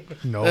 nope.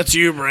 Nope. That's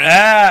you,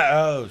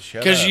 Brent.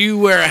 Shut Because up. you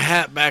wear a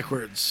hat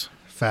backwards.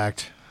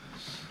 Fact.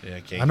 Yeah,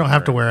 I don't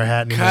have to wear a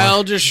hat anymore.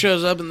 Kyle just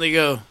shows up and they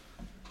go,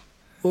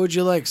 "What would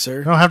you like,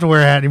 sir?" I don't have to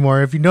wear a hat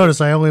anymore. If you notice,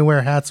 I only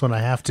wear hats when I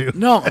have to.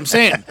 No, I'm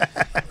saying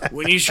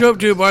when you show up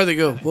to a bar, they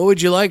go, "What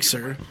would you like,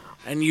 sir?"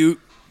 And you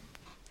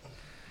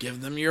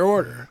give them your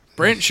order.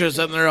 Brent shows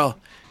up and they're all,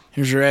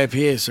 "Here's your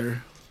IPA,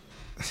 sir."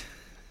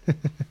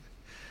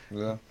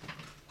 Yeah.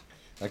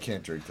 I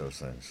can't drink those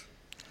things.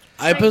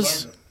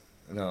 IPAs?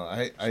 No,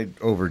 I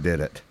overdid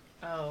it.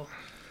 Oh,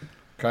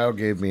 Kyle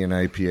gave me an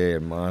IPA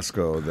in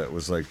Moscow that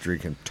was like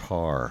drinking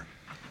tar.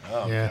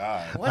 Oh Yeah.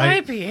 god. what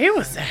I- IPA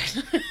was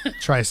that?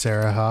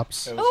 Tricera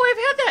hops. Oh,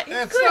 I've had that.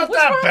 It's good. not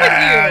What's that wrong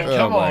bad. with you?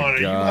 Come oh on, my are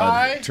you god!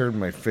 high? Turned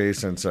my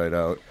face inside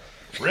out.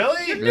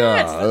 Really?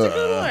 Nuts. That's a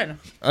good one.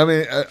 I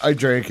mean, I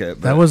drank it.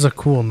 But, That was a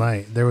cool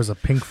night. There was a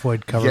Pink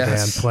Floyd cover Yes.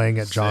 band playing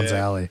at John's Sick.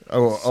 Alley.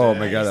 oh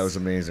my god, that was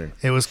amazing.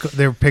 It was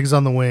they were Pigs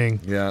on the Wing,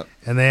 Yeah.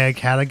 and they like,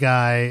 had a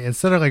guy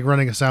instead of like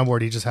running a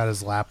soundboard, he just had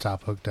his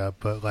laptop hooked up,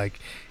 but like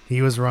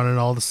he was running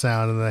all the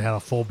sound, and they had a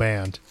full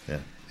band. Yeah.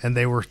 And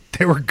they were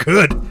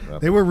good.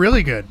 They were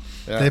really good.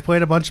 Yeah. They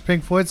played a bunch of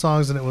Pink Floyd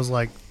songs, and it was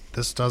like,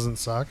 this doesn't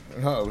suck.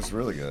 Oh, it was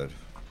really good.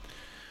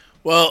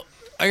 Well,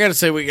 I got to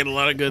say we get a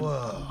lot of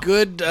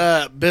good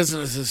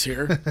businesses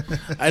here.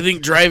 I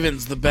think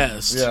drive-in's the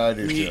best. Yeah, I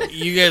do too.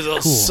 You guys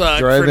all suck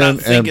for Drive-in not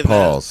and thinking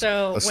Paul's.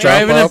 So A stop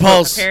Drive-in and off-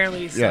 Paul's.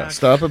 apparently Yeah, suck.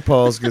 stop at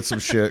Paul's, get some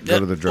shit, go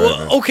to the Well,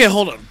 drive-in. okay,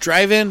 hold on.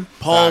 Drive-in,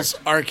 Paul's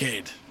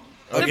Arcade.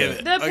 I'll give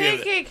it. The I'll give it.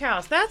 Pancake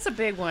House. That's a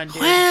big one,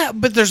 dude. Well,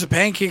 but there's a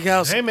pancake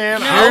house. Hey, man,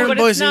 No, here in but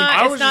Boise. it's not.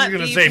 I It's was not just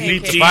gonna the say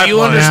meet Pancake the Do House. you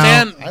pipeline.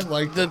 understand? I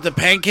like the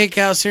pancake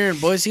house here in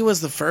Boise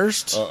was the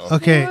first.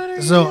 Okay, What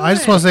are so you I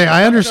just doing? want to say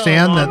I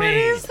understand What that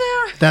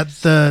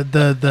is that?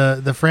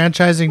 the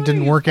franchising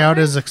didn't work out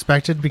as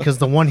expected because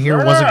the one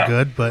here wasn't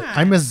good. But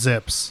I miss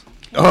Zips.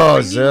 Oh,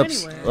 Bring you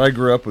Zips. anywhere. I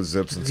grew up with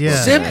Zips and Yeah.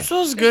 stuff. Zips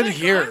was good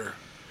here.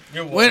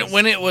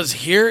 When it was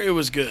here, it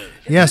was good.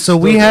 Yeah, so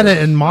we had it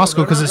in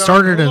Moscow because it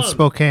started in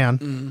Spokane.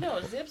 No,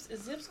 is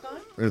Zips gone?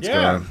 It's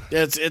Yeah. gone.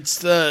 It's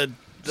the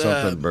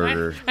Something burger. I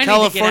need to get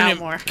California out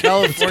more.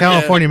 California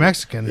California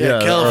Mexican. Yeah,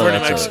 Yeah, California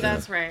that's Oh, Mexican.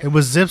 that's right. It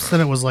was Zips, then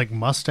it was like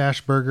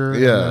Mustache Burger.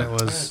 Yeah. And then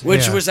it was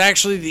Which yeah. was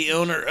actually the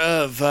owner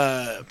of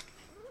Hawkins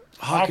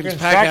Hawkins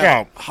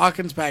Packout.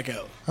 Hawkins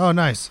Packout. Oh,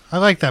 nice. I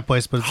like that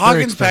place, but it's very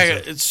Hawkins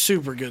expensive. Packout. It's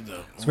super good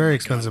though. It's very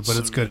expensive, but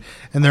it's good.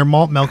 And their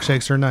malt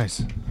milkshakes are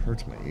nice.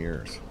 Hurts my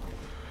ears.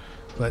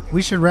 But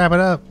we should wrap it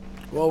up.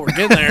 Well, we're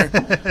getting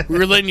there. We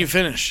were letting you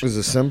finish. Is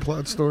the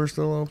Simplot store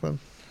still open?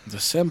 The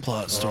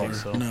Simplot store.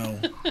 so. No.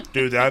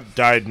 Dude, that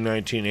died in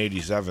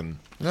 1987.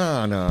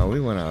 No, we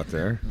went out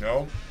there.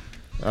 No?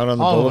 Out on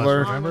the All of us,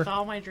 boulevard. Along with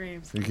all my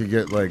dreams. You could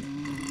get like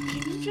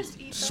Can you just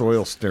eat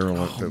soil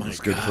sterilant that my was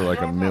good for God.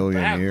 like a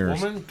million years.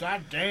 Woman,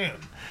 god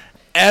damn.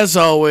 As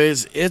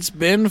always, it's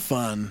been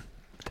fun.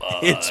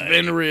 It's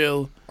been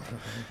real.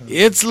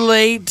 It's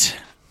late.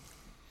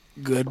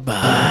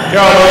 Goodbye.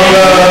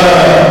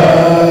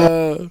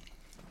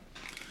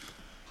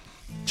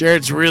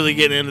 Jared's really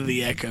getting into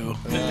the echo.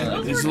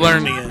 He's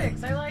learning it.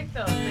 topics. I like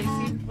those. They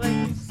seem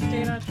like we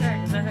stayed on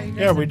track. Is that how you guys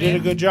Yeah, we did a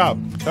good job.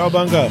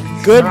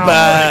 Cowabunga.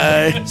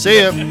 Goodbye.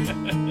 See ya.